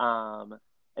it.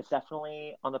 It's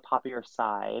definitely on the poppier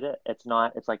side. It's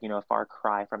like, a far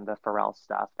cry from the Pharrell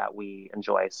stuff that we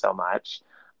enjoy so much.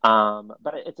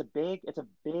 But it's a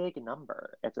big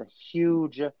number. It's a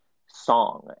huge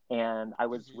song. And I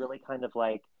was Mhm. really kind of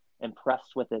like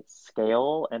impressed with its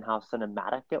scale and how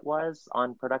cinematic it was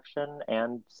on production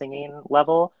and singing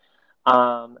level.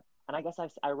 And I guess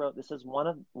I wrote this is one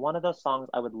of those songs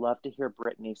I would love to hear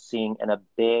Britney sing in a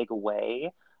big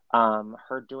way.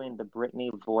 Her doing the Britney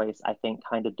voice, I think,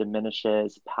 kind of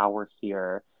diminishes power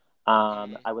here.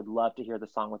 Mm. I would love to hear the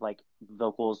song with like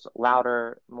vocals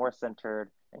louder, more centered,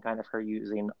 and kind of her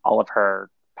using all of her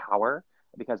power,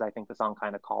 because I think the song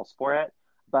kind of calls for it.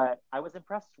 But I was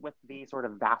impressed with the sort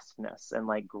of vastness and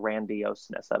like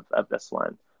grandioseness of this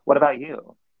one. What about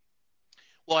you?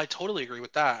 Well, I totally agree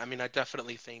with that. I mean, I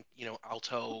definitely think,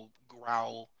 alto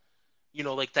growl,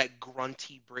 like that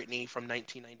grunty Britney from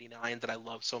 1999 that I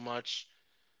love so much.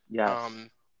 Yes. Um,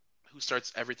 who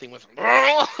starts everything with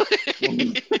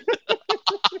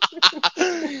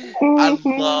I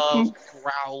love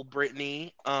growl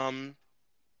Britney.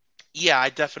 Yeah, I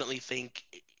definitely think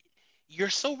you're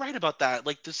so right about that.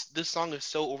 Like this song is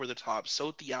so over the top,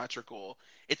 so theatrical.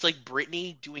 It's like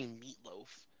Britney doing Meatloaf.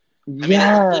 I mean,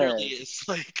 it literally Yes. is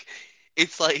like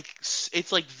it's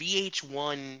like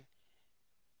VH1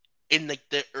 in like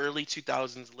the early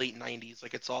 2000s, late 90s.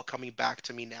 Like it's all coming back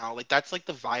to me now. Like that's like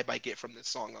the vibe I get from this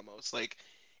song almost. Like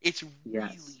it's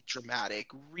Yes. really dramatic,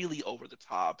 really over the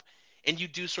top, and you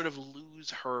do sort of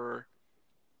lose her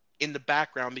in the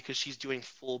background because she's doing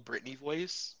full Britney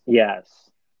voice,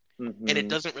 Yes. and it Hmm.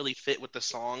 doesn't really fit with the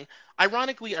song.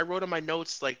 Ironically, I wrote in my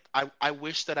notes like I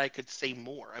wish that I could say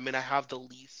more. I mean, I have the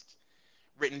least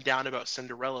written down about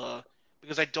Cinderella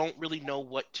because I don't really know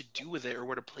what to do with it or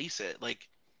where to place it. Like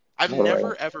I've Totally.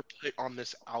 never ever put on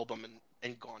this album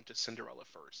and gone to Cinderella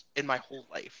first in my whole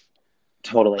life.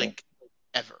 Totally. Like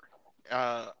ever.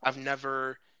 I've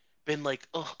never been like,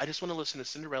 oh, I just want to listen to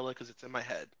Cinderella because it's in my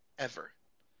head. Ever.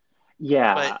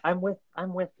 But Yeah, I'm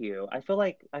with you. I feel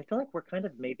like we're kind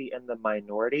of maybe in the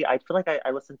minority. I feel like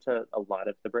I listen to a lot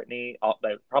of the Britney,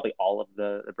 probably all of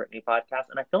the Britney podcasts,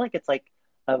 and I feel like it's like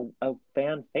a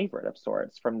fan favorite of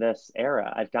sorts from this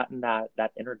era. I've gotten that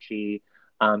energy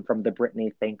from the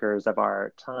Britney thinkers of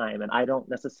our time, and I don't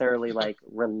necessarily like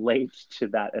relate to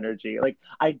that energy. Like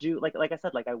I do, like I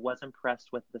said, like I was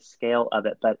impressed with the scale of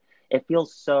it, but it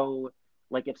feels so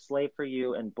like if Slave for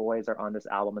You and Boys are on this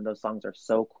album and those songs are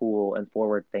so cool and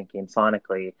forward thinking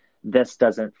sonically, this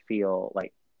doesn't feel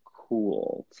like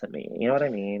cool to me. You know what I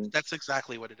mean? that's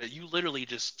exactly what it is. You literally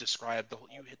just described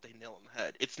you hit the nail on the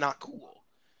head. It's not cool.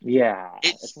 Yeah,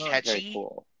 It's it's not very catchy,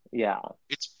 cool. Yeah.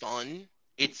 it's fun,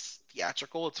 it's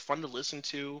theatrical, it's fun to listen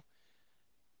to,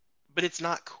 but it's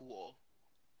not cool.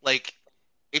 Like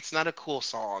it's not a cool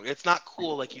song. It's not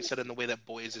cool like you said in the way that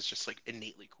Boys is just like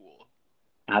innately cool.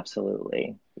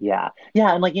 Absolutely. Yeah.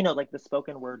 Yeah. And like, like the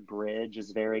spoken word bridge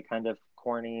is very kind of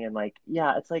corny and like,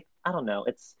 yeah, it's like, I don't know.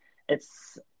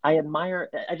 I admire,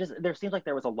 I just, there seems like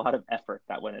there was a lot of effort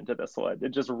that went into this one.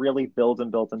 It just really builds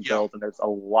and builds and Yeah. builds, and there's a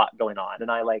lot going on.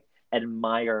 And I like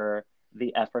admire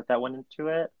the effort that went into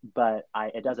it, but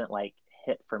it doesn't like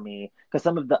hit for me because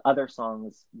some of the other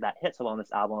songs that hit so well on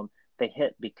this album, they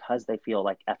hit because they feel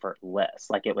like effortless.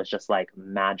 Like it was just like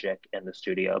magic in the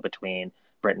studio between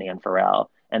Brittany and Pharrell.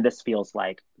 And this feels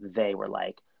like they were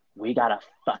like, we gotta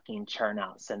fucking churn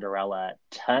out Cinderella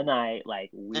tonight. Like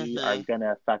we are Hmm.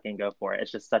 gonna fucking go for it.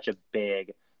 It's just such a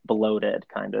big, bloated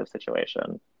kind of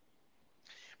situation.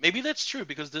 Maybe that's true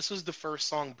because this was the first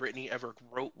song Britney ever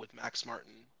wrote with Max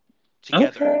Martin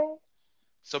together. Okay.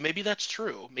 So maybe that's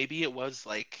true. Maybe it was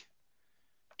like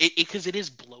it because it is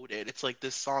bloated. It's like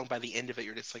this song by the end of it,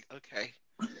 you're just like, okay.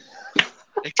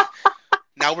 Like,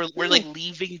 now we're like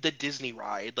leaving the Disney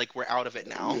ride. Like we're out of it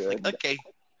now. Yeah, Like, okay.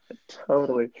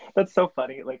 totally. That's so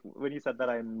funny. Like when you said that,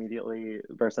 I immediately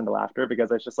burst into laughter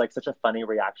because it's just like such a funny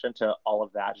reaction to all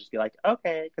of that. Just be like,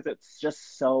 okay, because it's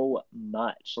just so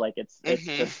much. Like it's Hmm.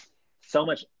 just so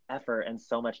much effort and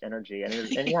so much energy.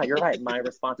 And yeah, you're right. My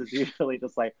response is usually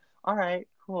just like, all right,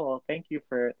 cool. Thank you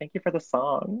for the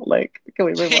song. Like, can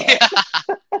we move on? Yeah.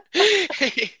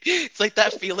 It's like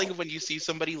that feeling of when you see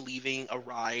somebody leaving a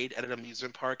ride at an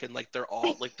amusement park and like they're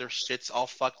all like their shit's all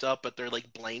fucked up, but they're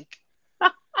like blank.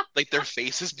 Like their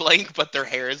face is blank, but their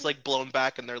hair is like blown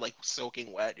back and they're like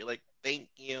soaking wet. You're like, thank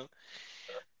you.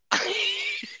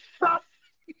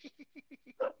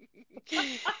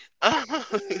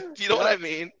 Do you know what I Yep,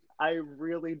 mean? I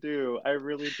really do. I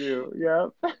really do.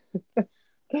 Yep.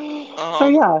 So Um,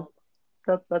 yeah,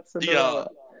 that's yeah, Cinderella.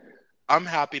 I'm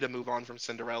happy to move on from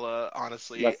Cinderella,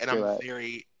 honestly, Let's and do I'm it.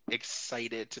 very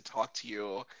excited to talk to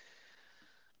you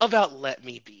about Let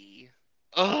Me Be.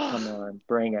 Ugh. Come on,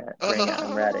 bring it, bring it.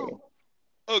 I'm ready. Ugh.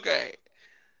 Okay.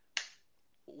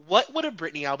 What would a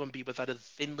Britney album be without a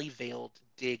thinly veiled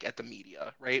dig at the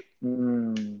media, right?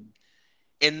 Mm.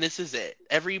 And this is it.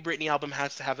 Every Britney album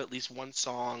has to have at least one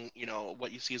song,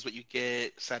 what you see is what you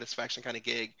get, satisfaction kind of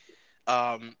gig.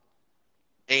 Um,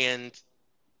 and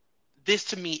this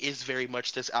to me is very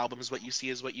much this album is what you see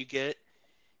is what you get.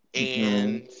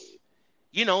 Hmm. And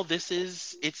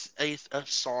it's a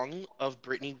song of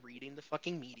Britney reading the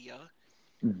fucking media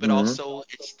but Mm-hmm. also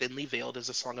it's thinly veiled as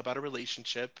a song about a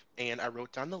relationship, and I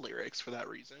wrote down the lyrics for that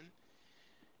reason.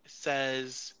 It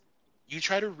says, "You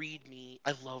try to read me."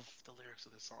 I love the lyrics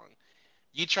of this song.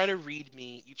 "You try to read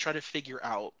me, you try to figure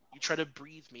out. You try to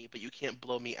breathe me, but you can't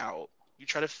blow me out. You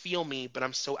try to feel me, but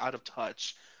I'm so out of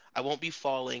touch. I won't be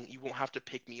falling, you won't have to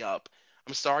pick me up.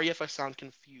 I'm sorry if I sound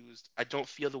confused. I don't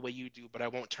feel the way you do, but I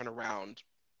won't turn around.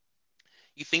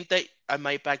 You think that I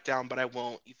might back down, but I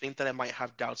won't. You think that I might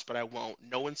have doubts, but I won't.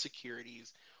 No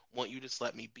insecurities. Won't you just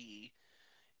let me be?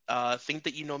 Think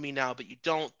that you know me now, but you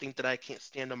don't. Think that I can't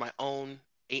stand on my own.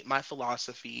 Ain't my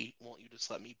philosophy. Won't you just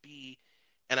let me be?"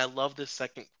 And I love this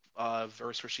second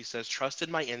verse where she says, "Trust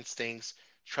in my instincts.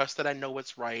 Trust that I know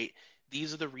what's right.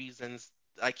 These are the reasons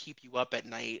I keep you up at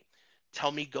night.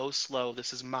 Tell me go slow.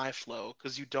 This is my flow,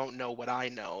 'cause you don't know what I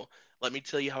know. Let me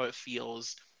tell you how it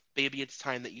feels. Baby, it's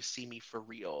time that you see me for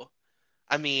real."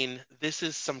 I mean, this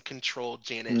is some controlled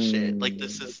Janet shit. Like,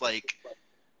 this Mm. is like,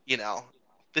 you know,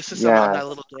 this is some "I'm not a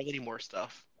little Yes, girl anymore"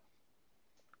 stuff.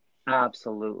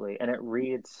 absolutely. And it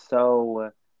reads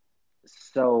so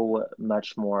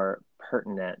much more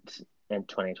pertinent in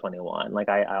 2021. Like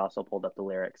I also pulled up the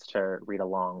lyrics to read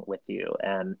along with you,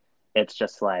 and it's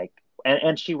just like,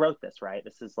 and she wrote this, right?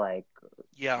 This is like,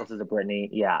 Yeah. this is a Britney,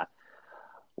 yeah.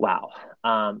 Wow.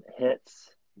 Hits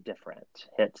different.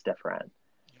 Hits different.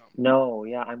 Yeah. No,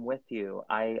 yeah, I'm with you.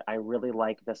 I really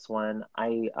like this one.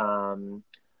 I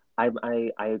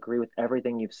agree with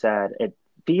everything you've said. It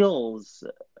feels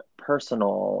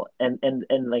personal and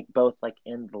like both like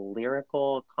in the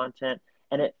lyrical content,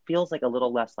 and it feels like a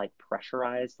little less like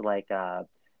pressurized, like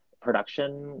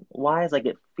production wise. Like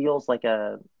it feels like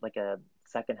a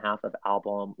second half of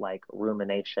album like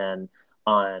rumination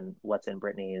on what's in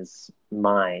Britney's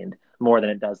mind more than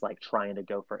it does like trying to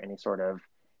go for any sort of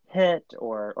hit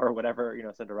or whatever, you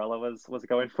know, Cinderella was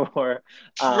going for.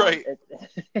 Right.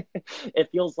 It it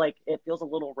feels like it feels a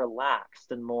little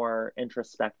relaxed and more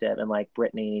introspective and like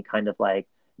Britney kind of like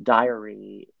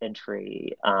diary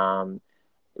entry,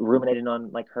 ruminating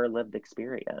on like her lived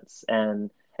experience.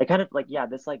 And it kind of like, yeah,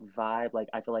 this like vibe, like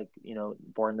I feel like, you know,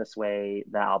 Born This Way,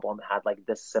 the album had like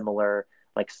this similar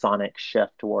like sonic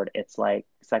shift toward its like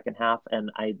second half.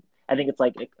 And I think it's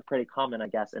like pretty common, I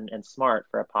guess, and smart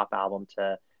for a pop album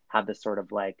to have this sort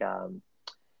of like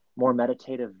more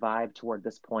meditative vibe toward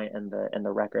this point in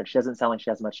the record. She doesn't sound like she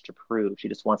has much to prove. She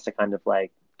just wants to kind of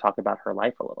like talk about her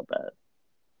life a little bit.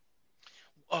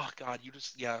 Oh God, you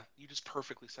just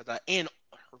perfectly said that. And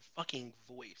her fucking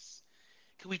voice.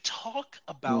 Can we talk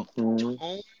about the Hmm.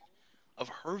 tone of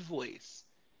her voice?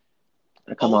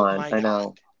 Come Oh on, my I God.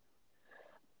 know,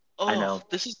 I Oh, know.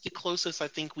 this is the closest I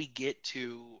think we get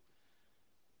to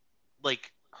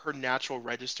like her natural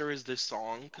register is this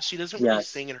song, because she doesn't really Yes.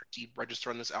 sing in her deep register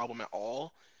on this album at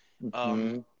all.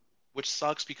 Um, Hmm. which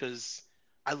sucks because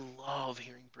I love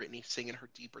hearing Britney sing in her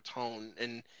deeper tone,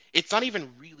 and it's not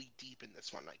even really deep in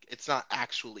this one. Like, it's not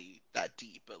actually that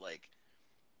deep, but like,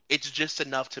 it's just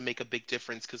enough to make a big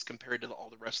difference because compared to all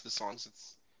the rest of the songs,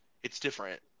 it's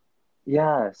different.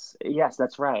 Yes, yes,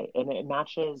 that's right. And it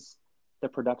matches the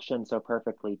production so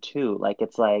perfectly too. Like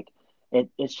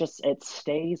it's just it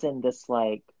stays in this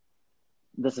like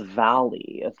this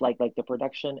valley of like the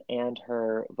production and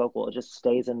her vocal. It just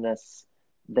stays in this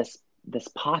this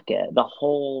pocket the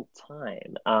whole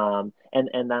time.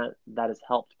 And that is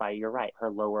helped by, you're right, her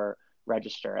lower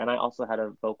register. And I also had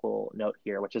a vocal note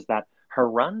here, which is that her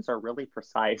runs are really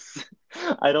precise.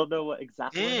 I don't know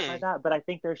exactly what I meant by Mm. that, but I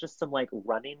think there's just some like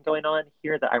running going on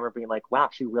here that I remember being like, wow,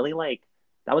 she really like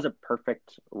that was a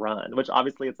perfect run, which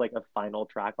obviously it's like a final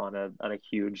track on a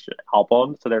huge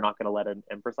album, so they're not going to let an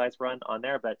imprecise run on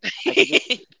there. But I could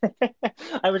just,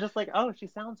 I was just like, oh, she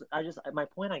sounds. I just my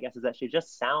point, I guess, is that she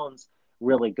just sounds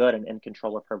really good and in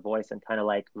control of her voice and kind of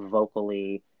like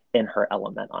vocally in her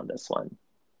element on this one.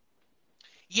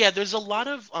 Yeah, there's a lot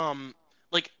of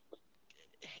like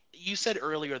you said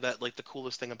earlier that like the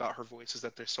coolest thing about her voice is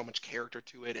that there's so much character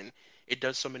to it, and it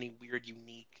does so many weird,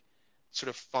 unique, sort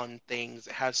of fun things.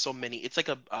 It has so many. It's like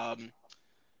a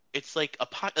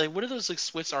pot. Like, what are those like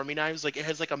Swiss Army knives? Like, it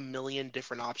has like a million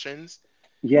different options.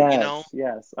 You know, Yes,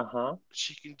 yes, uh-huh.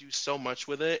 she can do so much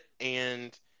with it,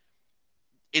 and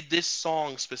this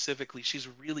song specifically, she's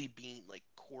really being like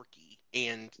quirky,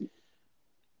 and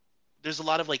there's a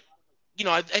lot of like,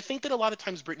 I think that a lot of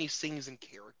times Britney sings in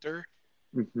character,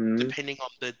 Mm-hmm. depending on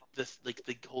the like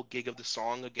the whole gig of the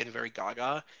song. Again, very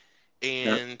Gaga,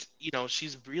 Yep. and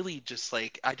she's really just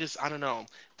like I don't know.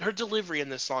 Her delivery in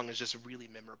this song is just really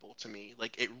memorable to me.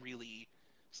 Like, it really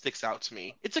sticks out to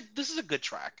me. This is a good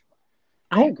track.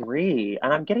 I agree,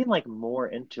 and I'm getting like more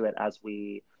into it as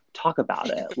we talk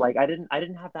about it. Like I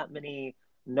didn't have that many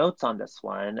notes on this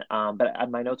one, but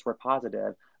my notes were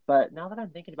positive. But now that I'm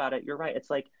thinking about it, you're right. It's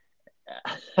like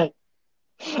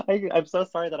I'm so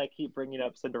sorry that I keep bringing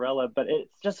up Cinderella, but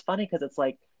it's just funny because it's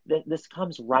like this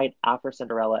comes right after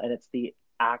Cinderella, and it's the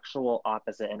actual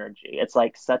opposite energy. It's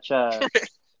like such a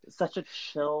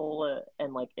chill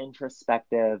and like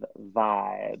introspective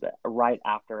vibe right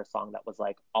after a song that was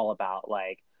like all about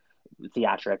like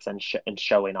theatrics and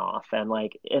showing off, and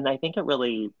I think it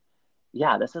really,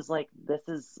 yeah, this is a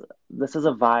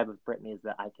vibe of Britney's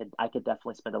that I could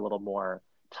definitely spend a little more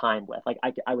time with. Like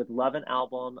I would love an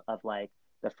album of like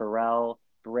the Pharrell,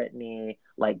 Britney,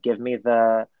 like give me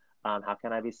the How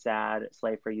Can I Be Sad,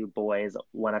 Slave for You boys,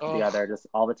 one after the other, just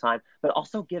all the time. But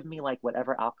also give me like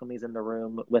whatever Alchemy's in the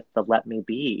room with the Let Me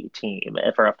Be team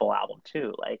for a full album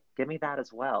too. Like give me that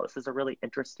as well. This is a really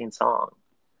interesting song.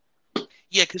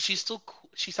 Yeah, because she's still cool.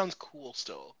 She sounds cool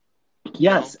still.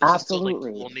 Yes, this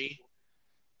absolutely. Is still, like, cool-y.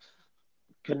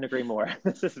 Couldn't agree more.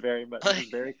 This is very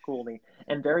cool-y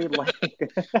and very like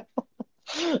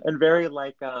and very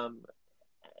like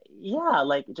yeah,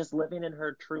 like just living in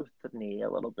her truth with me a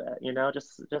little bit,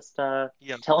 just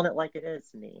telling it like it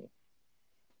is me.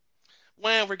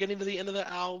 Wow, we're getting to the end of the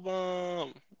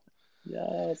album.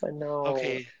 Yes, I know.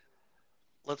 Okay,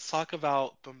 let's talk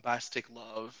about Bombastic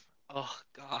Love. Oh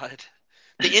God,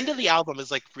 the end of the album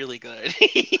is like really good.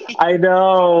 I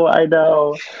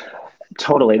know.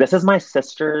 Totally. This is my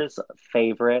sister's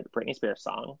favorite Britney Spears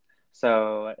song.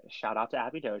 So shout out to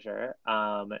Abby Doshier.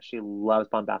 She loves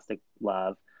Bombastic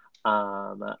Love.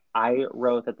 I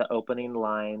wrote that the opening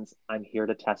lines, "I'm here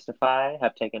to testify,"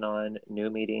 have taken on new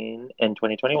meaning in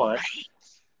 2021. Right.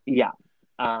 Yeah.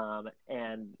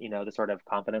 And the sort of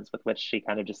confidence with which she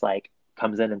kind of just like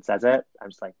comes in and says it. I'm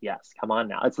just like, yes, come on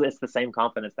now. It's the same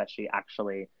confidence that she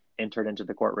actually entered into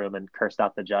the courtroom and cursed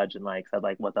out the judge and like said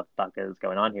like, what the fuck is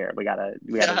going on here? We gotta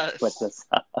split this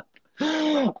up.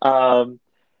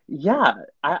 Yeah,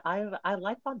 I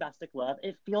like Bombastic Love.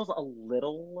 It feels a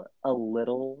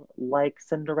little like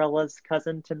Cinderella's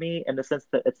cousin to me in the sense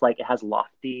that it's like it has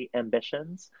lofty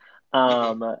ambitions.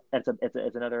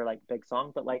 It's another like big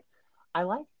song, but like I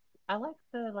like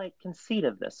the like conceit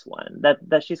of this one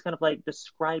that she's kind of like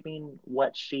describing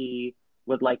what she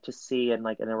would like to see in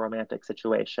like in a romantic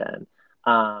situation.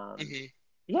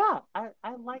 Yeah,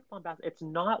 I like Bombastic. It's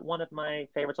not one of my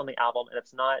favorites on the album, and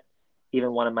it's not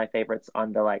even one of my favorites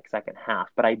on the like second half,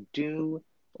 but I do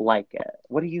like it.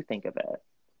 What do you think of it?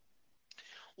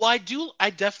 Well, I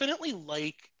definitely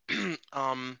like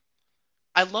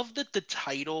I love that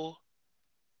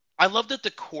I love that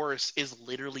the chorus is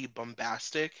literally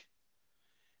bombastic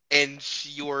and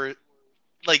you're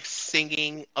like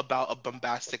singing about a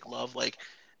bombastic love. Like,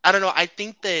 I don't know, I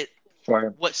think that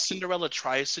what Cinderella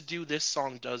tries to do, this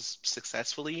song does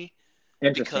successfully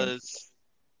because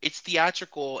it's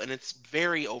theatrical and it's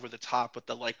very over the top with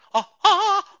the like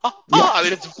I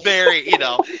mean, it's very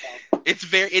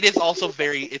it is also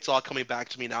very, it's all coming back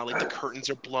to me now, like the curtains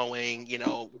are blowing,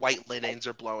 white linens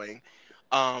are blowing,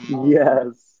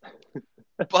 yes,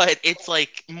 but it's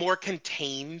like more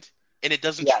contained and it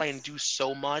doesn't try and do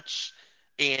so much.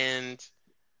 And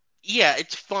yeah,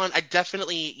 it's fun. I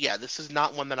definitely, this is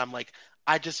not one that I'm like,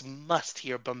 I just must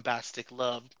hear Bombastic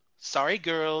Love. Sorry,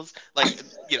 girls. Like,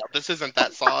 this isn't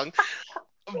that song.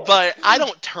 But I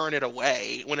don't turn it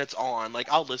away when it's on.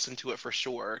 Like, I'll listen to it for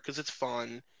sure because it's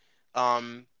fun.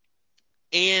 And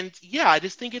yeah, I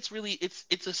just think it's really,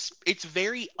 it's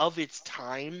very of its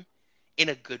time in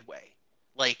a good way.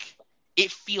 Like,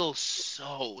 it feels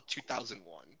so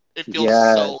 2001. It feels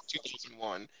so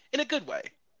 2001 in a good way.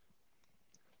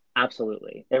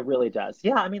 Absolutely. It really does.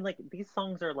 Yeah, I mean, like, these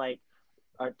songs are like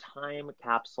a time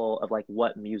capsule of like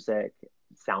what music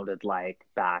sounded like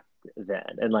back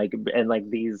then. And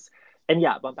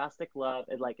Bombastic Love,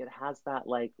 it has that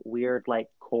like weird like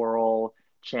choral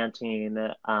chanting,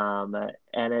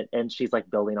 and she's like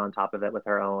building on top of it with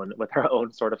her own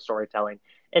sort of storytelling.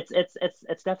 It's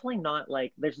definitely not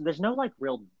like there's no like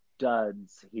real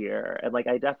duds here. And like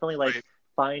I definitely like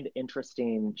find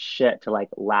interesting shit to like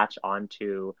latch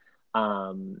onto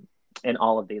in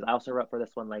all of these. I also wrote for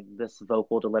this one, like, this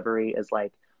vocal delivery is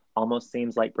like almost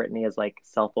seems like Britney is like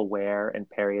self-aware and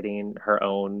parodying her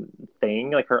own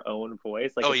thing, like her own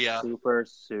voice, like super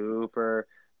super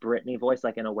Britney voice,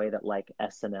 like in a way that like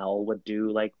SNL would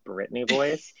do like Britney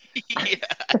voice.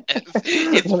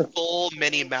 It's full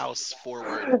Minnie Mouse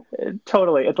forward.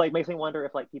 Totally. It's like makes me wonder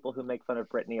if like people who make fun of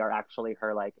Britney are actually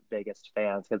her like biggest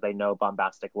fans because they know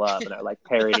Bombastic Love and are like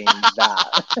parodying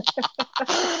that.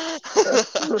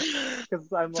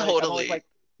 Because I'm like,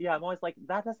 I'm always like,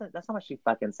 that's not what she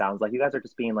fucking sounds like. You guys are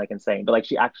just being like insane. But like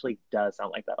she actually does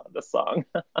sound like that on this song.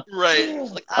 Right.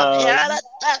 It's like, I'm here to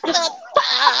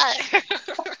testify.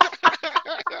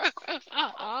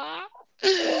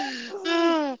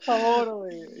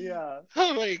 Totally. Yeah.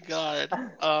 Oh my God.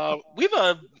 We have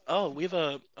a Oh,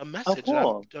 message that I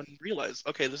cool. didn't realize.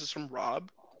 Okay, this is from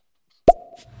Rob.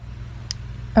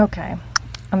 Okay,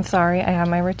 I'm sorry, I have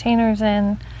my retainers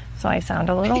in, so I sound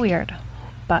a little weird,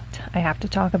 but I have to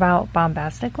talk about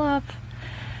Bombastic Love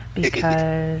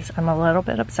because I'm a little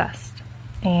bit obsessed.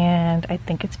 And I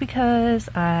think it's because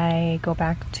I go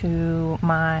back to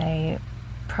my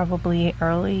probably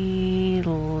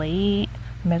late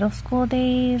middle school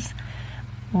days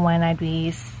when I'd be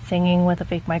singing with a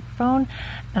fake microphone,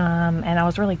 and I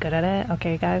was really good at it.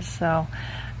 Okay, guys, so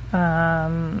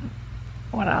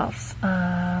what else?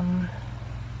 I'm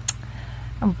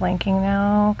blanking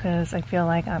now because I feel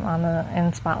like I'm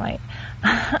in spotlight.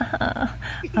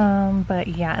 But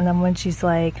yeah, and then when she's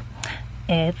like,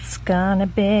 it's gonna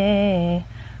be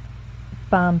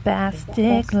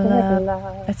bombastic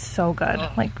love. It's so good.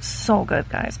 Like, so good,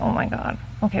 guys. Oh my God.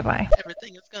 Okay, bye.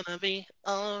 Everything is gonna be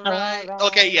alright.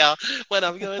 Okay, yeah. When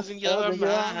I'm yours and you're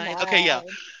mine. Okay, yeah.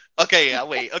 Okay, yeah,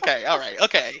 wait. Okay, alright.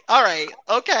 Okay, alright.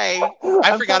 Okay.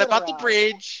 I forgot about the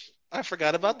bridge. I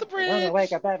forgot about the When I bridge.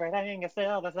 wake up, everything is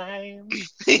still the same.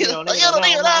 You don't need to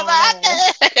know my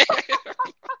name.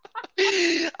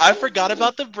 I forgot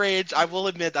about the bridge. I will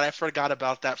admit that I forgot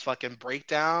about that fucking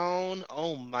breakdown.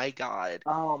 Oh my God.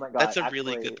 Oh my God. That's a Actually,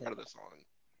 really good part of the song.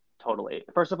 totally.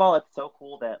 First of all, it's so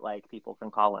cool that like people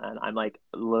can call in. I'm like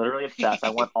literally obsessed. I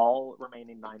want all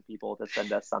remaining 9 people to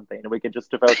send us something, and we could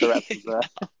just devote the rest of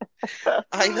the.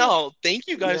 I know. Thank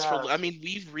you guys Yeah. for. I mean,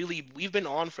 we've been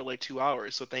on for like 2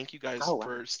 hours, so thank you guys Oh, wow.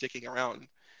 for sticking around.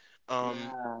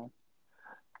 Yeah.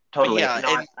 Totally. yeah,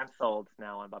 No, and I'm sold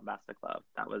now on Bombastic Love.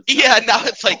 That was. yeah, now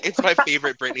it's like it's my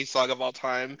favorite Britney song of all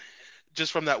time,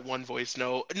 just from that one voice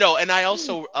note. No, and I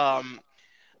also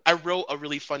I wrote a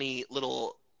really funny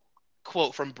little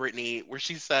quote from Britney where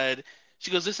she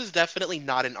goes, "This is definitely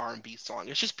not an R&B song.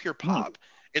 It's just pure pop."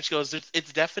 And she goes,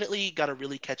 "It's definitely got a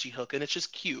really catchy hook, and it's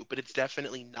just cute, but it's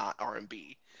definitely not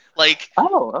R&B." Like,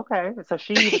 Oh, okay. So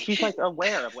she's like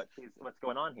aware of what's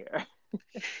going on here.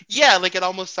 yeah, like it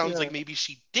almost sounds Yeah. like maybe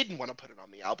she didn't want to put it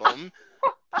on the album.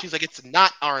 She's like, it's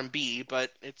not R&B,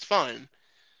 but it's fun.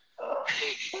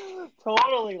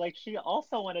 Totally. Like she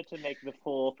also wanted to make the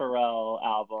full Pharrell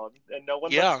album, and no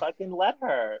one Yeah. would fucking let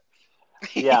her.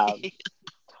 Yeah,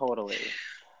 totally.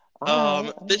 All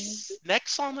right. This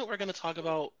next song that we're gonna talk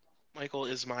about, Michael,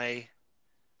 this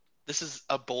is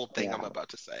a bold thing I'm about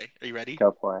to say. Are you ready?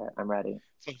 Go for it. I'm ready.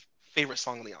 It's my favorite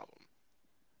song on the album.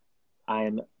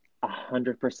 I'm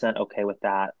 100% okay with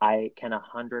that. I can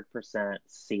 100%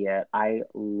 see it. I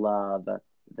love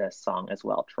this song as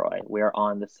well, Troy. We're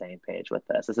on the same page with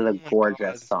this. This is a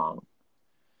gorgeous song.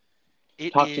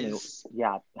 Talk to me.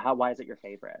 Yeah. Why is it your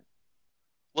favorite?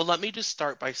 Well, let me just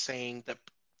start by saying that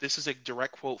this is a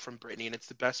direct quote from Britney, and it's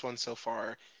the best one so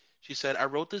far. She said, "I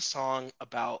wrote this song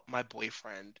about my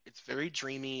boyfriend. It's very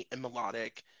dreamy and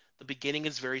melodic. The beginning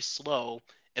is very slow,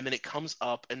 and then it comes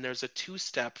up, and there's a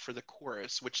 2-step for the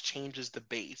chorus, which changes the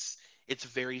bass. It's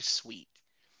very sweet."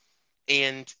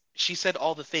 And she said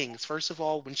all the things. First of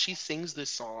all, when she sings this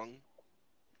song,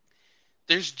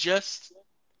 there's just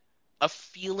a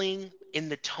feeling in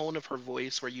the tone of her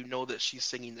voice where you know that she's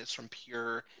singing this from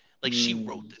pure, like she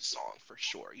wrote this song for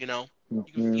sure, you know? You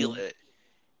can feel it.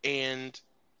 And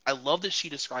I love that she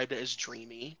described it as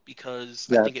dreamy because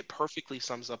I think it perfectly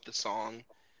sums up the song.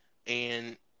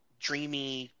 And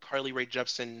dreamy Carly Rae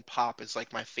Jepsen pop is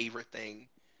like my favorite thing.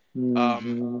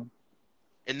 And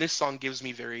this song gives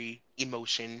me very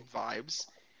emotion vibes.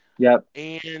 Yep.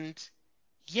 And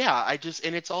yeah,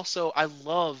 and it's also, I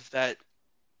love that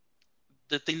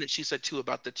the thing that she said too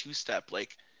about the 2-step,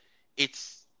 like it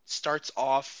starts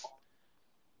off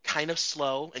kind of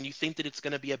slow and you think that it's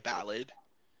going to be a ballad,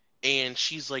 and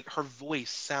she's like, her voice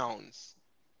sounds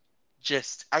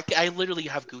just, I literally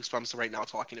have goosebumps right now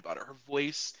talking about it. Her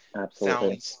voice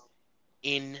sounds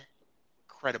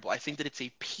incredible. I think that it's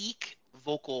a peak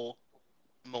vocal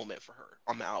moment for her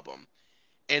on the album.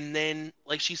 And then,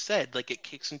 like she said, like it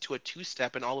kicks into a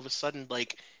 2-step, and all of a sudden,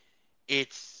 like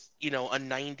it's, a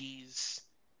 90s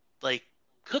like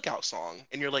cookout song,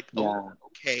 and you're like, oh,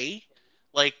 okay,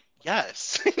 like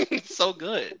yes, it's so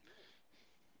good.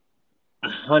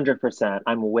 100%.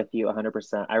 I'm with you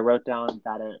 100%. I wrote down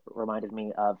that it reminded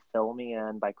me of "Fill Me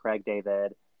In" by Craig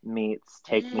David meets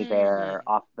Take Me There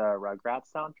off the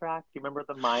Rugrats soundtrack. Do you remember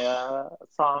the Maya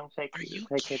song, Are you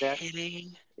Take Me There?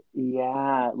 kidding?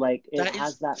 Yeah, like it That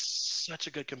has is that. such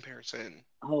a good comparison.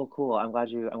 Oh, cool. I'm glad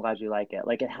you like it.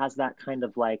 Like it has that kind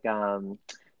of like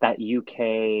that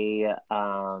UK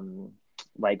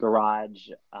like garage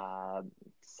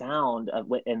sound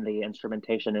in the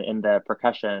instrumentation and in the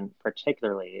percussion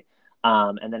particularly.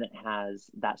 And then it has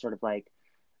that sort of like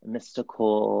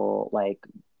mystical like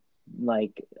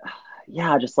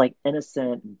yeah, just like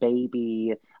innocent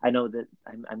baby. I know that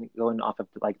I'm going off of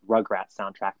like Rugrats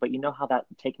soundtrack, but you know how that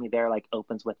Take Me There like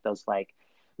opens with those like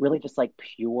really just like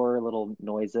pure little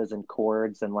noises and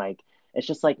chords, and like it's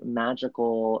just like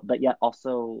magical, but yet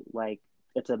also like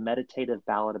it's a meditative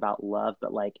ballad about love,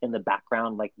 but like in the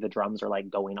background like the drums are like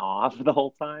going off the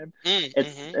whole time.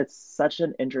 Mm-hmm. It's such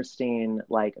an interesting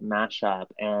like mashup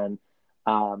and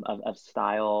of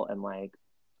style, and like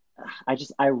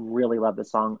I really love the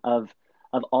song. Of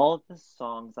all of the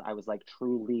songs that I was like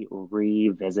truly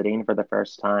revisiting for the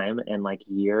first time in like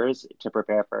years to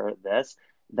prepare for this,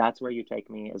 That's Where You Take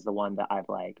Me is the one that I've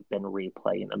like been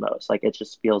replaying the most. Like it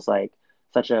just feels like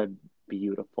such a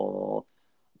beautiful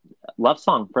love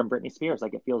song from Britney Spears.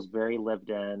 Like it feels very lived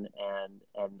in,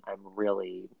 and I'm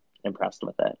really impressed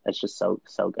with it. It's just so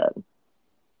good.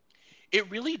 It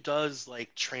really does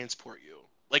like transport you.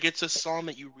 Like it's a song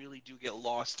that you really do get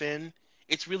lost in.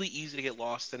 It's really easy to get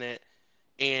lost in it.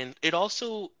 And it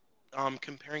also,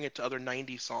 comparing it to other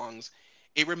 90s songs,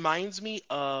 it reminds me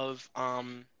of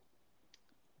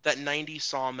that 90s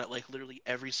song that like literally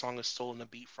every song is stolen the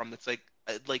beat from. It's like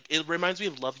it reminds me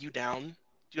of Love You Down.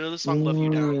 Do you know the song Love You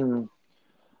Down? Mm,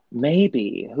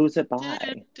 maybe. Who's it Do,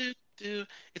 by? do, do.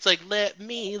 It's like let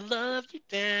me love you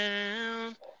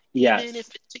down, even if Yes.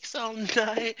 it takes all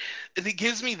night. And it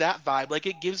gives me that vibe. Like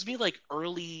it gives me like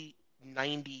early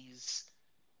 90s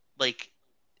like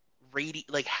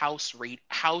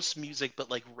house music, but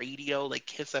like radio, like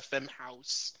Kiss FM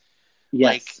house.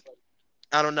 Like Yes.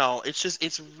 I don't know. It's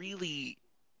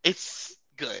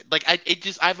good. Like I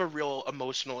have a real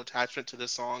emotional attachment to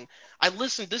this song.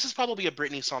 This is probably a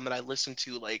Britney song that I listen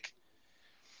to like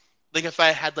if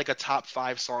I had like a top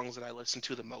 5 songs that I listen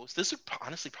to the most, this would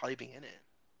honestly probably be in it.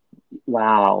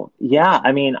 Wow. Yeah,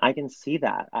 I mean, I can see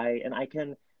that. I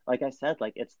can, like I said,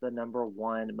 like it's the number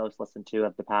one most listened to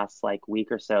of the past like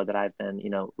week or so that I've been,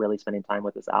 really spending time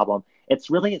with this album. It's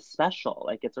really special.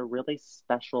 Like it's a really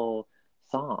special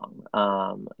song.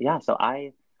 Yeah, so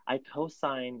I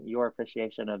co-sign your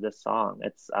appreciation of this song.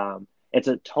 It's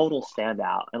a total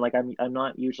standout. And like I'm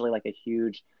not usually like a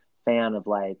huge fan of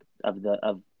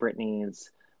of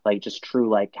Britney's like just true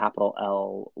like capital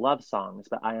L love songs,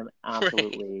 but I am Right.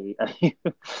 absolutely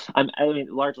I mean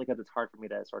largely because it's hard for me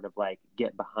to sort of like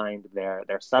get behind their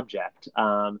subject.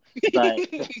 But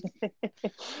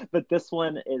but this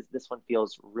one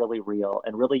feels really real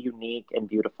and really unique and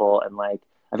beautiful, and like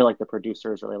I feel like the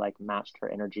producers really like matched her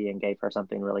energy and gave her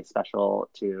something really special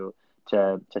to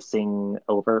sing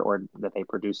over, or that they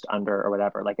produced under or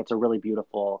whatever. Like it's a really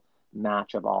beautiful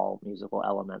match of all musical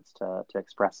elements to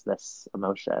express this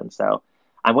emotion. So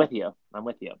I'm with you. I'm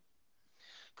with you.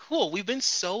 Cool. We've been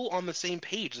so on the same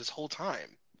page this whole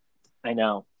time. I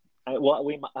know. Well,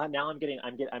 we now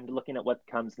I'm looking at what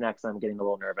comes next. I'm getting a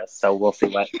little nervous. So we'll see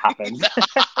what happens.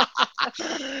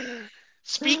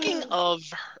 Speaking of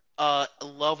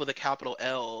love with a capital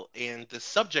L and the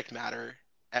subject matter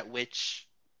at which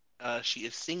she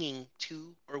is singing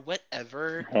to or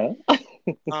whatever, Okay.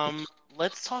 um,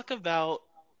 let's talk about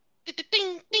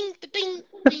ding, ding, ding,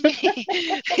 ding,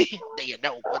 ding. Do you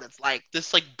know what it's like?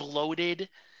 This like bloated.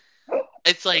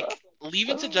 It's like leave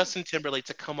it to Justin Timberlake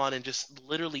to come on and just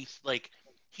literally like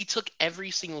he took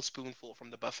every single spoonful from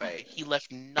the buffet. He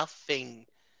left nothing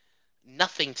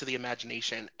to the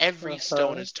imagination. Every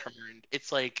stone Uh-huh. is turned.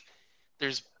 It's like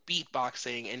there's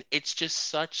beatboxing and it's just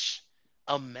such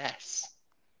a mess.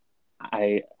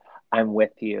 I I'm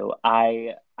with you.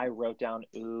 I wrote down,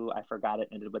 ooh, I forgot it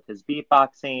ended with his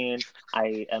beatboxing.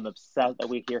 I am upset that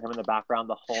we hear him in the background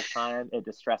the whole time. It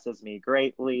distresses me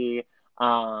greatly.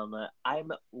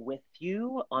 I'm with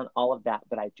you on all of that,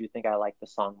 but I do think I like the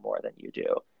song more than you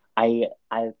do. I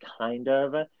kind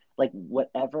of like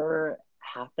whatever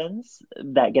happens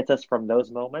that gets us from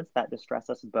those moments that distress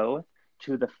us both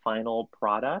to the final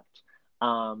product.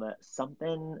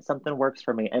 Something works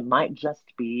for me. It might just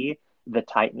be the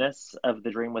tightness of the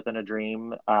Dream Within a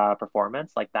Dream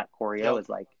performance. Like that choreo Yep. is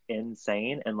like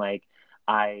insane, and like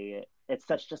I it's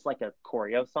such just like a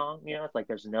choreo song. It's like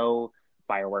there's no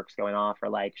fireworks going off, or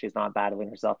like she's not battling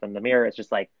herself in the mirror. It's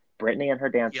just like Britney and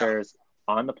her Yeah. dancers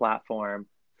on the platform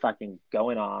fucking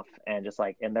going off and just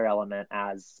like in their element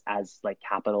as like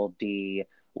capital D.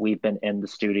 We've been in the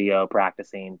studio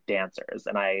practicing dancers,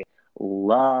 and I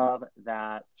love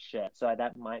that shit. So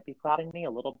that might be clouding me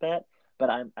a little bit, but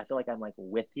I feel like I'm like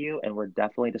with you, and we're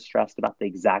definitely distressed about the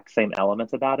exact same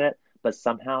elements about it, but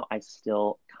somehow I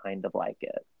still kind of like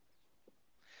it.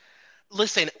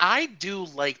 Listen, I do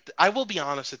like. I will be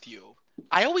honest with you.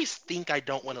 I always think I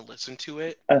don't want to listen to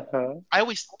it. Uh-huh. I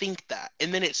always think that,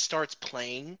 and then it starts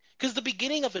playing because the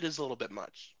beginning of it is a little bit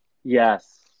much.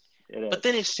 Yes, it But is.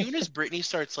 then as soon as Britney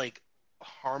starts like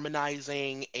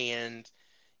harmonizing and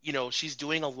she's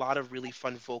doing a lot of really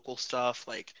fun vocal stuff,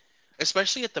 like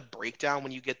especially at the breakdown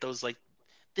when you get those like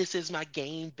this is my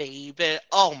game, baby.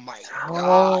 Oh my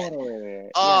God.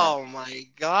 Totally. Yeah. Oh my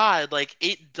God. Like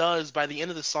it does by the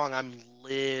end of the song, I'm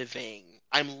living.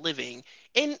 I'm living.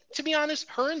 And to be honest,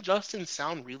 her and Justin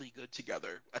sound really good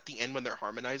together at the end when they're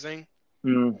harmonizing. I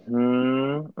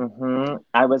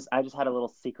just had a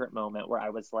little secret moment where I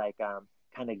was like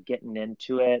kind of getting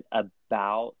into it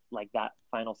about like that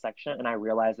final section, and I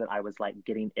realized that I was like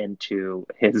getting into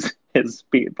his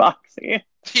beatboxing.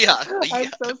 Yeah. I'm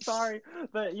Yes. so sorry,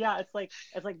 but yeah, it's like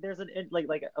there's like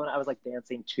when I was like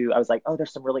dancing too, I was like, oh,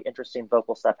 there's some really interesting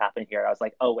vocal stuff happening here. I was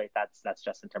like, oh wait, that's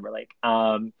Justin Timberlake.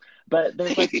 But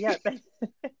there's like yeah,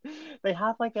 they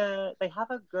have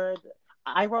a good.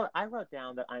 I wrote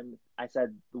down that I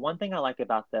said the one thing I like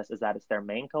about this is that it's their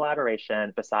main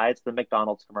collaboration besides the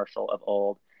McDonald's commercial of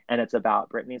old, and it's about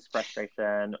Britney's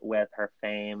frustration with her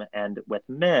fame and with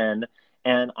men,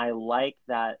 and I like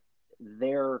that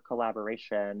their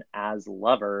collaboration as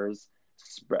lovers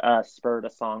spurred a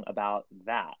song about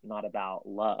that, not about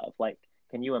love. Like,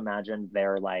 can you imagine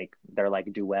their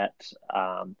duet?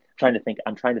 I'm trying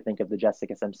to think of the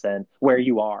Jessica Simpson "Where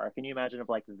You Are." Can you imagine of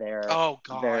like Oh their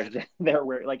God. their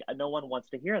where like no one wants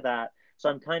to hear that. So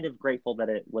I'm kind of grateful that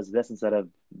it was this instead of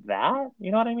that.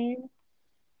 You know what I mean?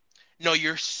 No,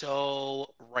 you're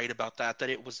so right about that, that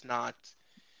it was not,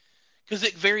 because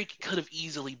it very could have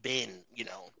easily been,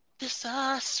 this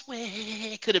us way.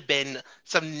 It could have been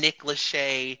some Nick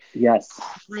Lachey Yes,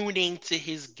 crooning to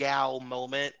his gal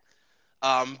moment.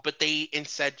 But they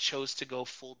instead chose to go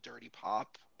full dirty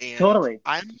pop, and totally.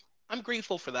 I'm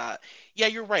grateful for that. Yeah,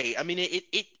 you're right. I mean,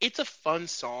 it's a fun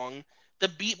song. The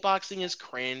beatboxing is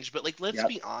cringe, but like, let's Yep.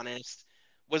 be honest.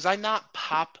 Was I not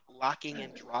pop locking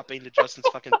and dropping to Justin's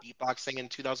fucking beatboxing in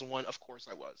 2001? Of course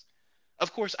I was.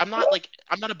 Of course, I'm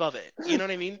not above it. You know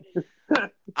what I mean?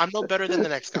 I'm no better than the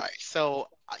next guy. So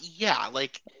yeah,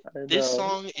 like I this know.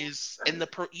 song is in the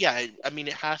yeah. I mean,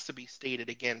 it has to be stated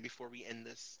again before we end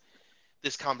this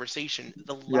conversation.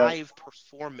 The Yep. live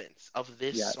performance of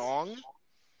this Yes. song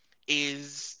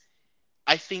is,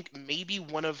 I think, maybe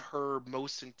one of her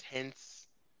most intense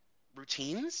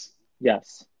routines.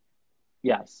 Yes.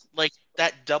 Yes. Like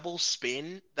that double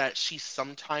spin that she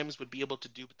sometimes would be able to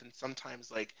do, but then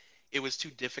sometimes like it was too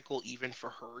difficult even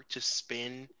for her to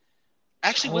spin.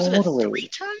 Actually, was it a Totally.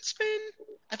 three-turn spin?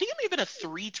 I think it may have been a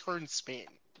three-turn spin.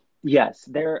 Yes,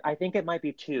 I think it might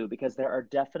be two because there are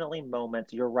definitely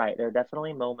moments, you're right. There are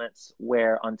definitely moments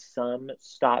where on some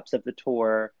stops of the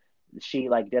tour, she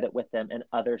like did it with them, and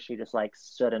others she just like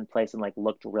stood in place and like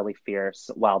looked really fierce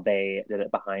while they did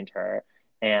it behind her.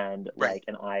 And Right. like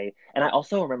and I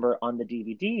also remember on the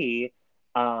DVD,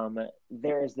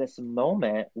 there is this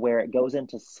moment where it goes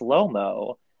into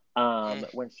slow-mo,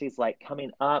 Mm, when she's like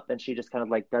coming up and she just kind of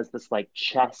like does this like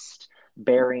chest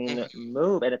bearing mhm.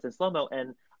 move, and it's in slow-mo.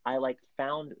 And I like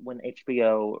found when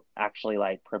HBO actually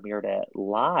like premiered it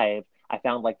live, I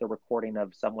found like the recording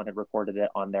of someone had recorded it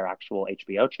on their actual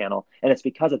HBO channel, and it's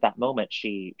because at that moment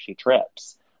she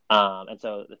trips. And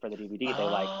so for the DVD, they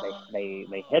like they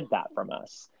Oh, hid that from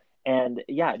us. And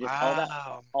yeah, just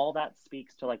wow. all that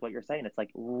speaks to like what you're saying. It's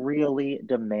like really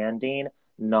demanding,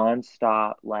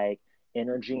 nonstop, like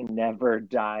energy never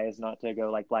dies. Not to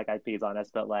go like Black Eyed Peas on us,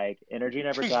 but like energy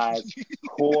never dies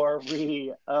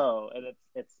choreo, and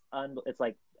it's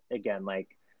like again like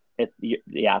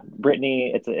yeah,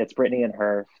 Britney. It's Britney and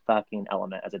her fucking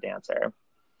element as a dancer.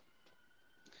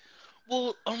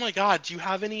 Well, oh my God, do you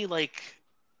have any like?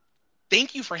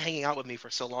 Thank you for hanging out with me for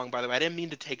so long. By the way, I didn't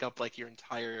mean to take up like your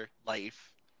entire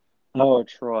life. Oh,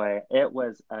 Troy, it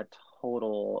was a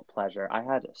total pleasure. I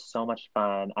had so much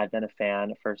fun. I've been a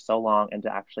fan for so long, and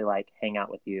to actually like hang out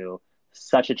with you,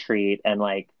 such a treat, and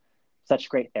like such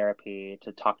great therapy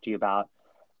to talk to you about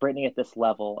Brittany at this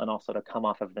level, and also to come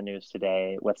off of the news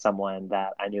today with someone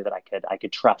that I knew that I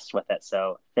could trust with it.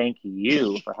 So thank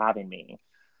you for having me.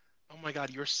 Oh my God,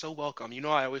 you're so welcome. You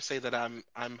know, I always say that I'm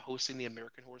hosting the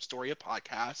American Horror Story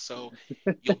podcast, so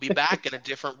you'll be back in a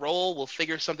different role. We'll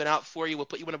figure something out for you. We'll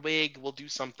put you in a wig. We'll do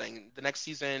something. The next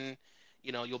season,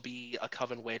 you know, you'll be a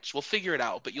coven witch. We'll figure it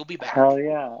out, but you'll be back Hell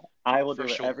yeah. I will for do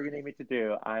sure. whatever you need me to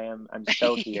do. I'm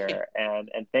so here, and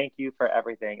thank you for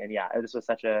everything. And yeah, this was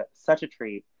such a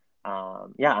treat.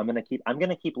 Yeah, I'm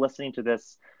gonna keep listening to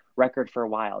this record for a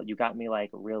while. You got me like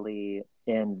really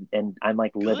in, and I'm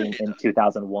like living Good. in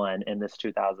 2001 in this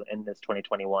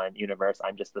 2021 universe.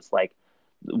 I'm just this like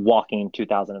walking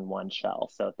 2001 shell.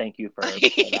 So thank you for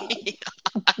that.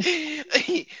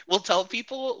 We'll tell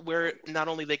people where not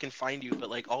only they can find you, but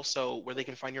like also where they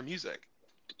can find your music.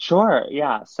 Sure,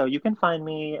 yeah. So you can find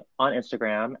me on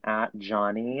Instagram at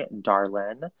Johnny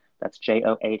Darlin. That's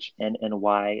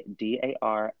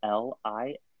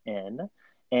JohnnyDarlin.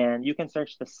 And you can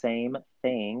search the same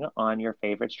thing on your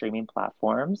favorite streaming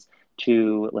platforms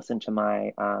to listen to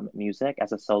my music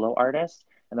as a solo artist.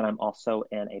 And then I'm also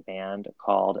in a band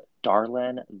called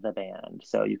Darlin the Band.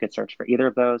 So you could search for either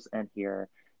of those and hear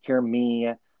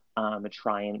me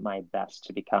trying my best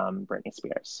to become Britney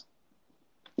Spears.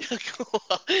 Cool.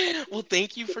 Well,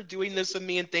 thank you for doing this with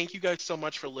me, and thank you guys so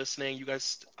much for listening. You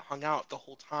guys hung out the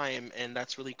whole time, and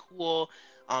that's really cool.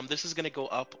 This is going to go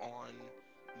up on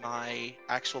my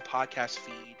actual podcast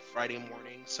feed Friday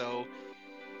morning. So,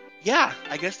 yeah,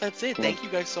 I guess that's it. Cool. Thank you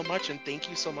guys so much, and thank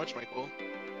you so much, Michael.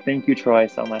 Thank you, Troy,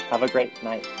 so much. Have a great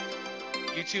night.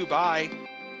 You too. Bye.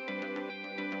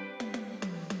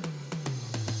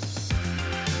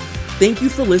 Thank you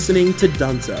for listening to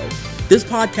Dunzo. This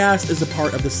podcast is a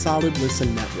part of the Solid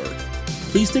Listen Network.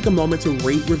 Please take a moment to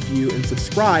rate, review, and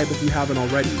subscribe if you haven't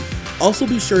already. Also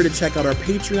be sure to check out our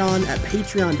Patreon at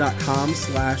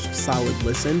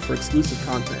patreon.com/solidlisten for exclusive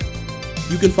content.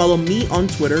 You can follow me on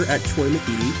Twitter at Troy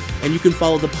McGee, and you can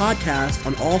follow the podcast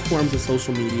on all forms of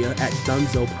social media at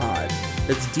DunzoPod.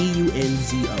 That's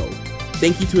DUNZO.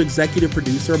 Thank you to executive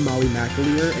producer Molly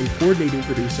McAleer and coordinating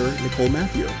producer Nicole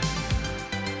Matthew.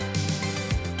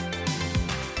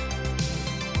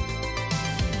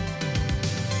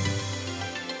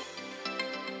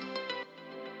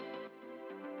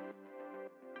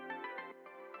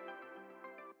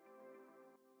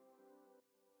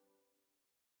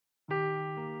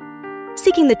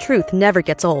 Seeking the truth never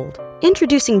gets old.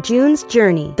 Introducing June's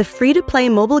Journey, the free-to-play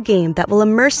mobile game that will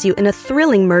immerse you in a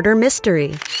thrilling murder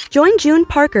mystery. Join June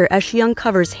Parker as she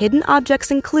uncovers hidden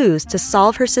objects and clues to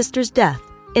solve her sister's death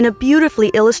in a beautifully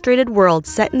illustrated world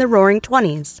set in the Roaring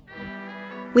 '20s.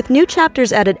 With new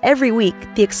chapters added every week,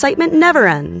 the excitement never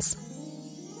ends.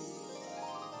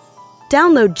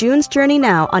 Download June's Journey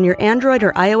now on your Android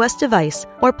or iOS device,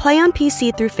 or play on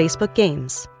PC through Facebook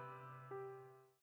Games.